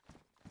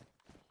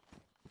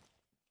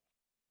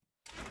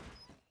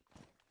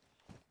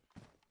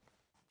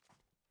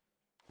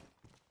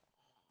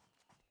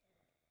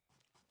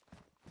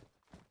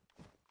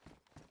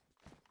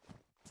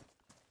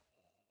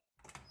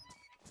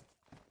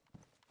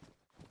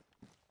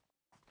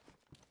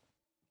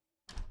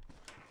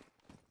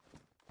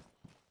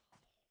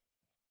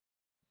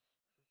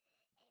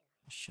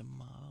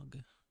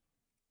 Shamog.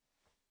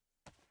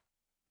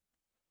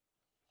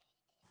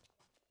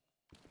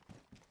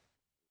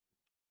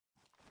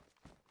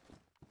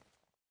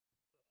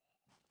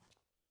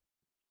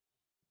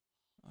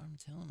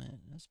 Armed helmet,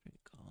 that's pretty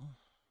cool.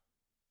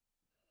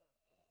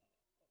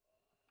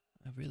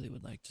 I really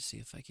would like to see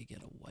if I could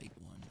get a white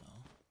one,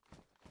 though.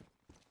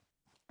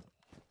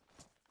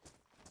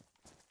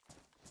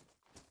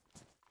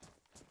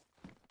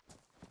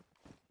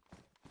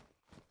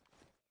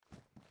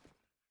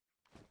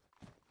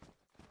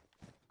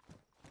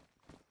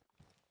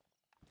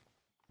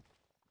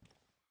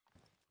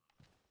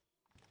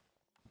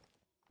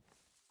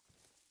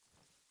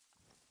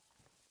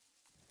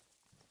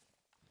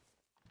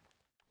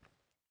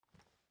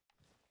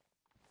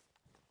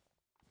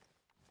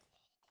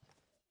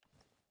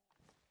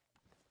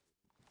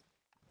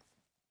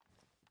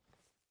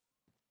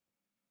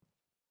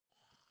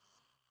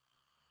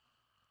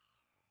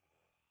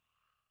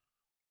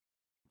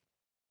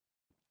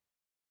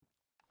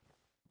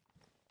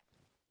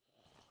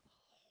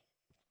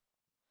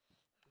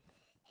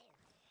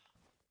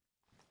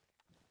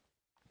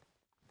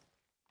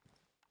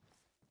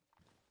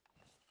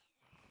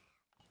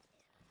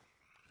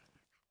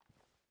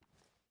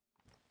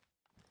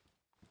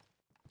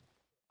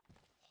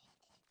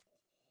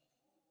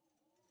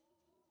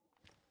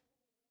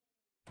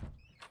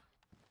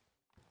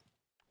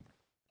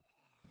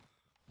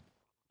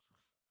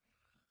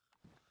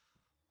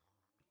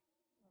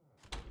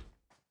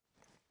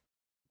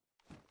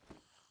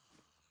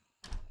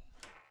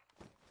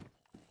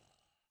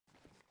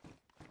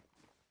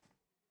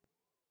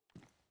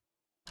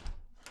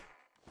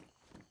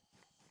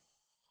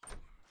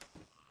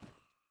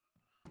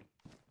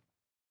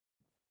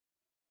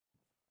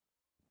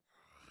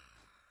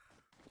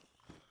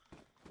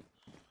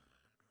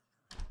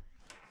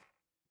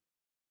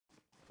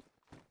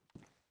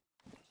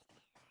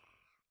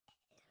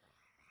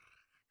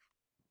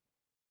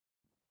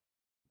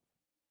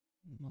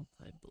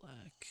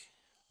 Multi-black.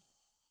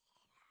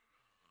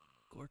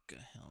 Gorka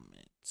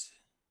helmet.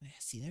 Yeah,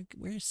 see,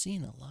 we're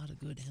seeing a lot of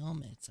good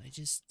helmets. I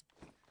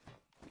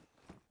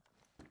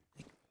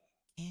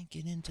can't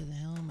get into the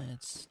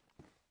helmets.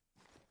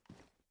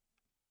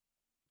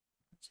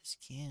 I just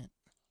can't.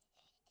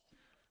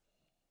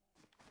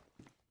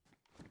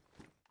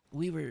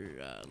 We were,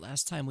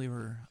 last time we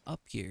were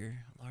up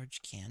here,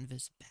 large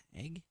canvas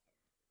bag.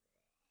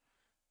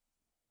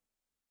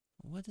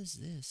 What does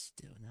this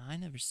do? Now, I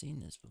never seen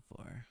this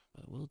before,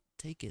 but we'll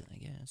take it, I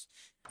guess.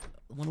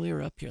 When we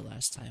were up here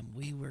last time,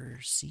 we were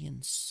seeing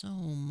so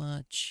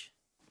much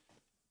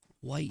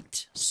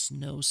white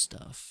snow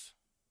stuff.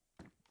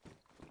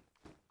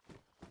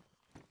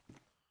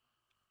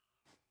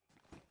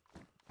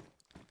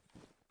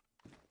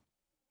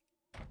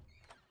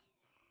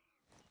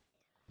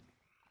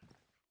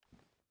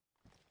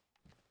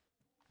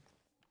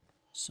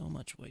 So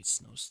much white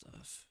snow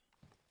stuff.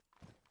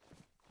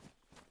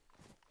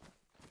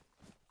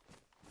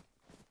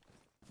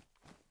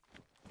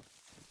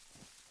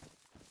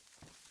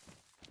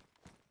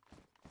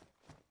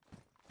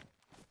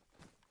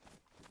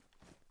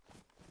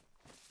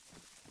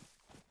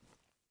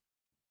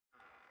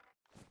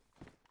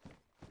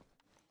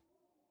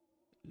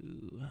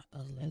 Ooh,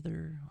 a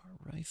leather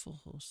rifle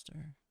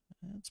holster.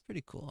 That's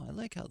pretty cool. I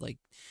like how, like,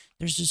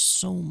 there's just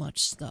so much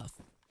stuff.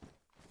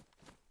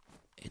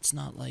 It's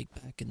not like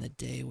back in the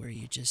day where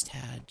you just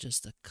had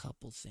just a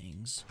couple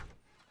things.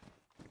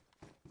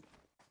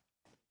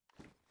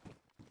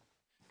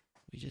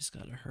 We just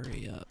gotta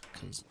hurry up,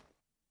 because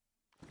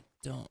I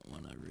don't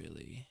want to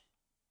really...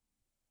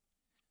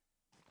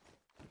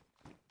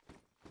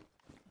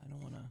 I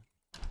don't want to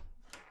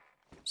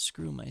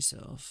screw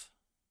myself.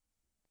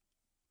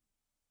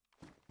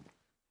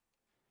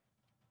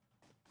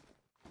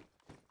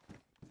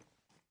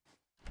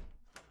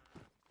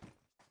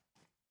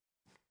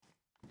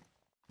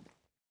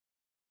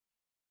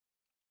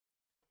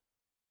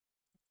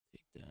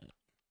 Take that.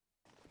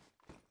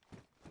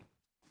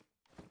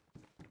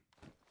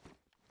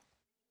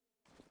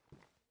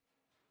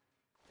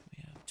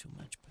 We have too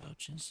much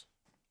pouches.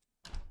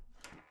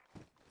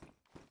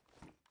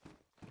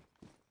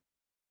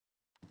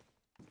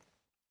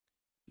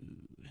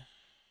 Ooh.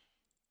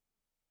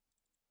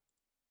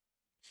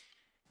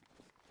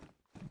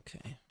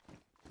 Okay.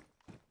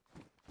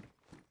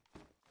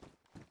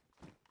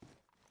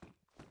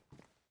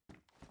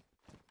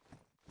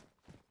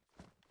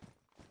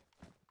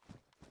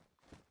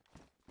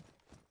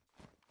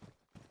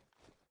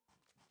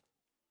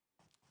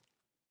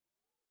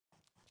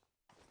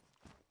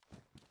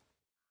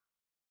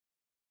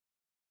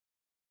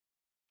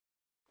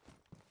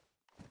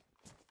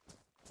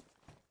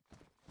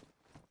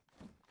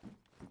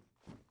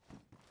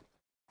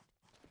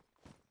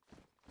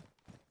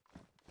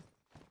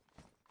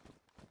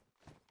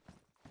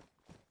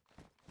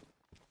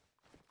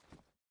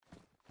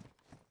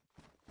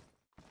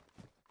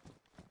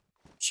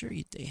 Sure,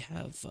 they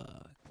have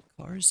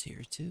cars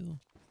here too.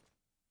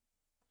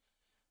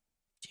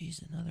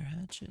 Jeez, another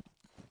hatchet.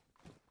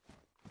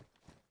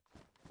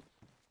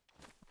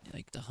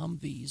 Like the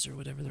Humvees or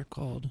whatever they're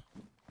called.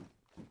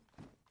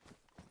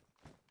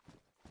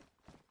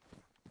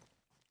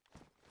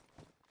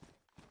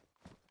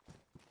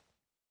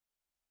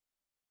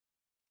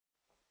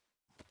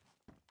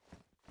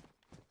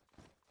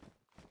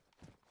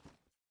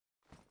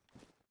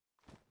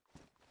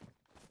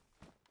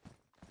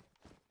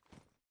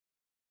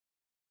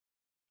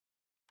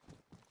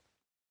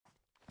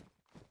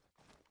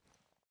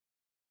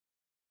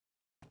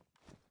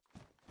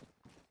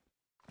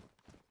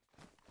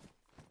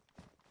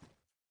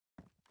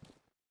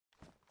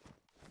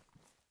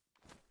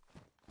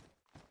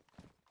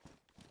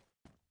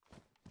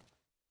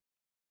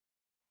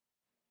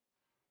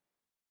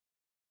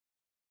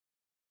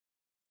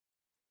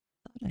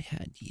 I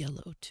had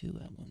yellow too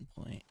at one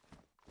point.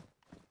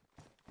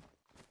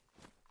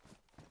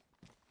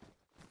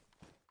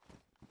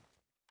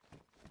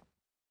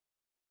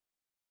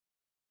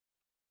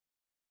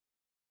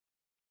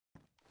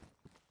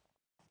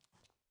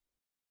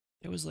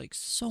 There was like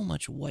so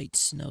much white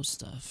snow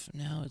stuff.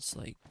 Now it's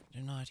like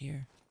they're not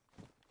here.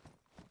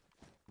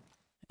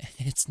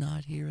 It's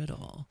not here at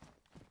all.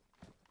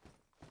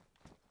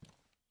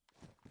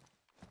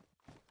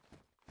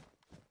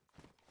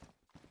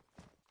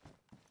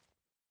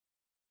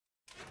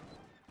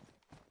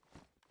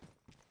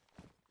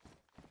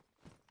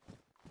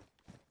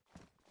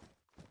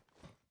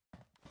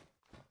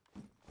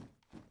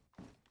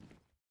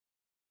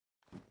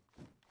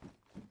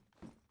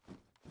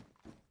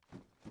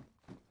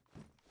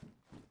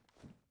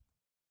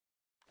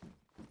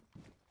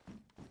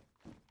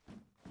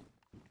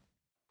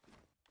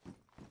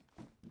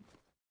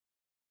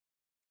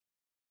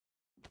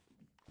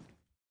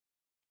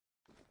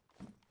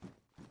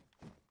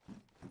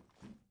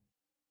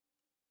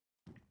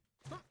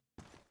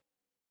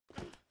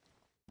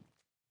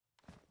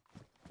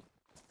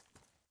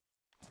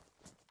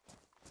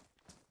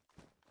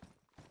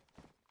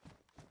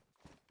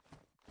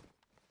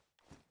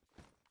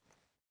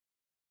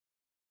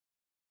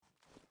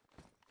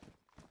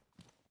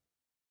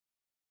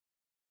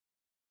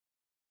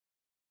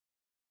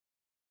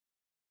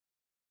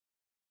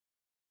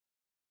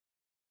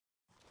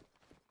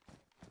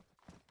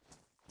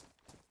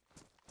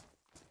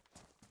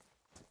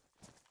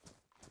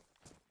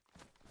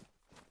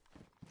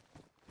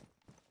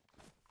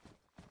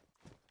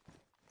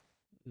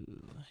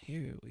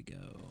 Here we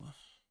go.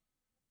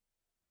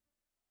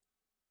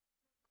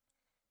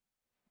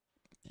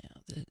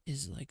 Now that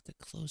is like the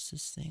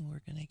closest thing we're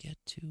gonna get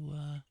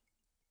to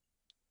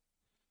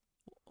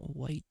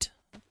white.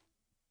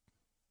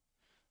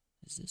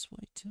 Is this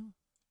white too?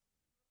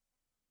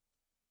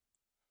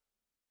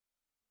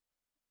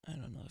 I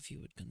don't know if you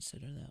would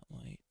consider that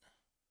white.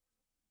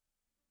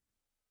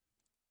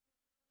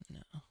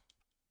 No.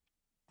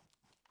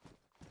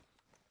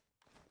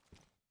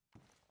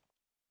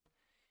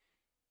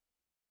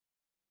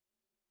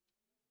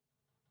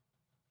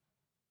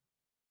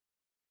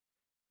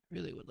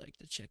 Really would like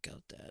to check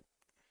out that.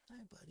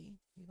 Hi, buddy.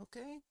 You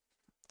okay?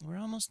 We're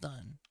almost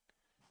done.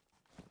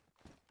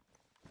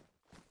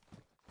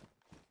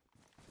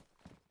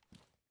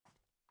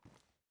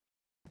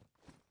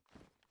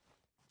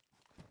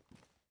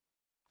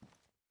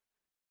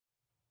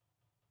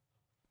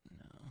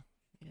 No.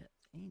 Yeah,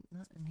 ain't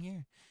nothing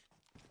here.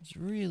 I was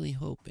really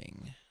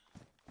hoping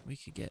we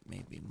could get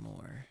maybe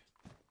more.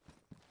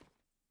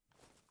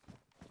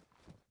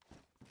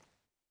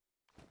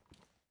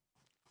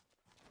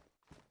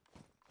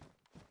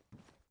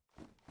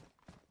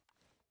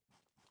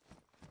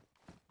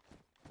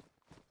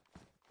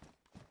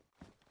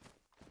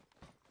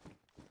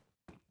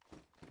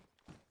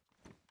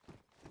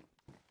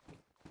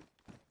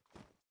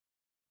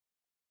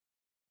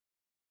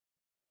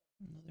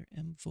 Another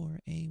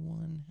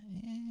M4A1.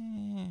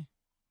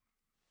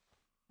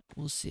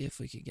 We'll see if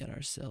we could get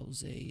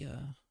ourselves a,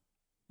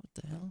 what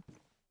the hell?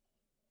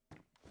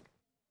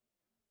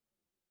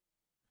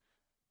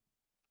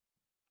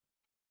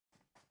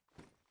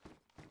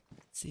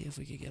 See if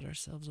we could get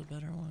ourselves a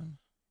better one.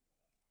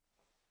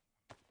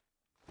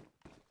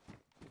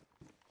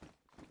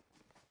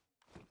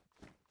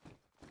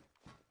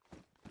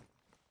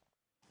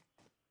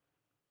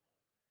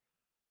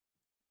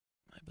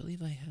 I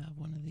believe I have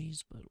one of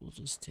these, but we'll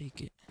just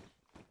take it.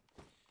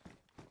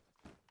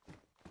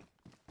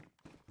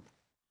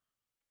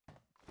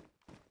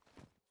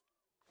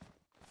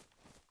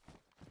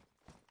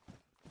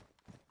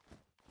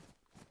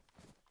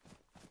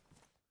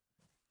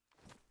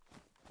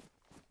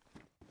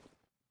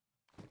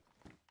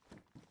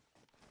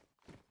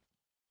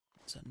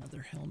 It's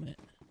another helmet.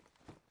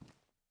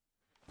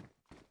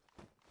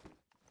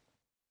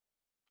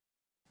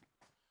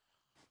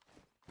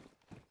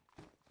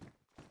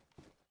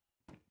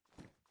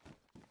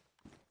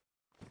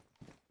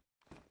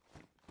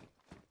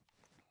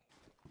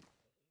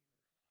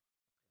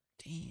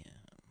 Damn,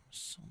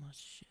 so much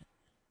shit.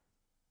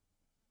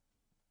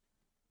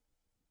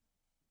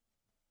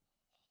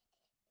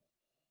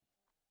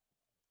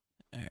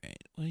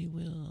 Alright, we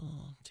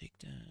will take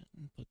that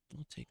and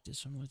we'll take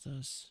this one with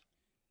us.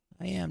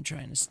 I am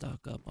trying to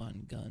stock up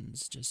on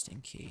guns just in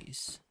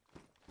case.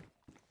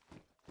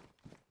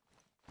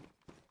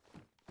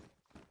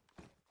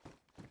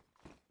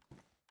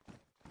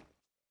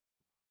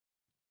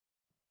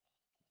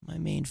 My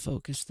main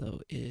focus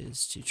though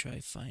is to try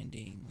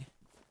finding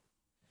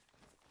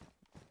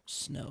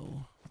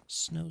snow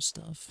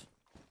stuff.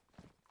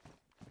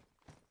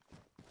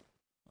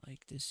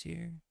 Like this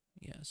here.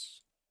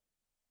 Yes.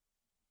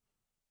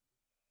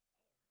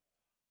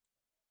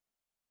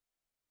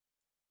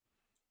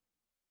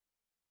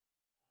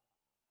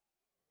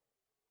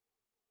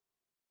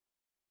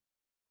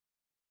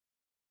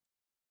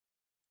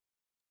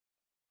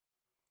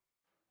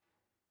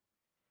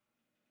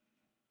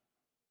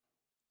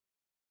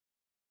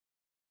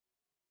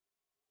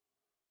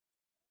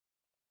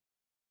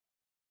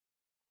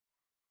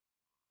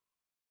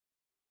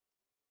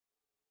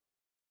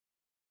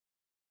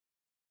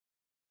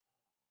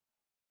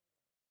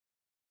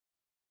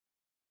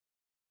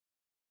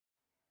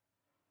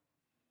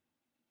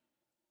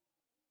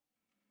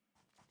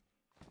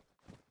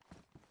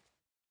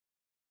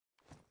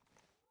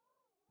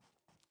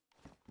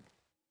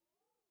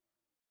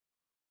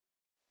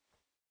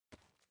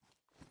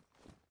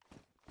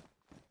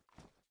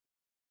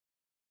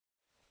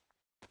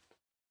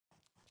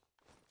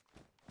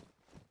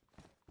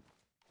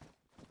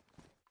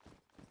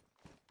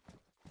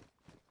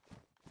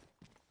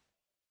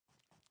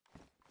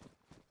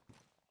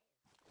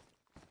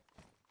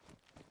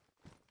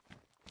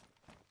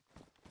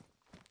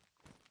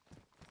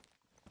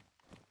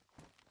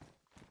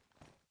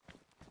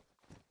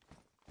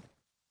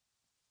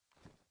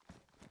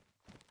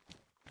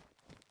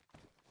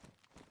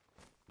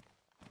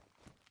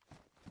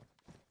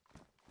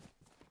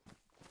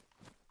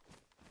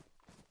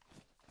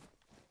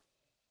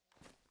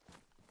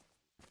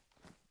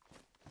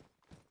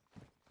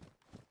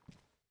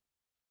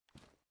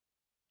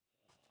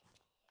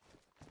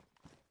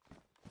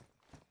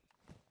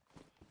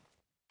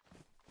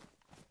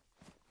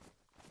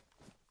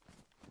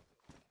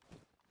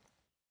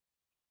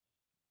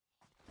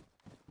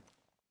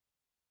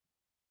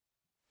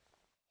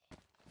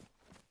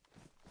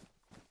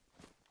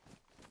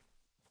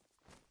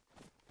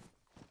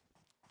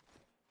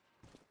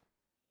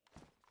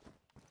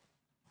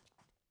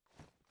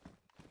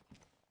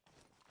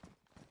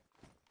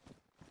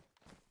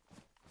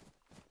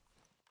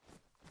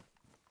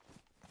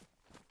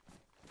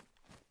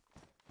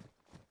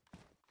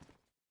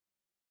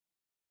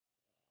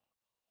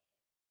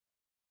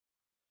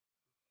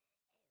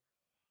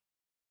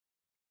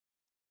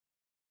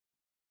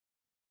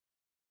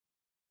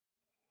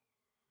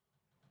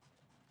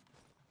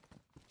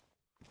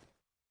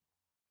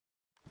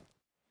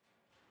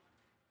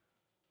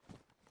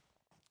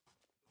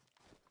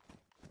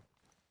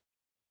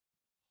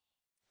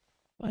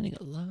 Finding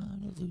a lot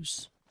of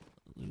loose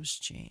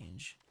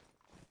change.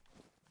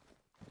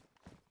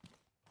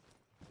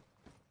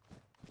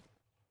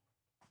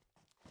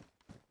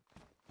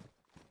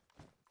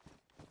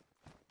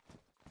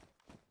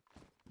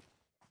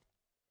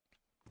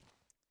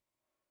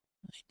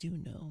 I do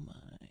know my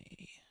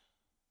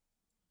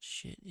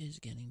shit is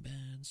getting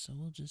bad, so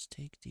we'll just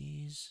take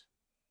these.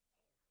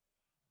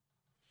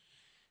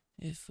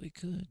 If we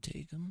could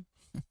take them.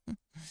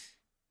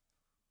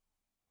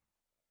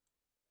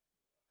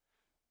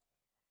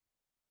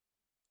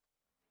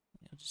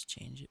 I'll just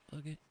change it,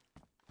 plug it.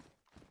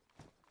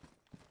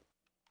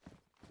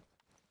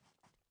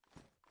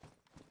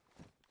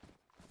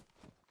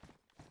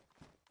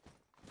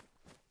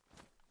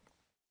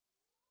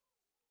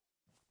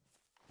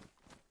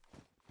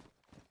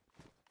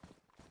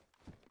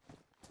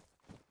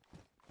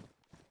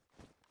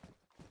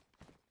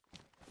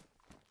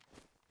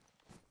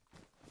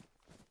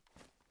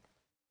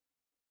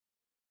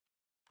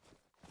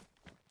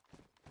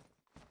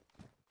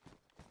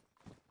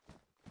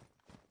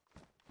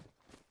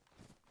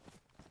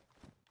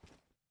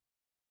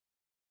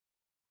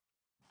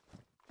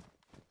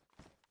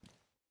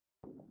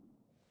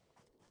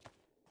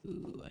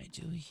 Ooh, I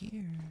do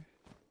hear.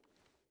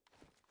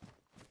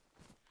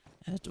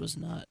 That was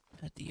not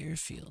at the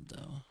airfield,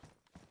 though.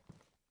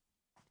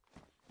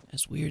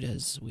 As weird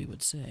as we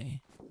would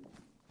say.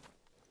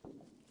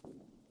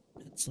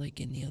 It's like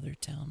in the other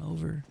town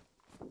over.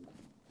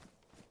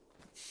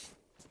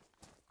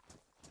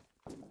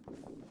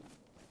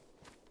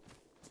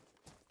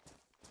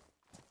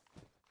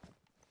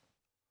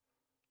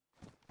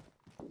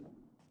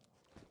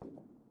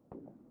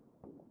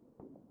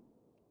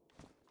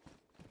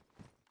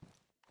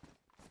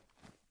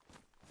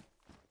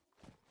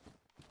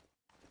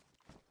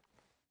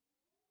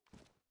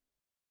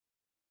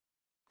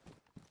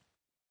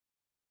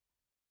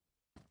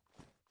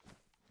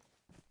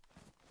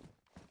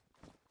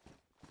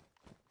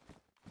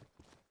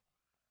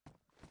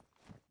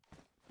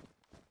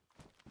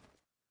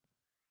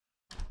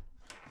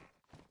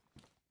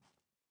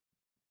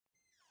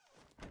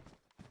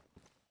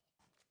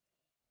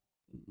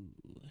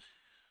 Ooh.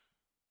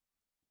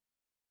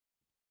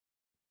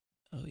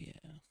 Oh, yeah.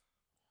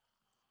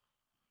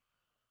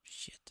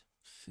 Shit.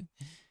 It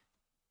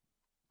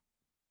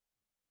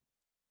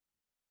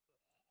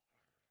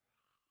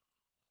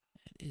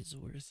is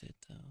worth it,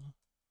 though.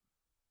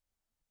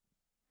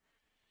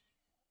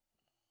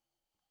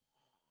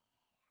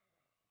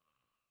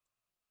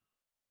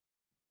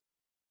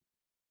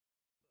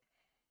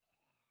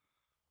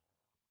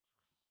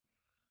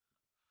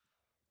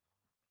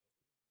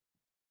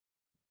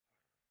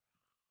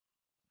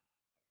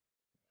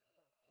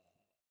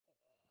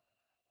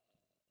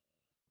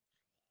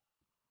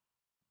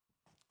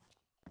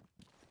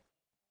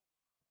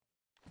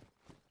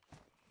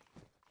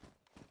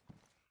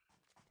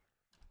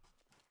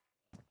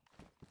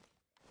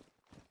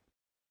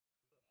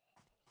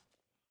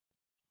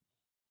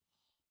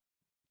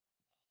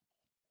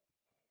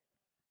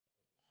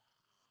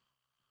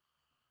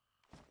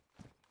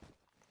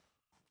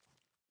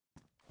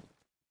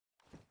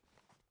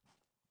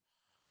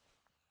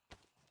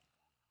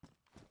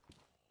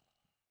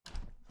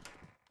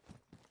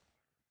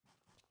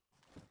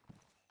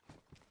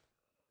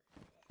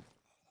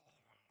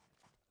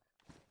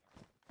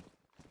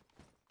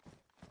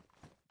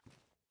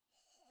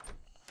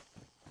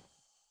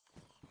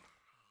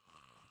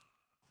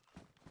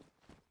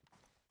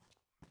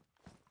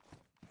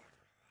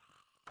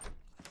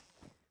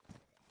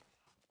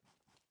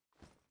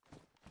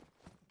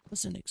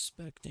 Wasn't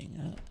expecting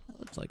that. That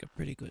looked like a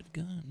pretty good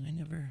gun. I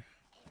never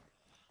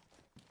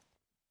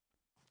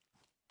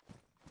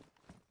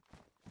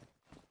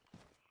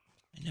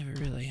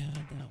really had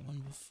that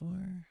one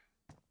before.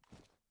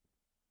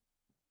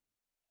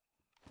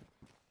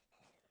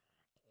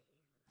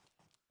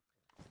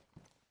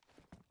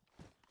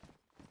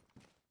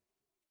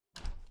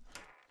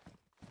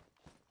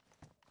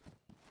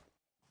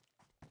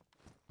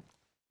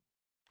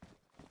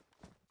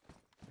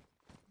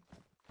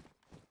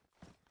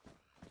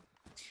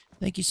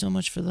 Thank you so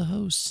much for the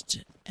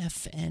host,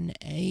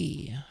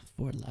 FNA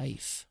for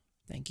life.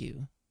 Thank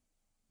you.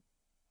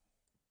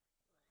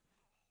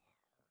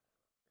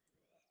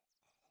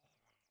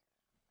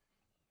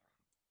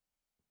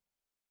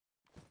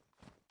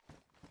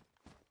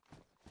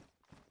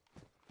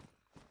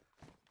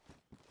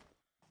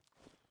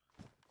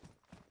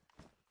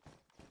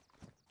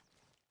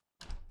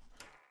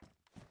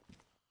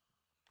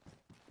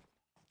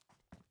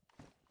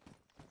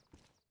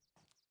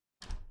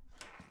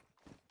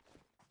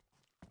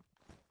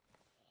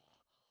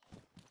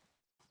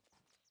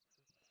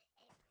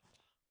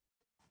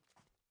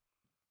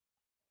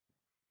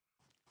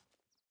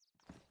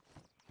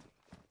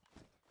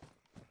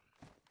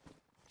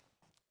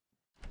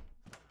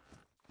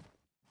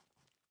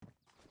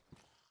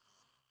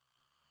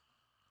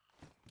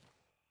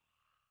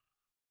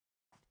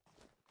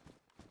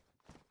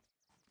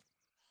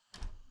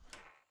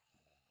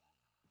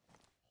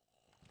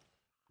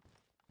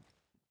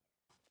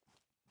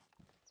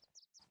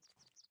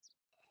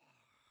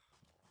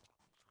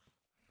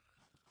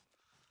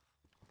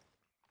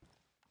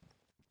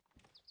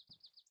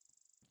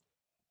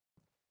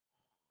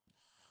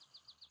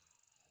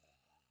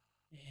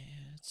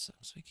 that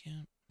sucks. We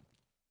can't.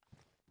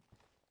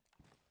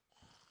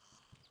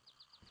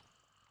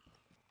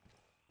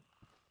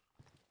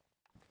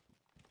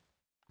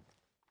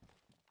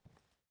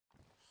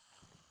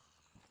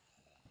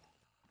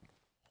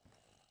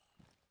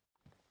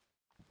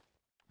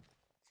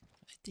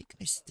 I think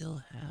I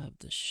still have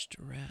the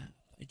strap.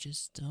 I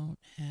just don't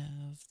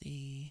have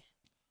the...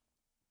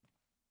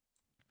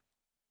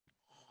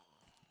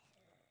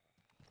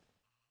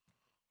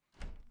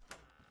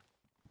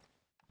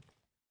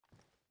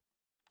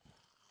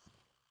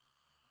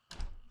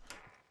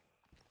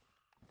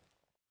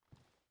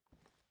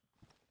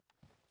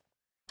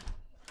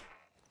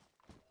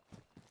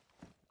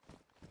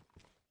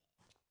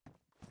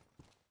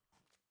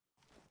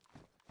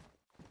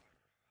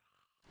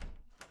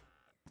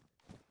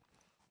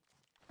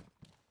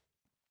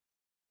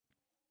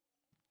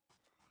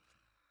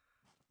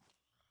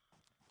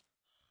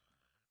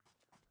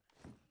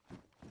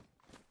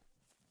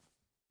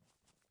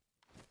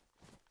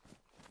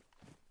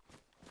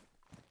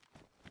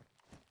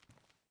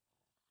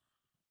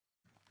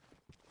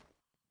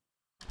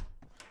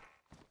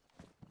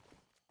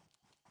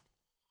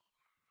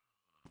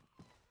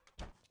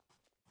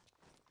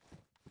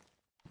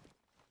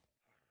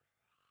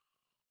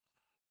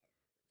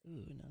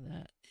 Ooh, now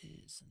that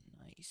is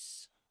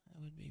nice.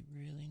 That would be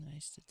really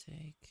nice to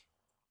take.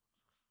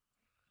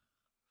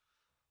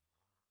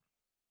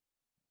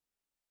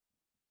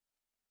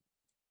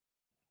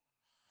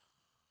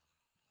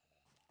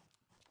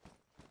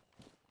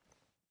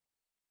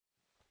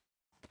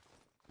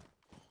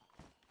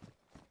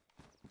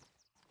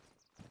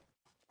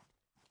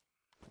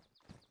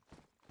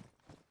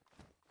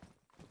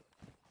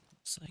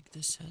 Looks like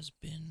this has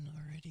been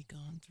already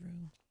gone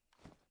through.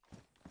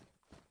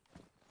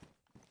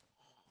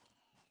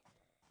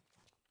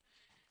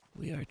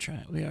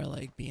 We are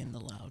like being the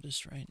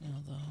loudest right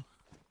now though.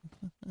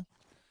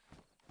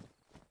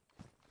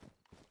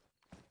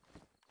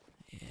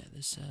 Yeah,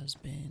 this has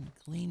been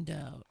cleaned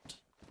out.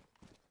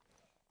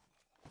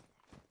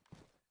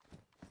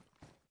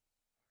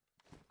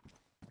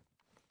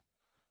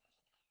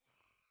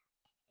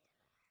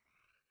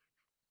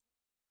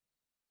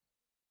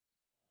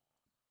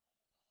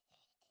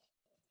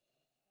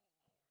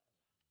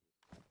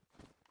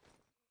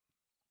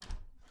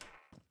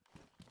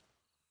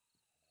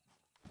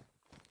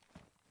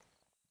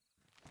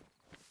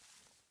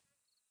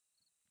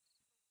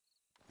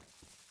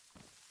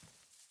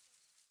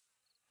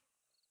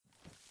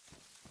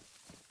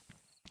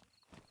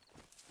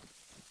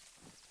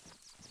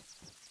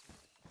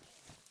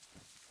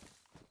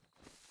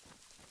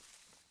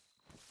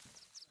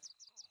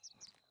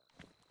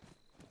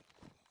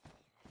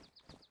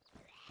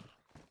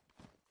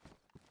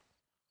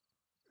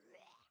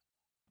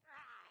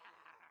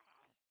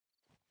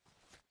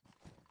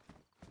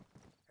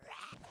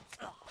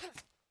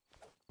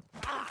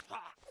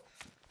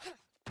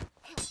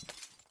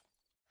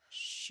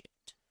 Shit.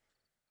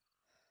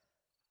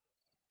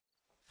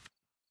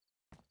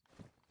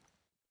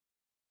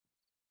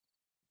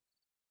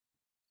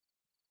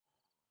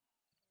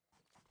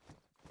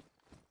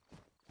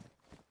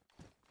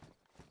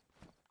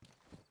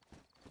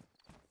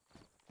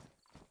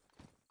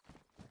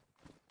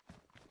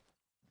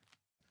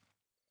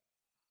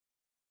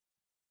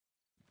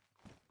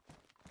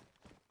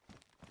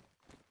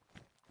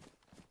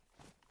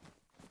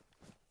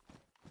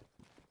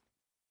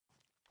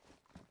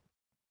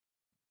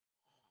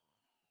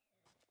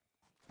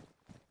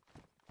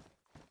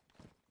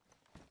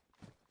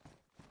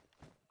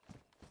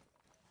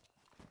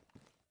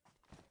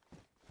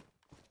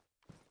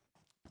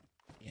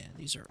 Yeah,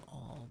 these are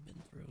all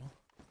been through.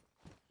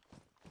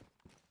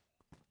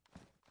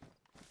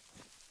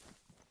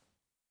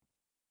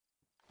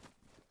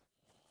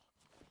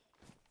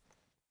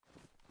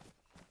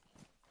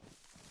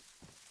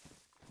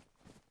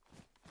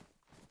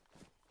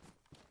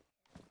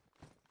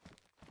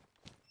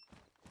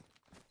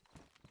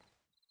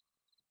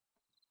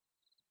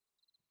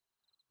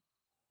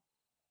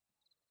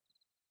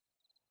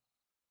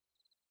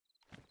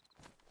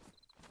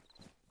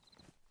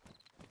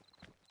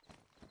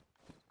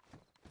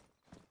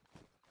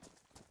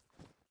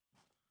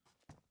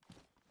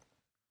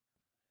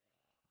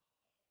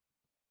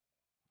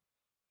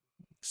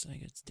 Looks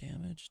like it's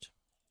damaged.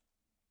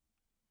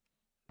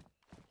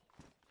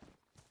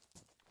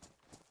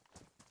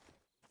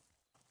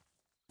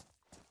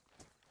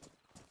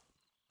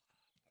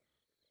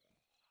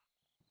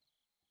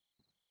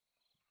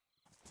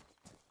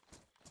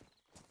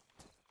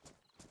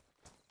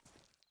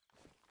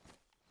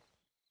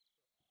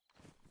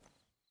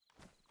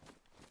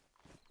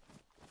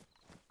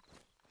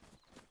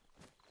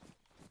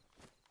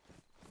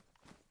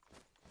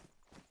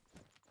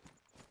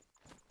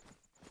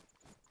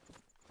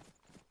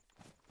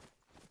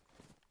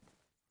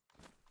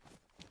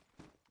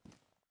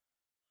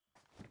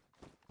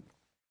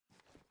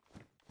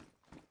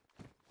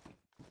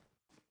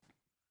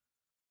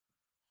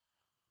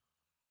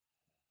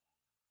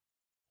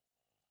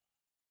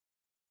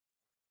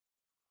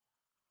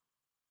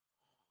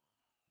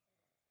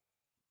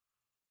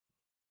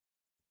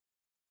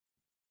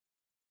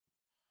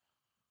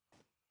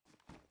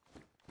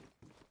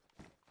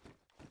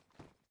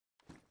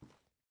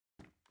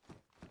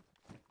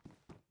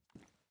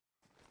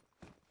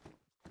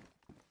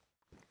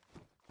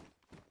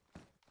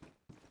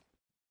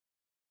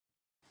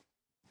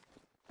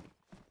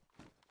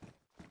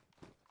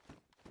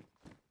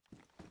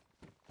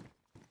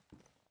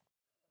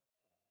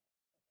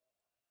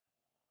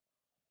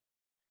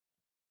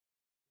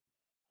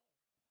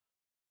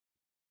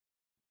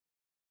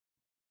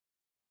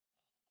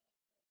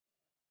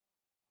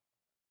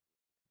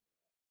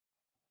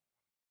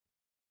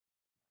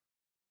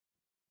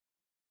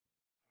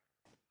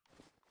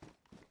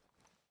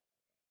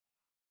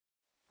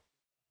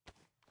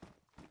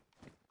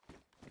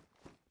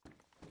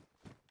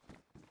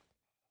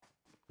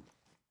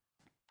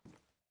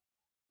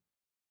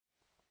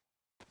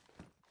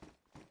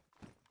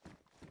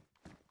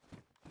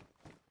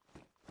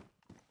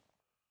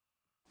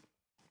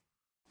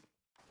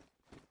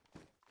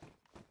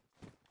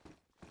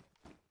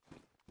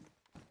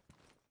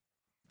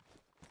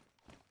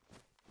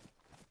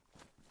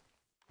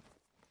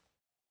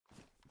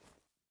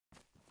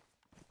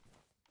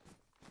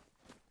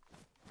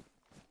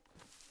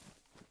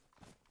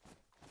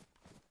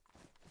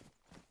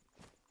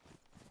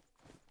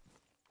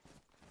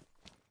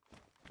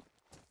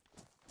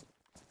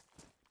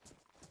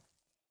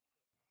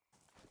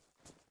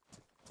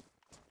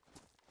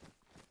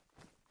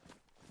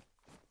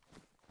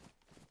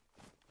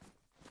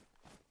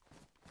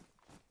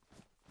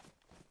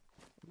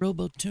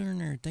 Robo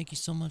Turner, thank you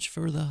so much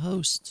for the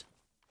host.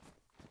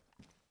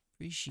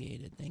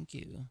 Appreciate it. Thank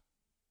you.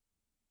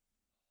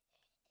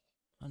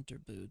 Hunter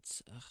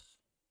boots. Ugh.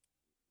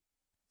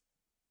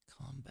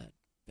 Combat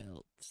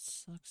belt.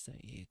 Sucks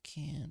that you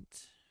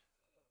can't.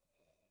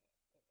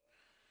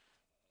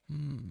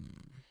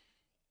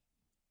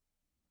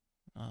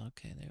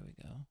 Okay, there we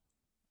go.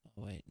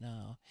 Oh wait,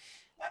 no.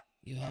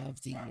 You have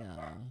the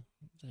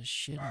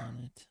shit on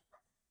it.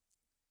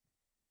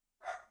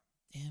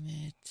 Damn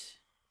it.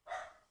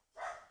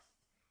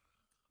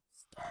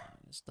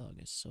 This dog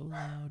is so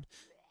loud.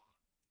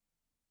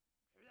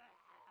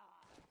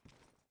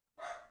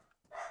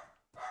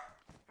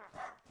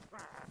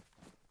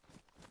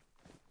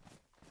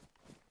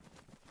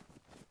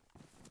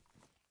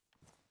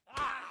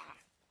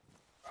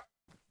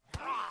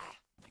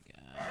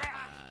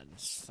 God,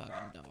 this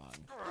fucking dog.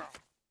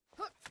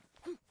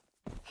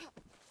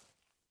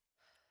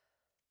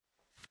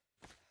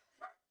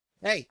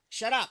 Hey,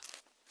 shut up!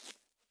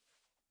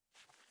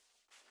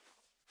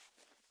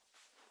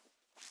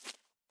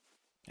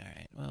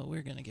 Alright, well,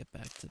 we're gonna get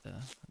back to the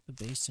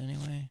base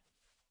anyway.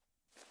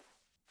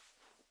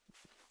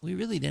 We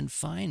really didn't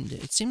find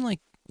it. It seemed like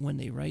when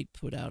they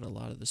put out a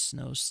lot of the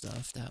snow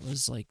stuff, that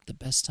was like the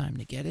best time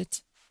to get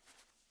it.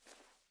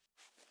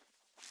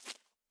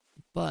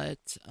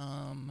 But,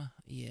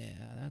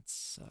 yeah, that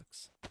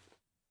sucks. I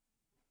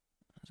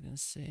was gonna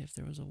say if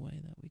there was a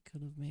way that we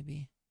could have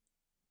maybe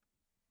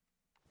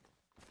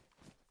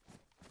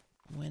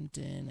went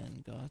in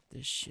and got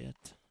this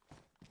shit.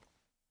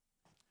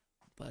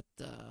 But,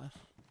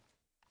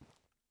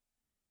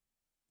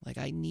 like,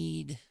 I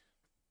need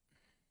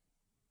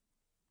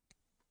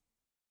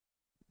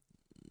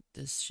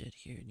this shit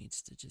here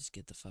needs to just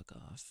get the fuck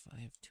off. I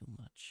have too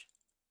much.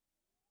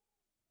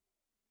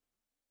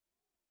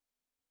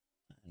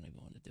 I don't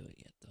even want to do it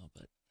yet, though,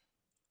 but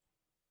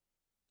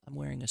I'm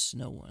wearing a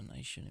snow one.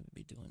 I shouldn't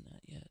be doing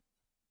that yet.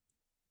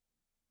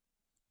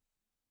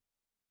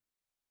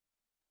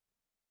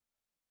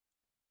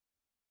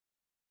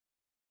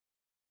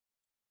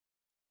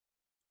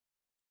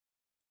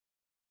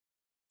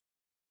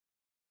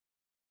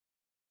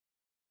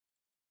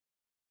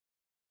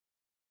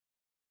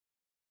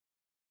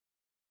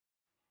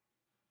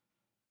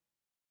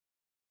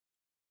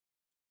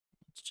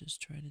 Let's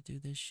just try to do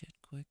this shit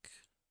quick.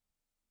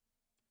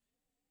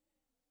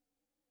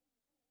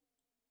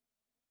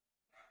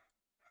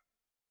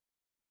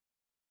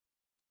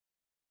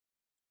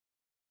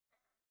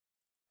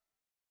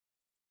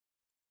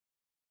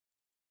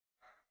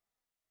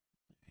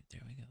 Alright,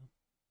 there we go.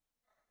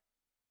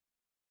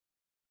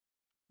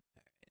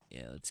 Alright,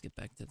 yeah, let's get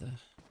back to the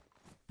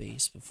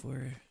base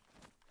before...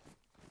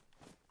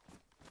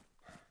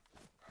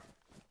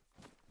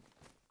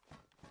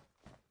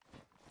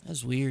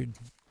 That's weird.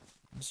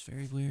 That's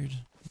very weird.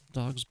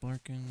 Dog's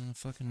barking and the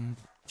fucking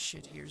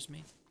shit hears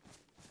me.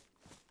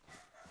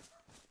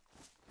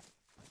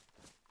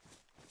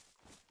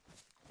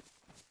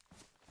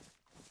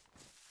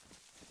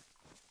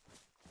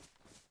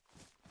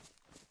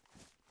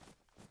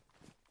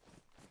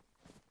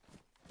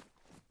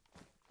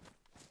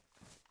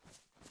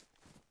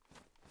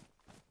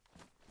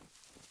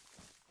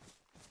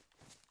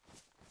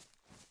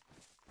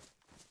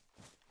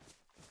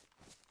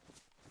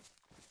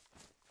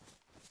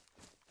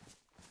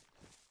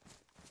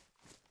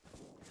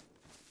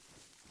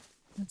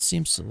 That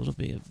seems a little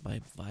bit by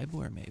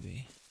Vibor,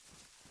 maybe.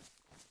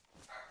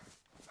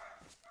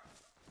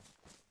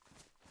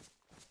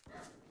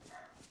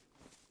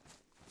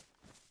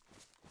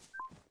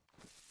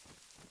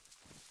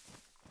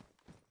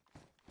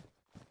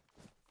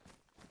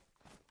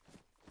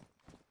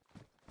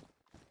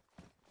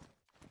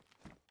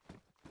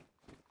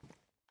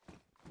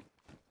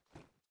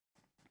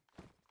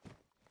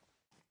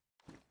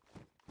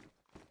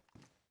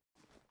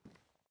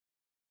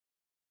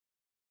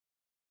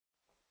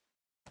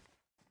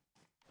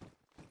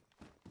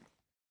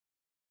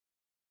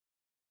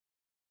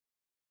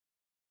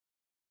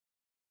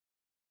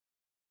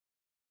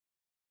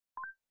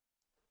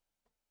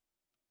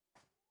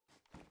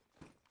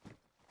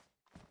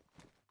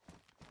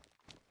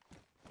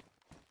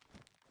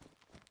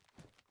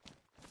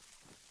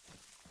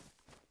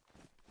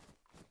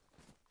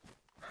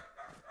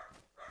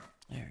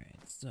 Alright,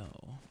 so...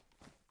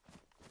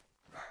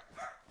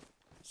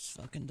 This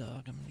fucking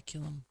dog, I'm gonna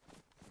kill him.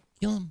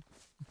 Kill him!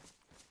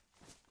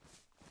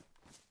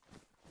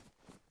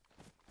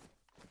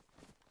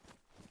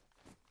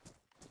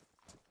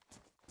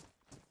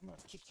 I'm gonna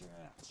kick your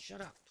ass.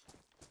 Shut up!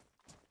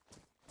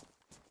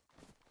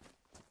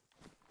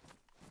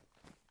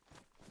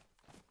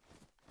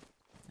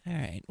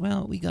 Alright,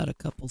 well, we got a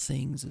couple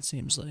things, it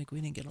seems like. We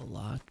didn't get a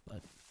lot,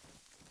 but...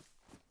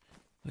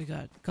 We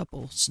got a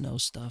couple snow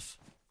stuff.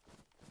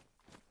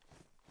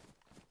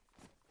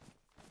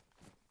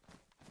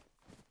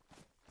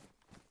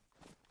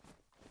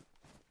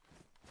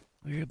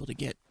 We were able to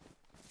get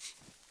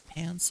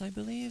pants, I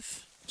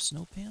believe.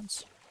 Snow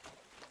pants.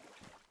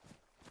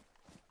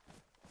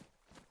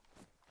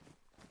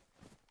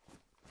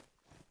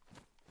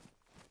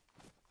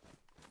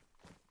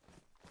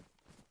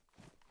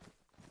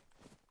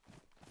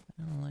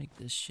 I don't like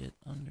this shit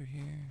under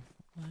here.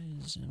 Why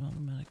does it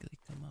automatically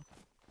come up?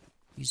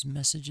 These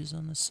messages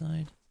on the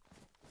side.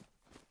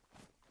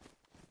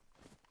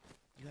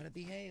 You gotta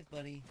behave,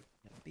 buddy.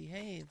 You gotta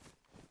behave.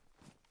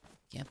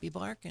 Can't be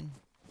barking.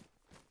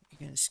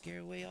 You're gonna scare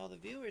away all the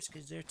viewers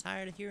because they're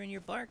tired of hearing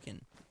your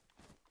barking.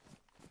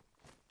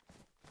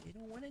 They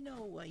don't want to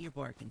know what you're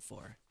barking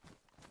for.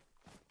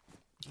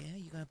 Yeah,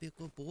 you gotta be a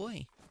good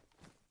boy.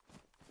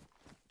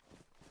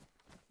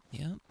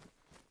 Yep.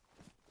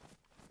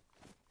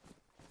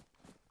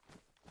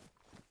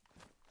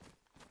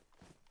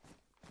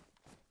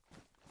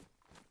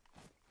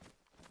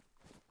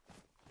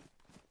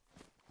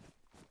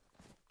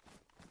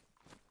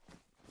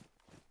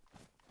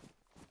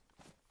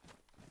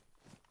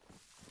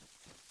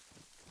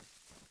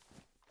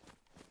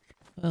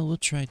 Well, we'll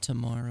try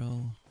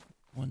tomorrow.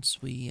 Once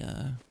we,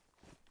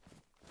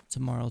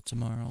 tomorrow,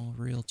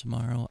 real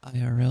tomorrow,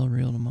 IRL,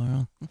 real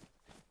tomorrow.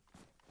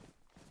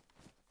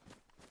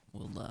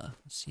 We'll,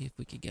 see if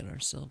we could get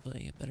ourselves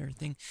a better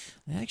thing.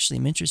 I actually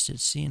am interested in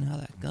seeing how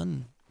that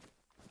gun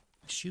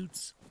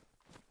shoots.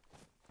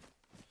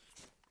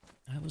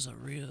 That was a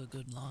real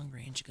good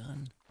long-range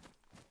gun.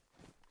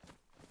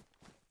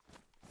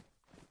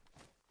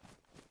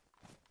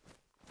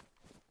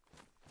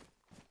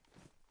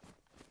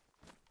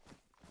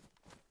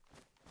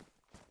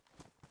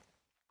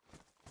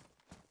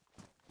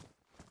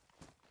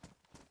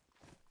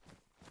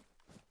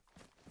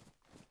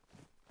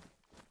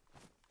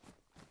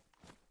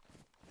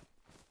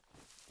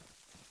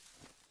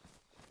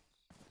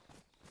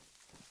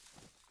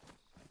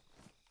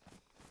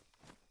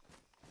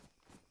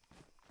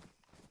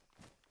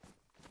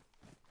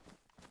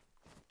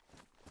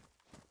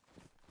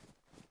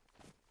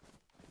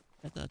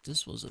 I thought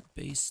this was a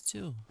base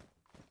too.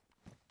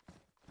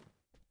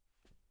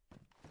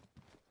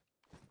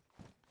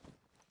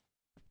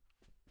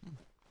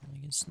 I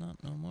guess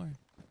not no more.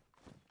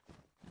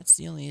 That's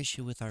the only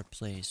issue with our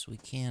place. We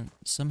can't,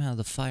 somehow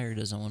the fire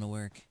doesn't want to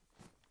work.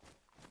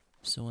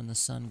 So when the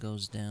sun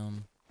goes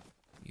down,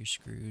 you're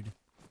screwed.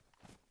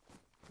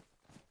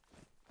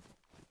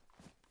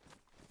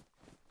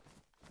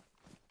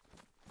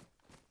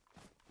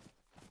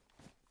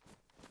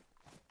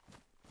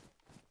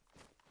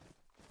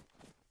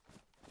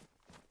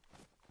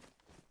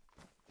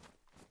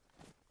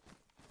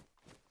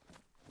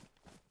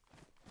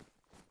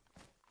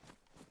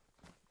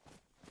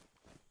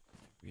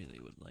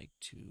 Really would like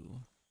to.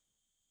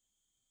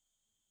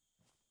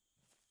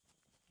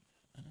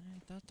 I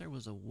thought there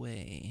was a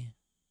way.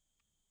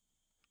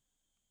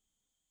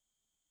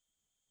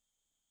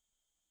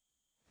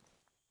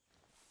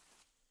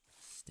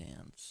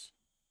 Stamps.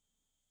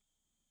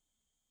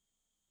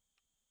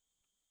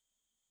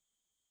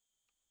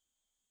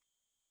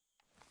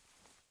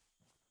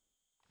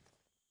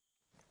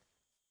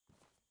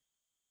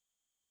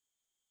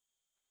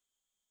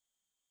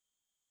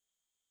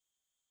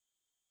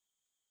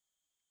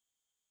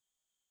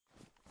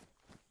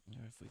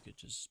 Or if we could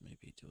just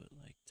maybe do it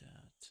like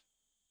that.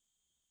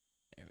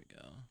 There we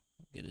go.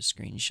 Get a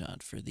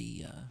screenshot for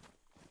the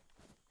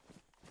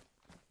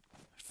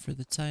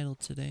title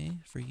today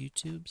for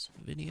YouTube's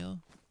video.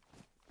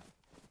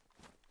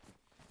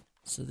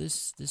 So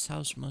this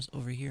house must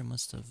over here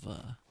must have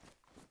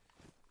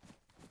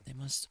they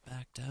must have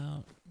backed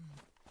out.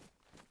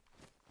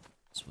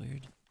 It's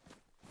weird.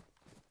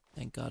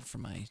 Thank God for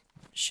my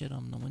shit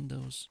on the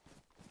windows.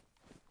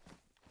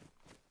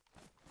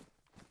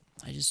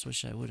 I just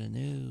wish I would have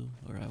knew,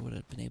 or I would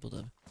have been able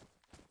to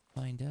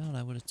find out.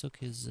 I would have took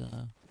his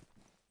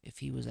if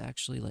he was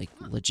actually like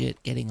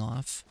legit getting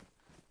off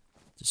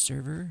the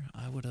server,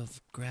 I would have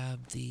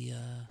grabbed the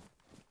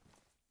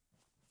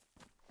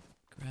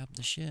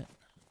shit.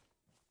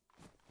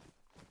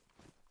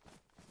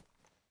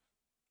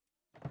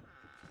 I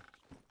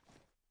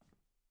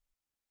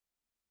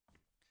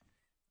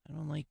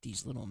don't like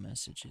these little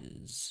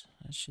messages.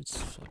 That shit's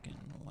fucking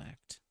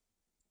whacked.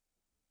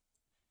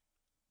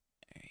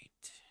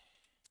 Alright.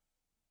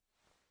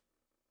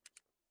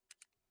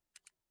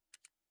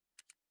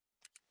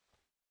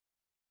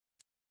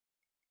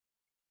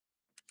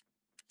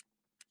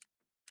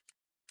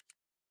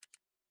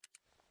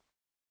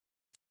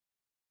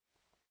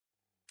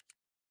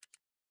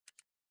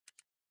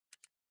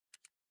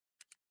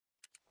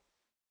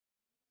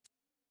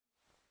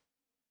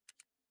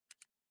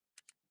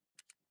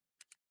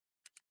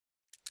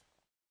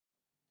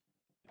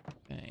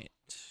 Alright.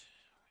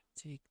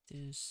 Take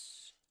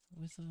this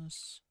with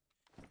us.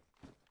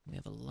 We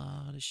have a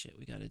lot of shit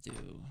we gotta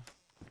do.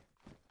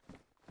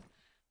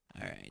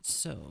 Alright,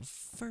 so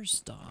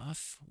first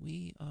off,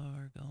 we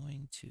are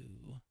going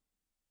to...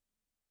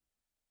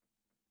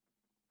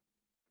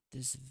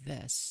 This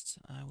vest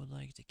I would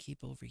like to keep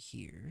over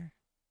here.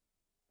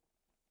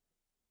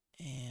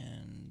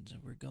 And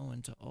we're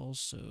going to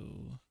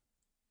also...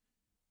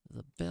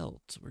 The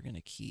belt we're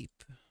gonna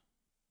keep.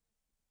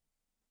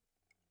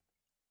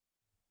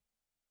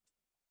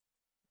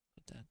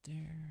 Put that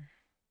there.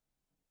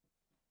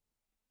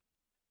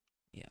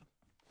 Yeah.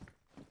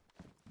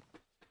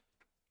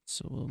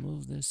 So we'll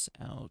move this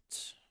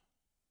out.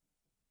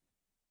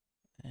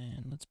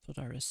 And let's put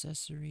our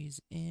accessories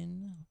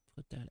in.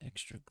 Put that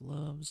extra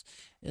gloves.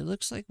 It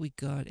looks like we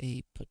got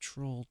a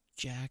patrol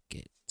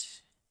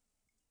jacket.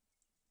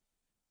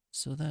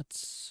 So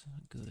that's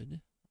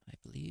good, I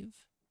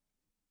believe.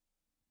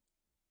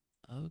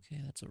 Okay,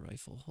 that's a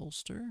rifle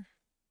holster.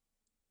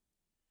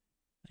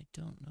 I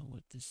don't know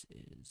what this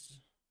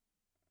is.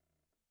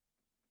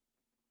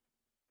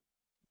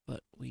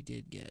 But we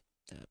did get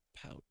that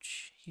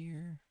pouch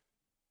here.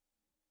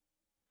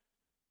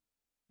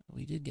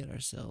 We did get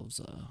ourselves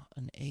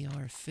an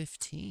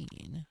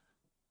AR-15.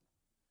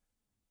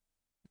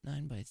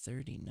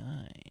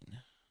 9x39.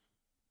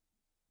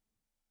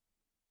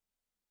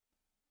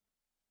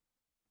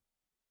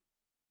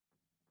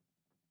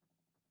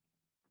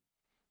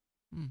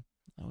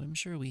 Oh, I'm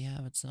sure we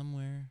have it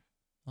somewhere.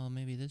 Well,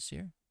 maybe this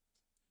year.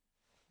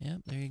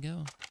 Yep, there you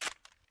go.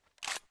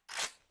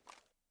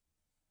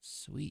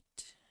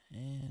 Sweet.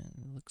 And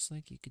it looks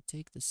like you could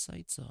take the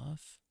sights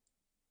off.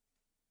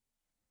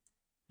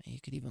 And you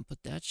could even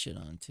put that shit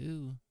on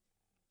too.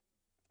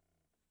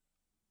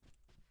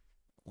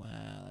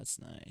 Wow, that's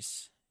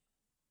nice.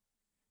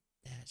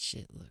 That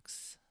shit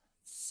looks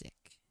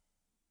sick.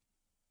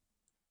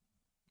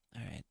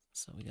 Alright,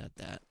 so we got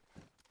that.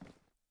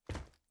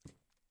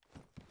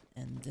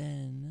 And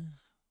then,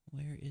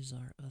 where is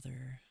our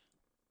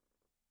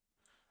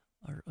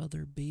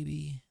other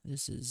baby?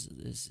 This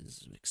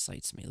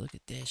excites me. Look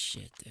at this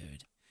shit,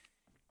 dude.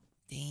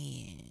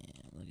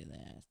 Damn, look at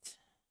that.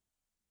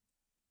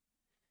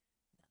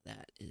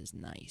 That is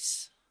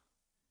nice.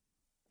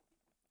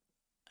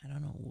 I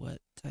don't know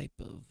what type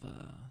of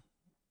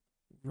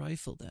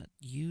rifle that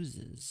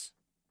uses.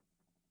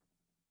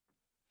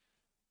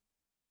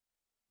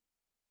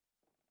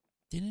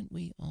 Didn't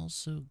we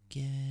also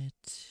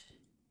get...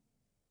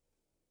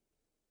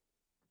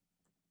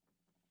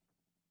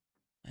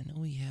 I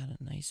know we had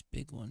a nice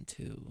big one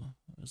too.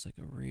 It was like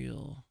a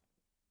real...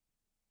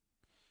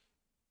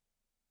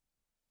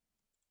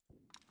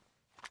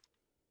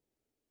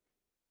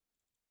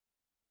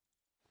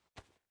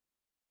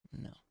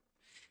 No.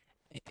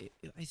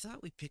 I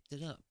thought we picked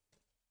it up.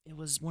 It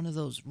was one of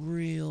those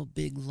real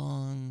big,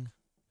 long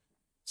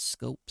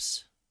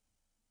scopes.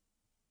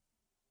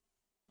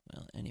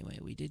 Well, anyway,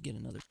 we did get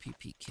another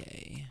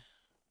PPK.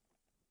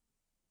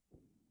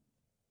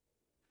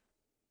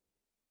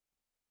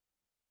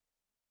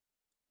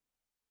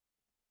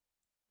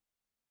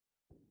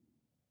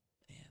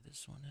 Yeah,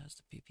 this one has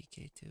the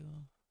PPK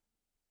too.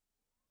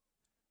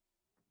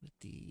 With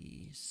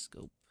the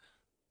scope.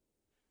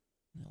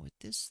 Now with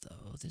this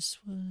though, this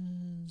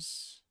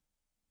was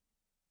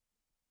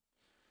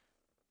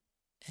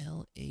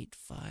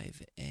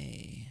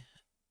L85A,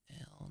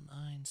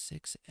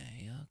 L96A.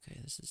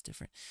 Okay, this is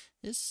different.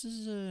 This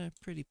is a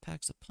pretty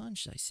packs a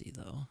punch, I see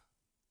though.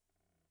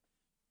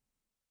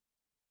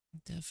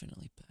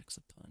 Definitely packs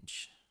a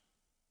punch.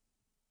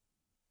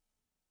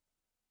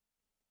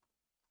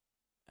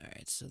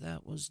 Alright, so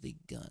that was the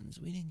guns.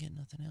 We didn't get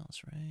nothing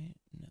else, right?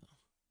 No.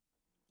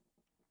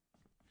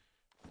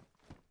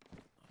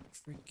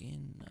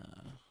 Freaking,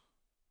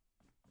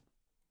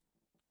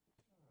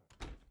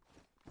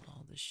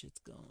 all this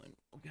shit's going.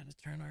 We gotta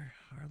turn our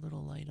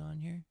little light on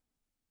here.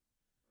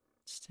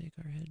 Let's take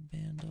our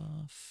headband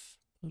off.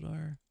 Put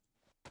our...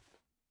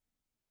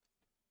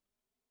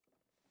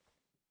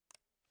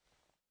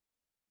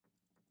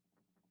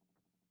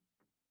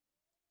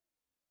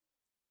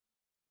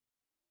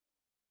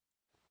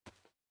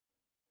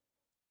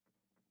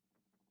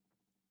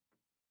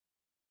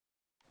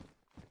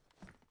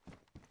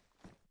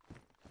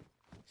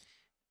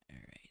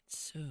 Alright,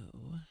 so...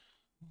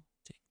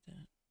 Take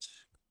that.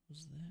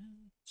 Close that.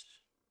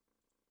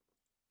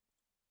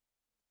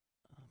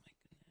 Oh my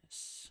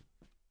goodness.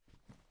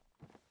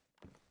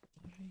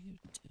 What are you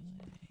doing?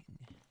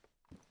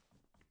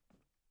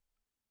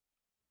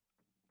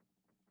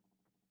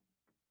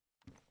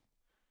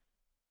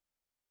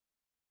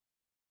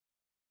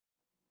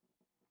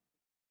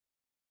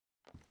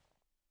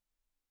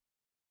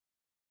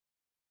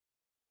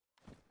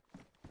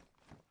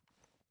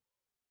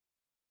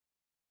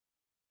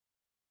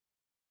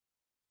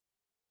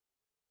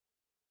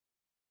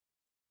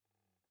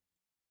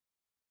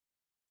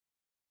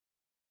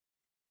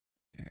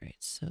 Alright,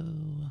 so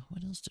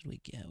what else did we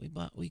get?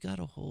 We got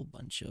a whole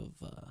bunch of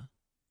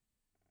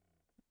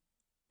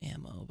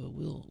ammo, but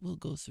we'll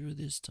go through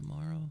this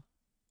tomorrow.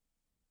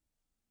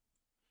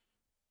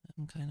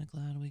 I'm kind of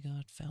glad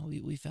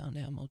we found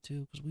ammo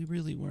too, because we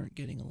really weren't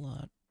getting a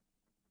lot.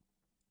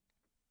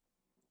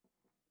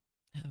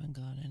 Haven't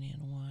got any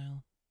in a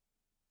while.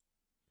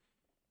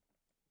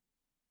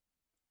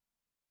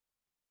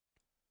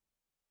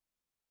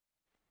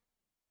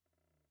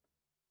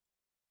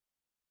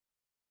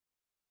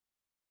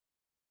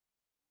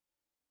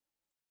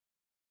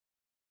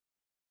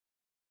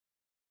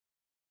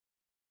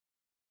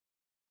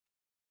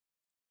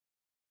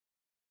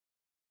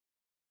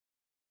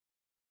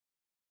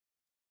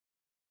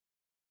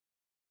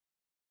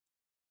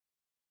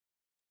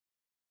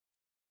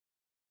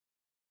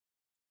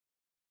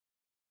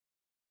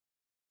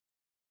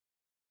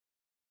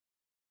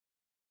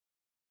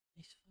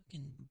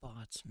 Fucking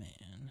bots,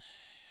 man.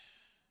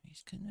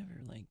 These could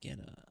never, like, get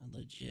a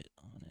legit,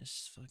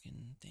 honest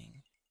fucking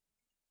thing.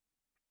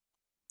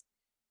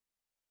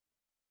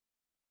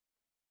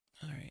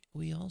 Alright,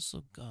 we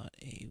also got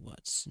a,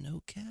 what,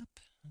 snow cap,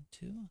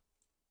 too?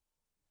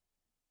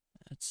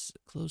 That's the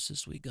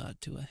closest we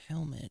got to a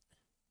helmet.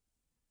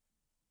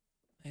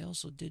 I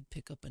also did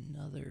pick up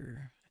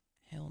another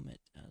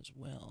helmet as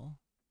well.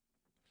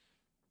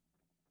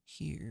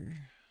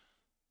 Here.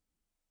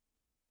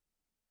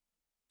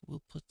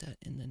 We'll put that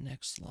in the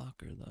next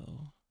locker,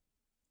 though.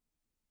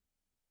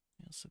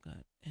 We also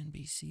got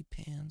NBC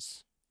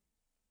pants.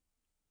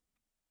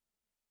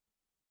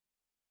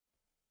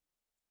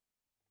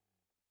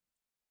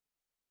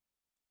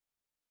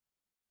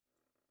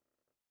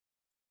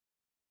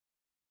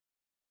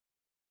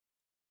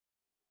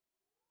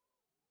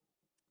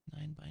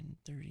 Nine by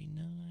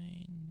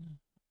 39.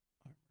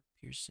 Armor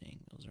piercing.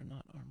 Those are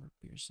not armor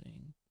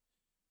piercing.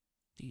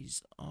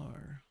 These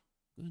are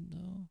good,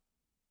 though.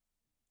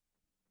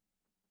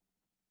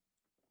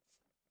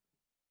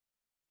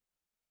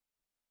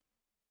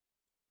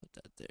 Put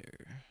that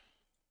there.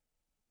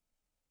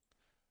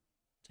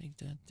 Take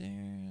that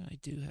there. I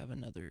do have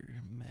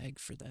another mag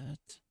for that.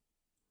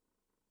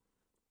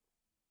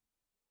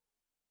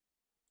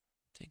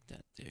 Take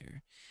that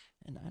there.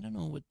 And I don't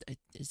know what...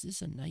 Is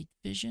this a night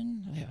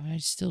vision? I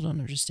still don't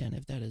understand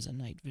if that is a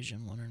night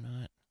vision one or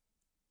not.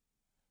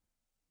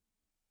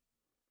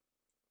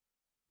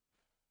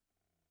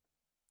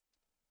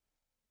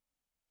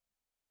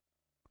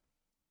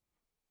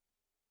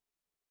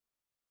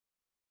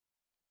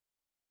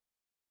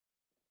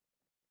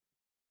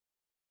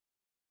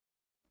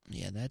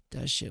 Yeah,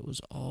 that shit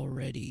was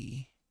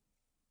already...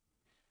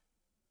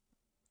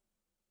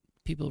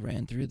 People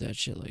ran through that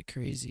shit like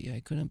crazy. I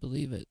couldn't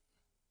believe it.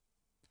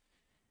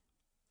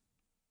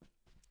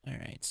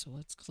 Alright, so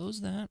let's close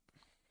that.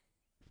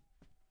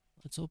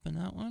 Let's open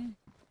that one.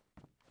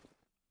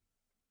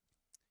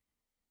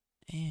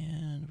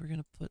 And we're going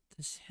to put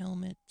this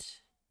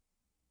helmet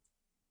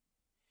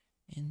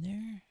in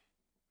there.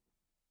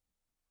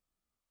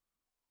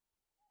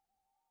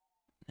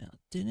 Now,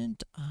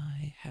 didn't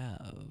I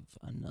have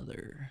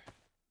another...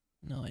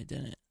 No, I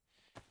didn't.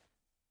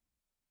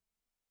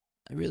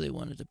 I really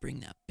wanted to bring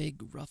that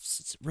big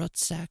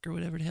rucksack or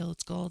whatever the hell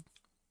it's called.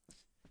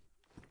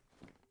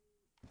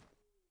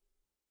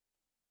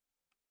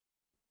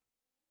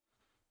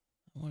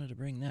 I wanted to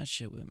bring that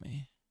shit with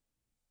me.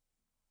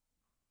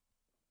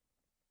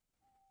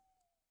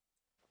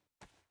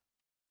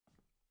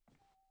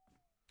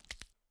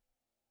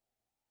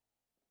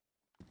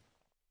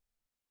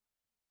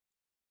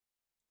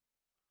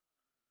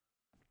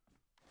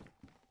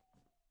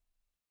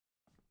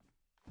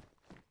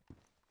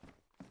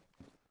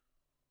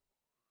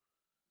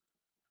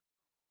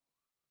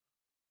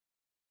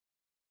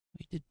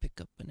 We did pick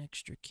up an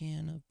extra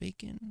can of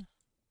bacon.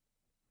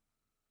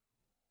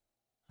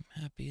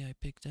 I'm happy I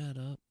picked that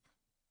up.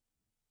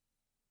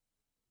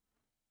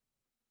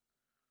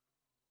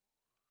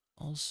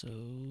 Also,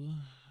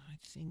 I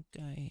think do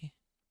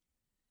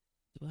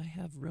I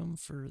have room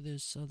for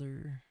this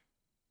other...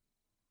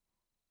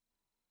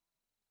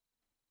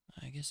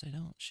 I guess I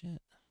don't,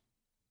 shit.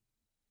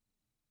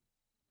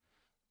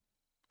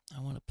 I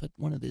want to put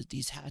one of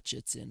these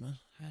hatchets in,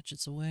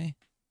 hatchets away.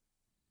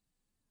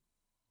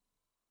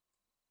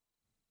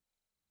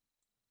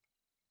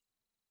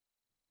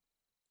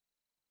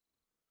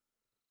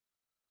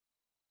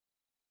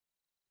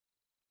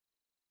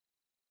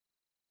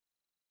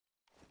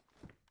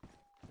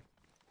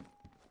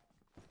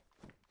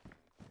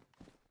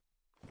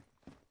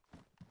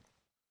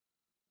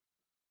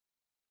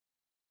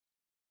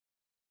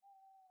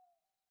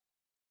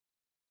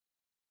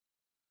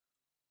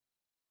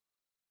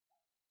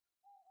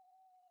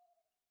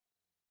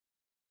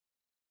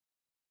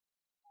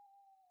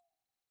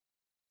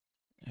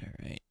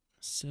 Alright,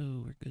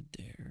 so we're good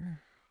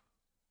there.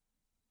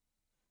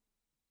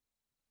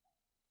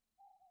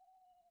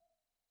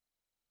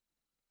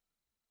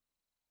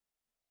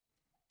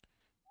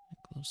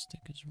 The glow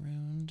stick is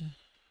ruined.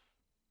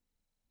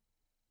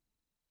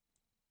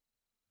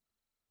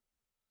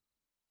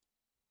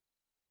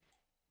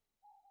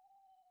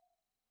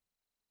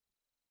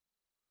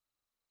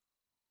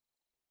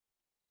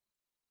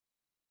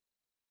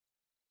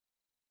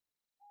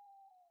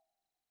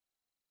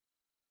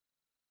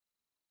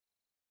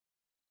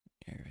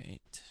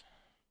 Alright.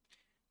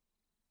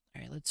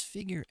 Alright, let's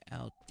figure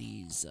out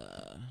these,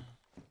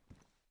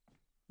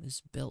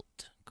 this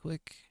belt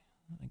quick.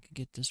 I could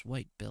get this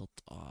white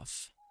belt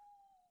off.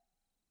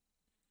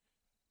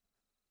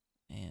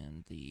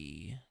 And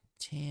the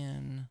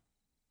tan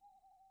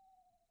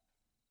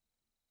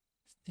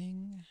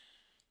thing.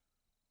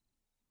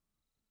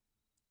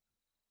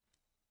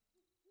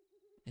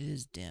 It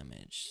is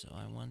damaged, so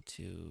I want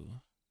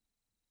to...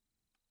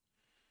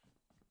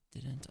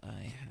 Didn't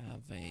I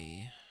have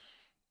a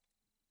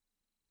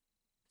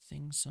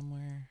thing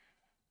somewhere?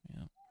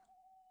 Yep.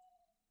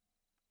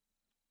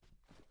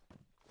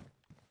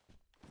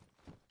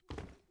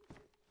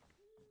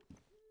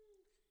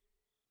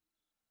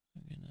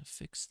 I'm gonna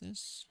fix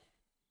this.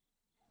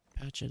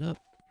 Patch it up.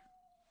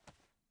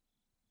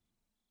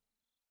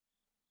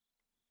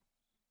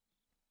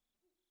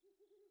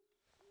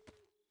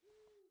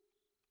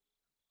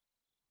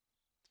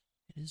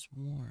 It is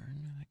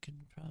worn. I could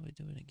probably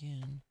do it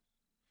again.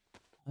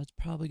 I was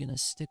probably going to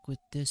stick with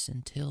this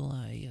until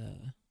I,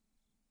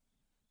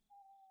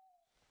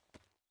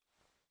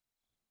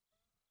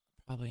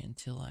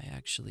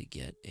 actually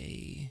get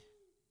a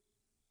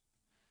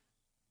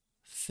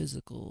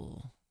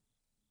physical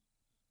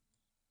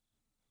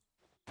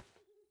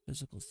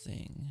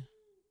thing.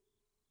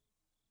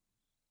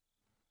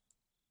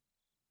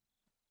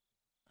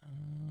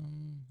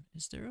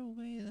 Is there a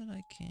way that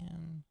I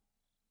can...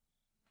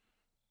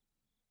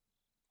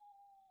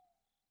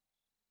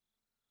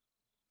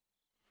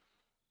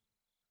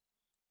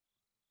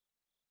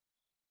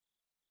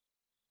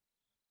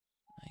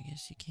 I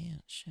guess you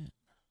can't, shit.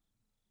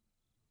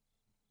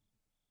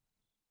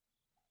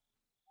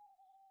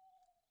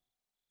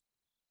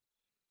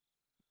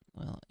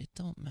 Well, it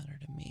don't matter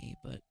to me,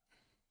 but...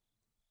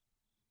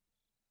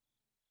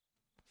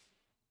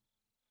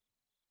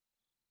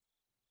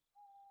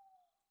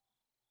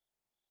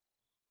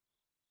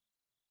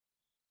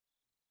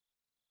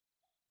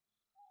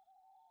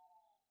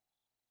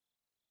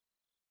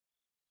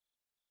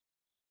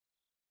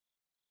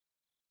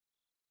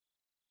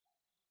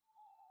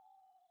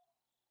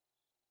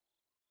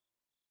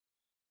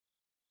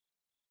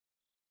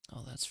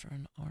 Oh, that's for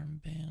an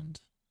armband.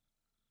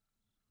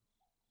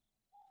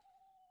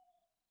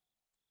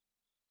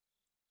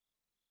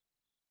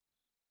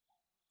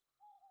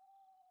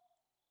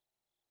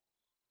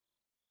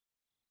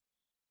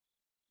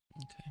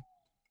 Okay.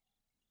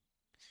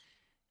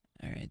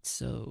 Alright,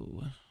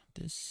 so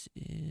this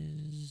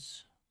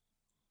is...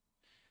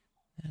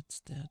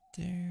 That's that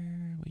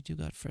there. We do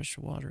got fresh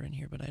water in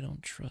here, but I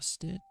don't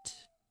trust it.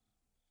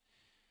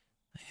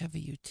 I have a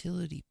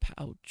utility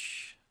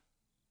pouch,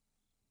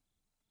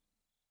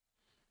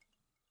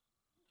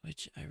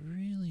 which I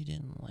really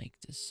didn't like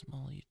this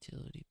small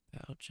utility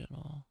pouch at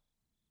all.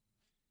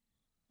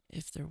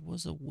 If there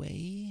was a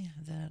way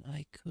that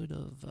I could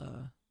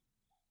have,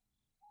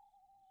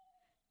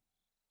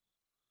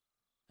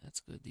 that's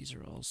good. These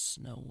are all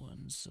snow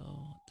ones,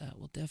 so that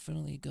will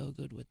definitely go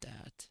good with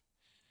that.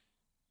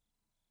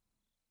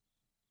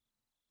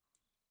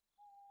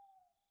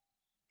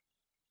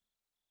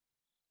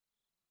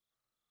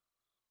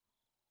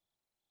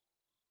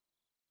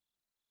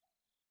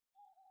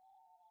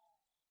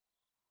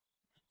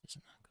 Does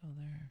not go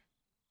there.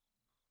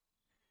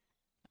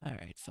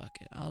 Alright, fuck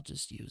it. I'll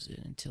just use it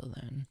until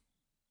then.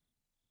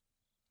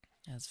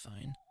 That's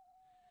fine.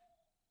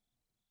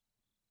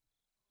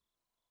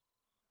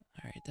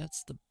 Alright,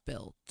 that's the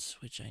belt,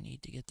 which I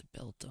need to get the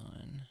belt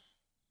on.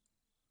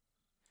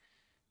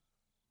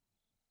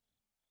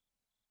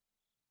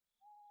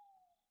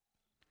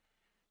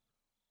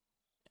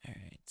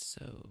 Alright,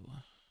 so...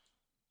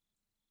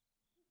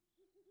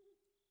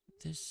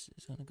 this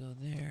is gonna go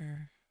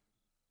there.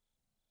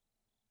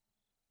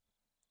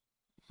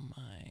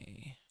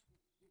 My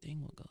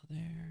thing will go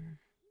there.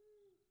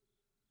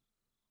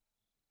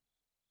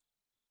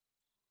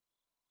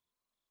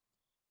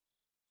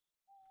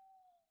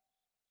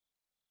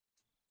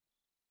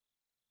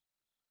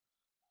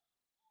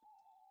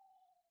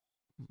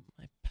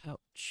 My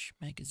pouch,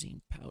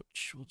 magazine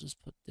pouch. We'll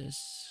just put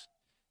this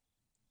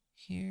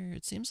here.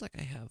 It seems like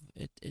I have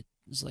it.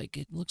 It's like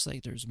it looks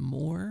like there's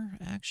more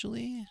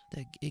actually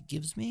that it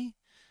gives me,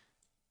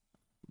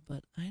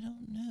 but I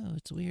don't know.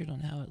 It's weird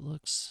on how it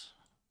looks.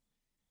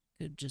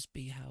 Could just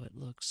be how it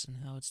looks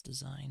and how it's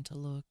designed to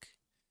look.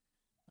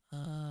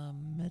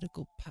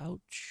 Medical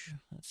pouch.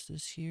 That's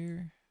this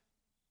here.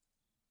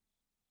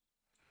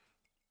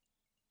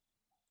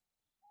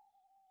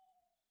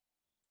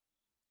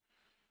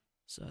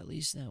 So at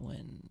least now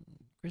when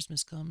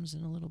Christmas comes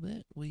in a little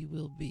bit, we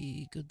will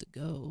be good to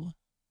go.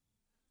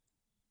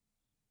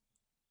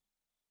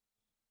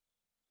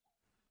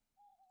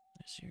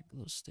 There's your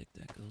glow stick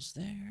that goes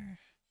there.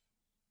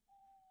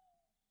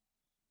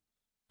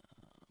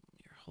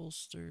 Your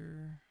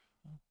holster.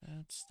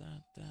 That's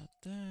that.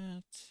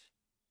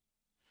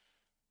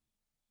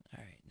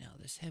 Alright, now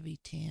this heavy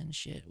tan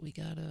shit, we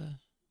gotta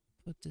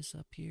put this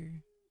up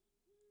here.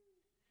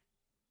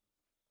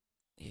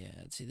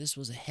 Yeah, see, this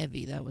was a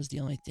heavy. That was the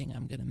only thing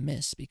I'm gonna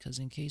miss, because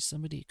in case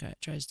somebody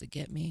tries to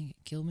get me,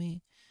 kill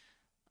me,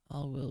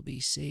 all will be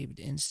saved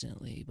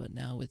instantly. But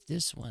now with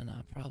this one,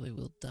 I probably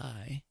will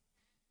die.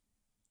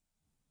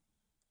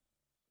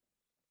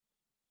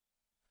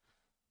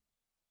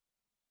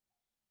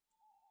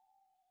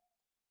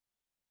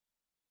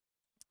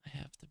 I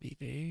have to be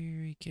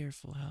very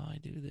careful how I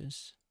do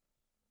this.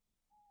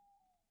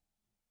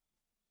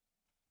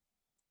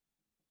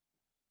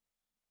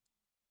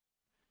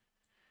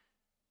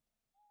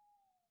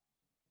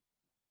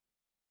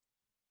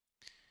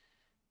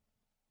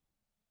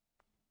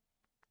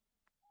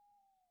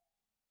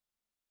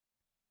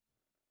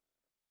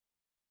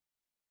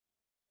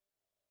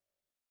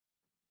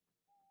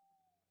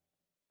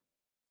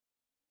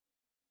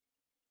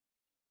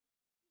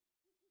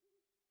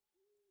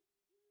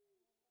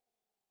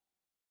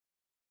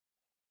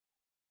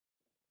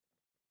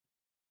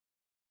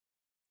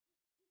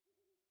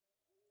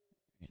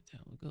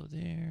 go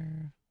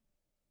there.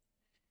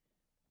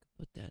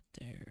 Put that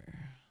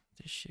there.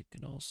 This shit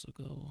could also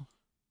go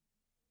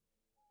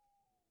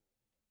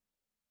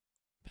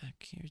back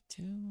here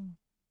too.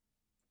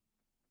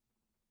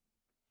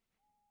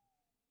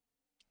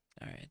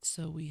 Alright,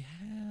 so we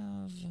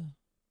have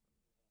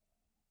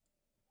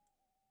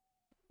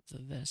the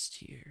vest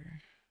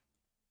here.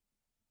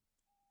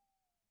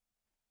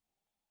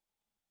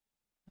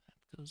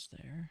 That goes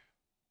there.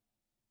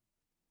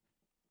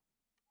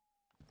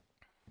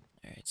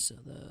 Alright, so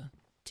the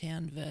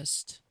tan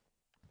vest.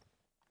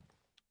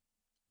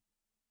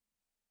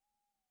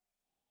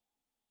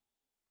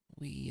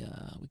 We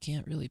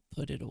can't really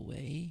put it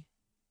away.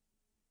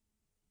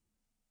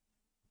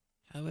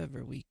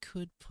 However, we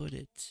could put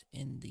it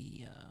in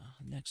the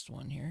next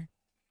one here.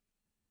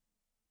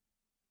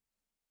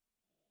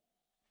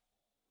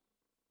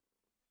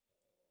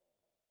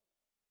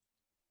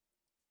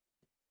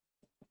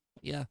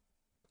 Yeah.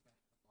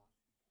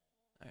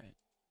 Alright.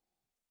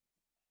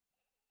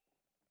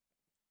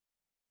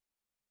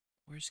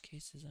 Worst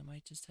case is I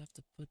might just have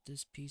to put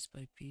this piece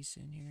by piece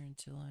in here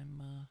until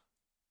I'm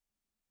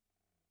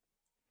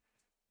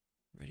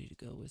ready to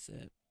go with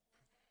it.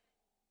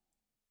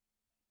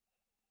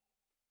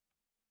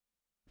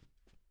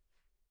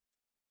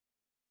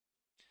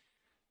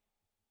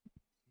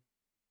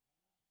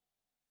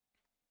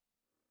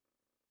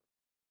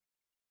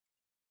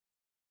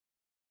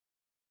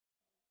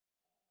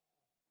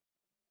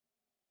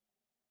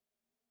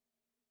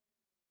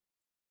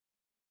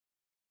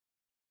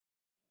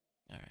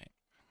 Alright.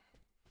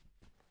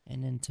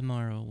 And then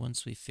tomorrow,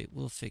 once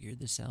we'll figure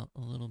this out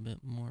a little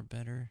bit more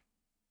better.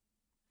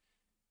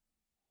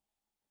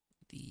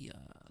 The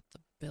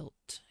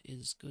belt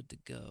is good to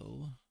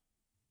go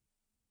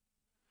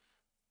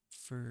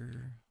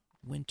for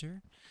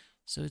winter.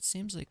 So it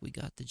seems like we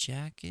got the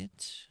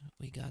jacket,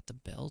 we got the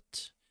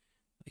belt,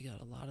 we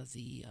got a lot of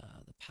the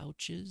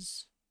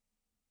pouches.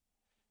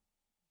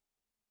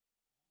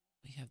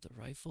 We have the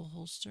rifle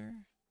holster,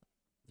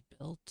 the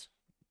belt,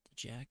 the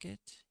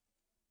jacket.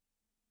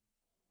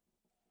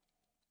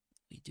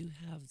 We do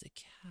have the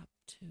cap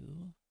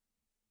too.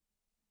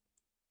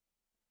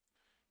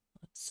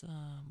 Let's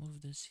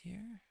move this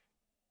here.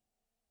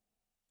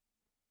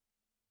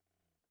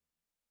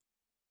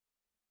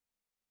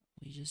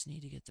 We just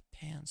need to get the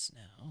pants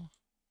now.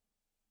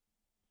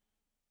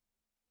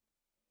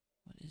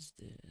 What is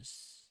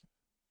this?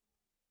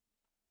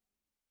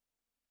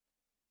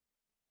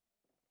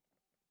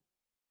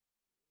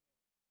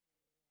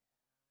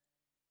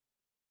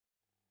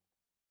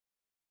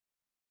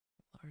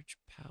 Large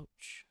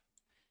pouch.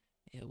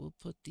 Yeah, we'll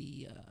put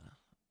the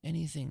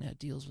anything that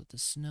deals with the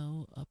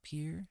snow up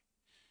here.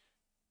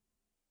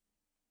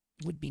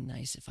 Would be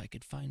nice if I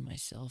could find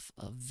myself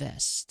a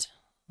vest,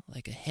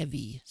 like a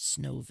heavy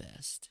snow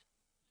vest.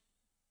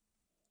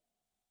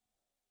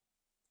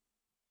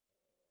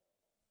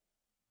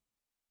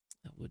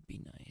 That would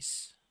be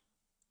nice.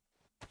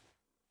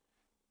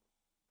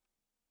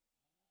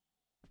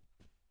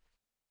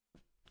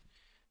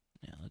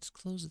 Now let's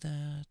close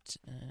that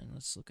and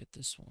let's look at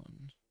this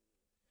one.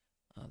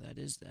 Oh, that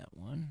is that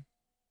one.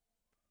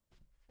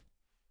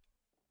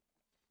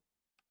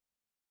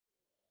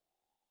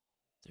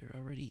 There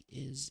already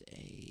is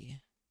a...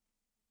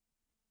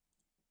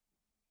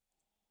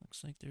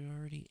 Looks like there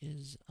already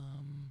is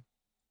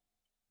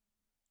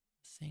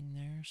thing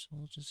there, so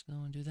we'll just go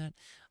and do that.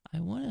 I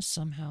want to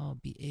somehow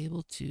be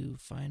able to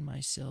find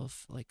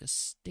myself like a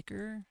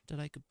sticker that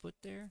I could put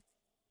there.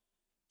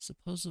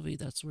 Supposedly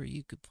that's where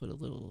you could put a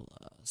little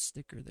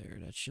sticker there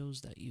that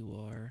shows that you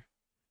are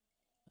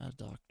a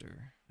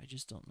doctor. I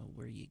just don't know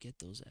where you get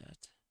those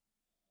at.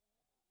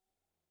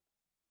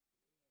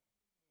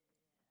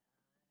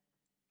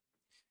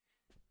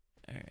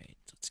 Alright,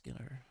 let's get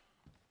our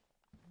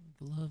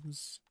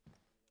gloves.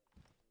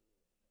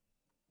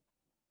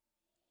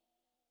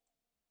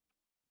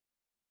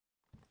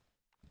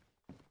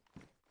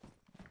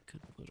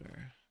 Could put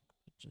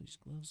these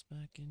gloves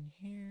back in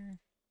here.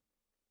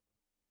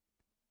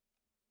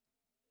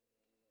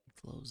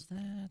 Close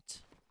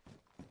that.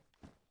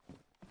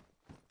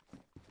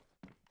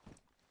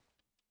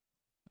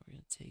 We're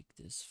going to take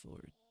this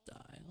for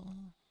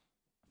dial.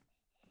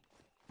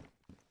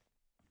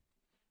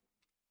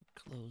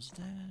 Close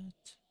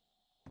that.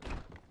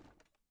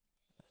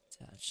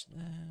 Attach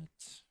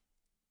that.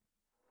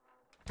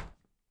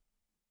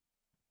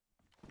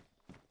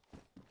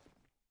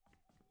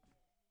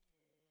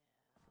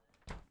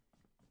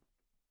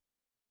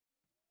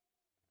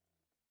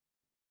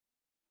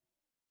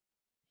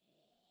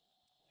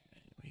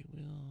 Alright, we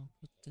will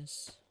put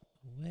this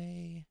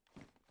away.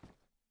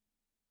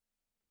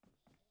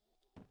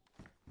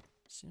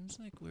 Seems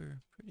like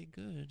we're pretty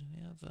good. We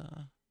have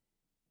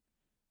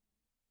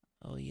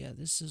oh yeah,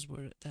 this is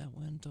where that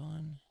went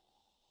on.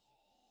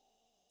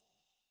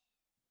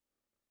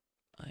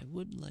 I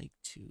would like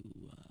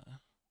to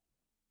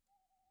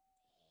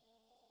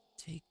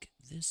take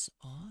this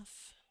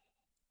off.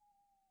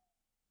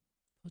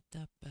 Put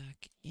that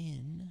back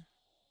in.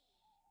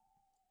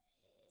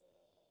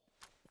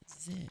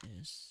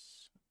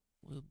 This.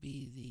 will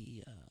be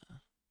the,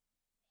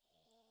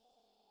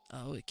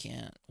 oh, it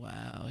can't.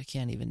 Wow, it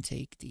can't even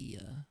take the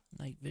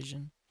night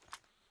vision.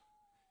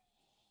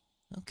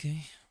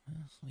 Okay,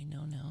 well, we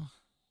know now.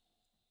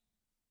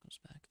 Goes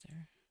back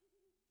there.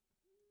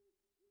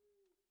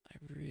 I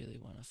really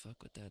want to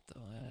fuck with that,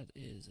 though. That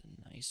is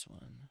a nice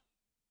one.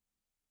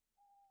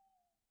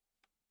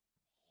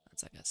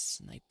 That's like a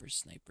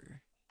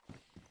sniper.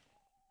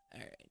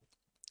 Alright.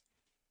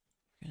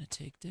 We're gonna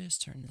take this,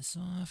 turn this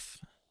off.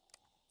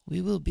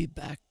 We will be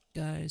back,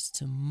 guys,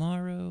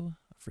 tomorrow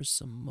for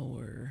some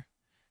more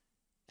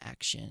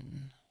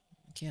action.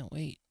 Can't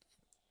wait.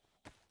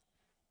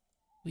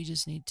 We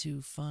just need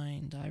to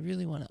find... I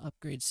really want to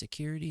upgrade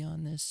security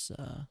on this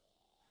a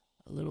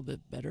little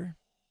bit better.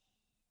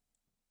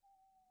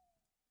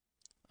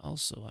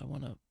 Also, I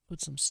want to put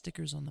some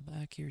stickers on the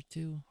back here,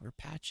 too. Or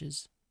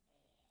patches.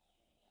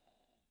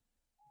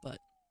 But...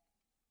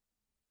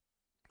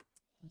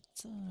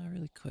 it's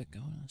really quick. I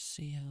want to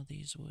see how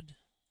these would...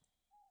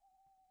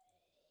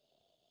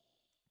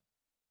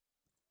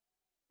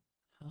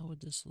 how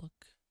would this look?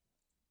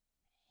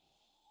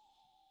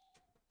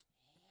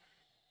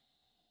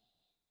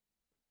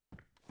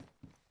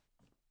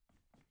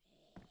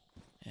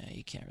 Yeah,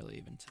 you can't really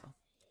even tell.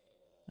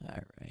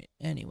 Alright,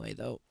 anyway,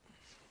 though.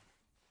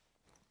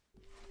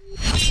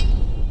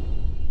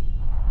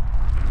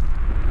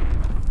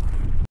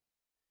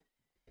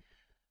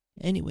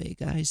 Anyway,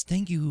 guys,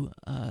 thank you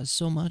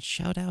so much.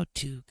 Shout out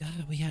to,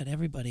 God, we had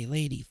everybody.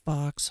 Lady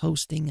Fox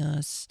hosting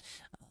us,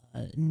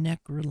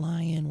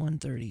 Necrolion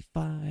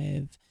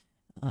 135,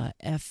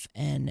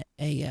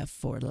 FNAF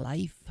for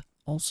Life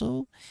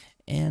also,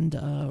 and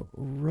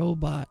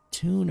Robot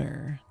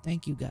Tuner.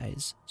 Thank you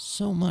guys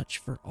so much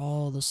for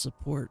all the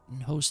support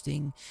and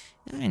hosting.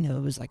 I know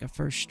it was like a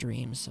first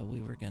stream, so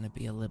we were going to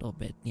be a little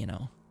bit, you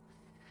know,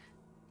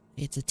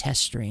 it's a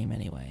test stream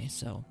anyway.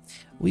 So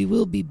we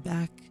will be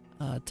back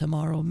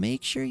tomorrow.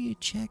 Make sure you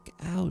check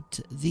out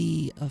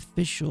the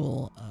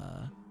official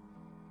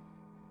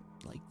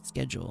like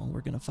schedule.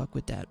 We're going to fuck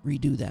with that,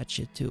 redo that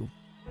shit too.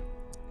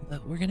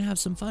 But we're going to have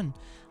some fun.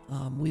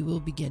 We will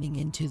be getting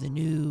into the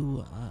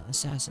new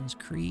Assassin's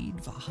Creed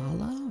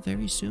Valhalla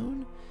very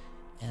soon.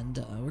 And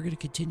we're going to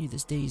continue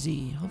this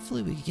DayZ.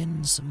 Hopefully we can get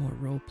into some more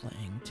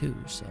role-playing too.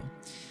 So,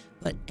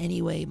 but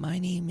anyway, my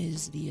name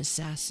is The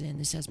Assassin.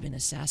 This has been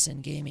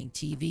Assassin Gaming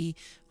TV.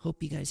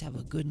 Hope you guys have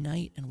a good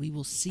night. And we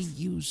will see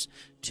yous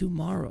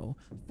tomorrow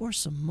for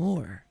some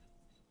more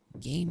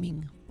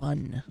gaming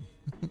fun.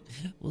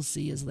 We'll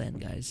see yous then,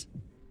 guys.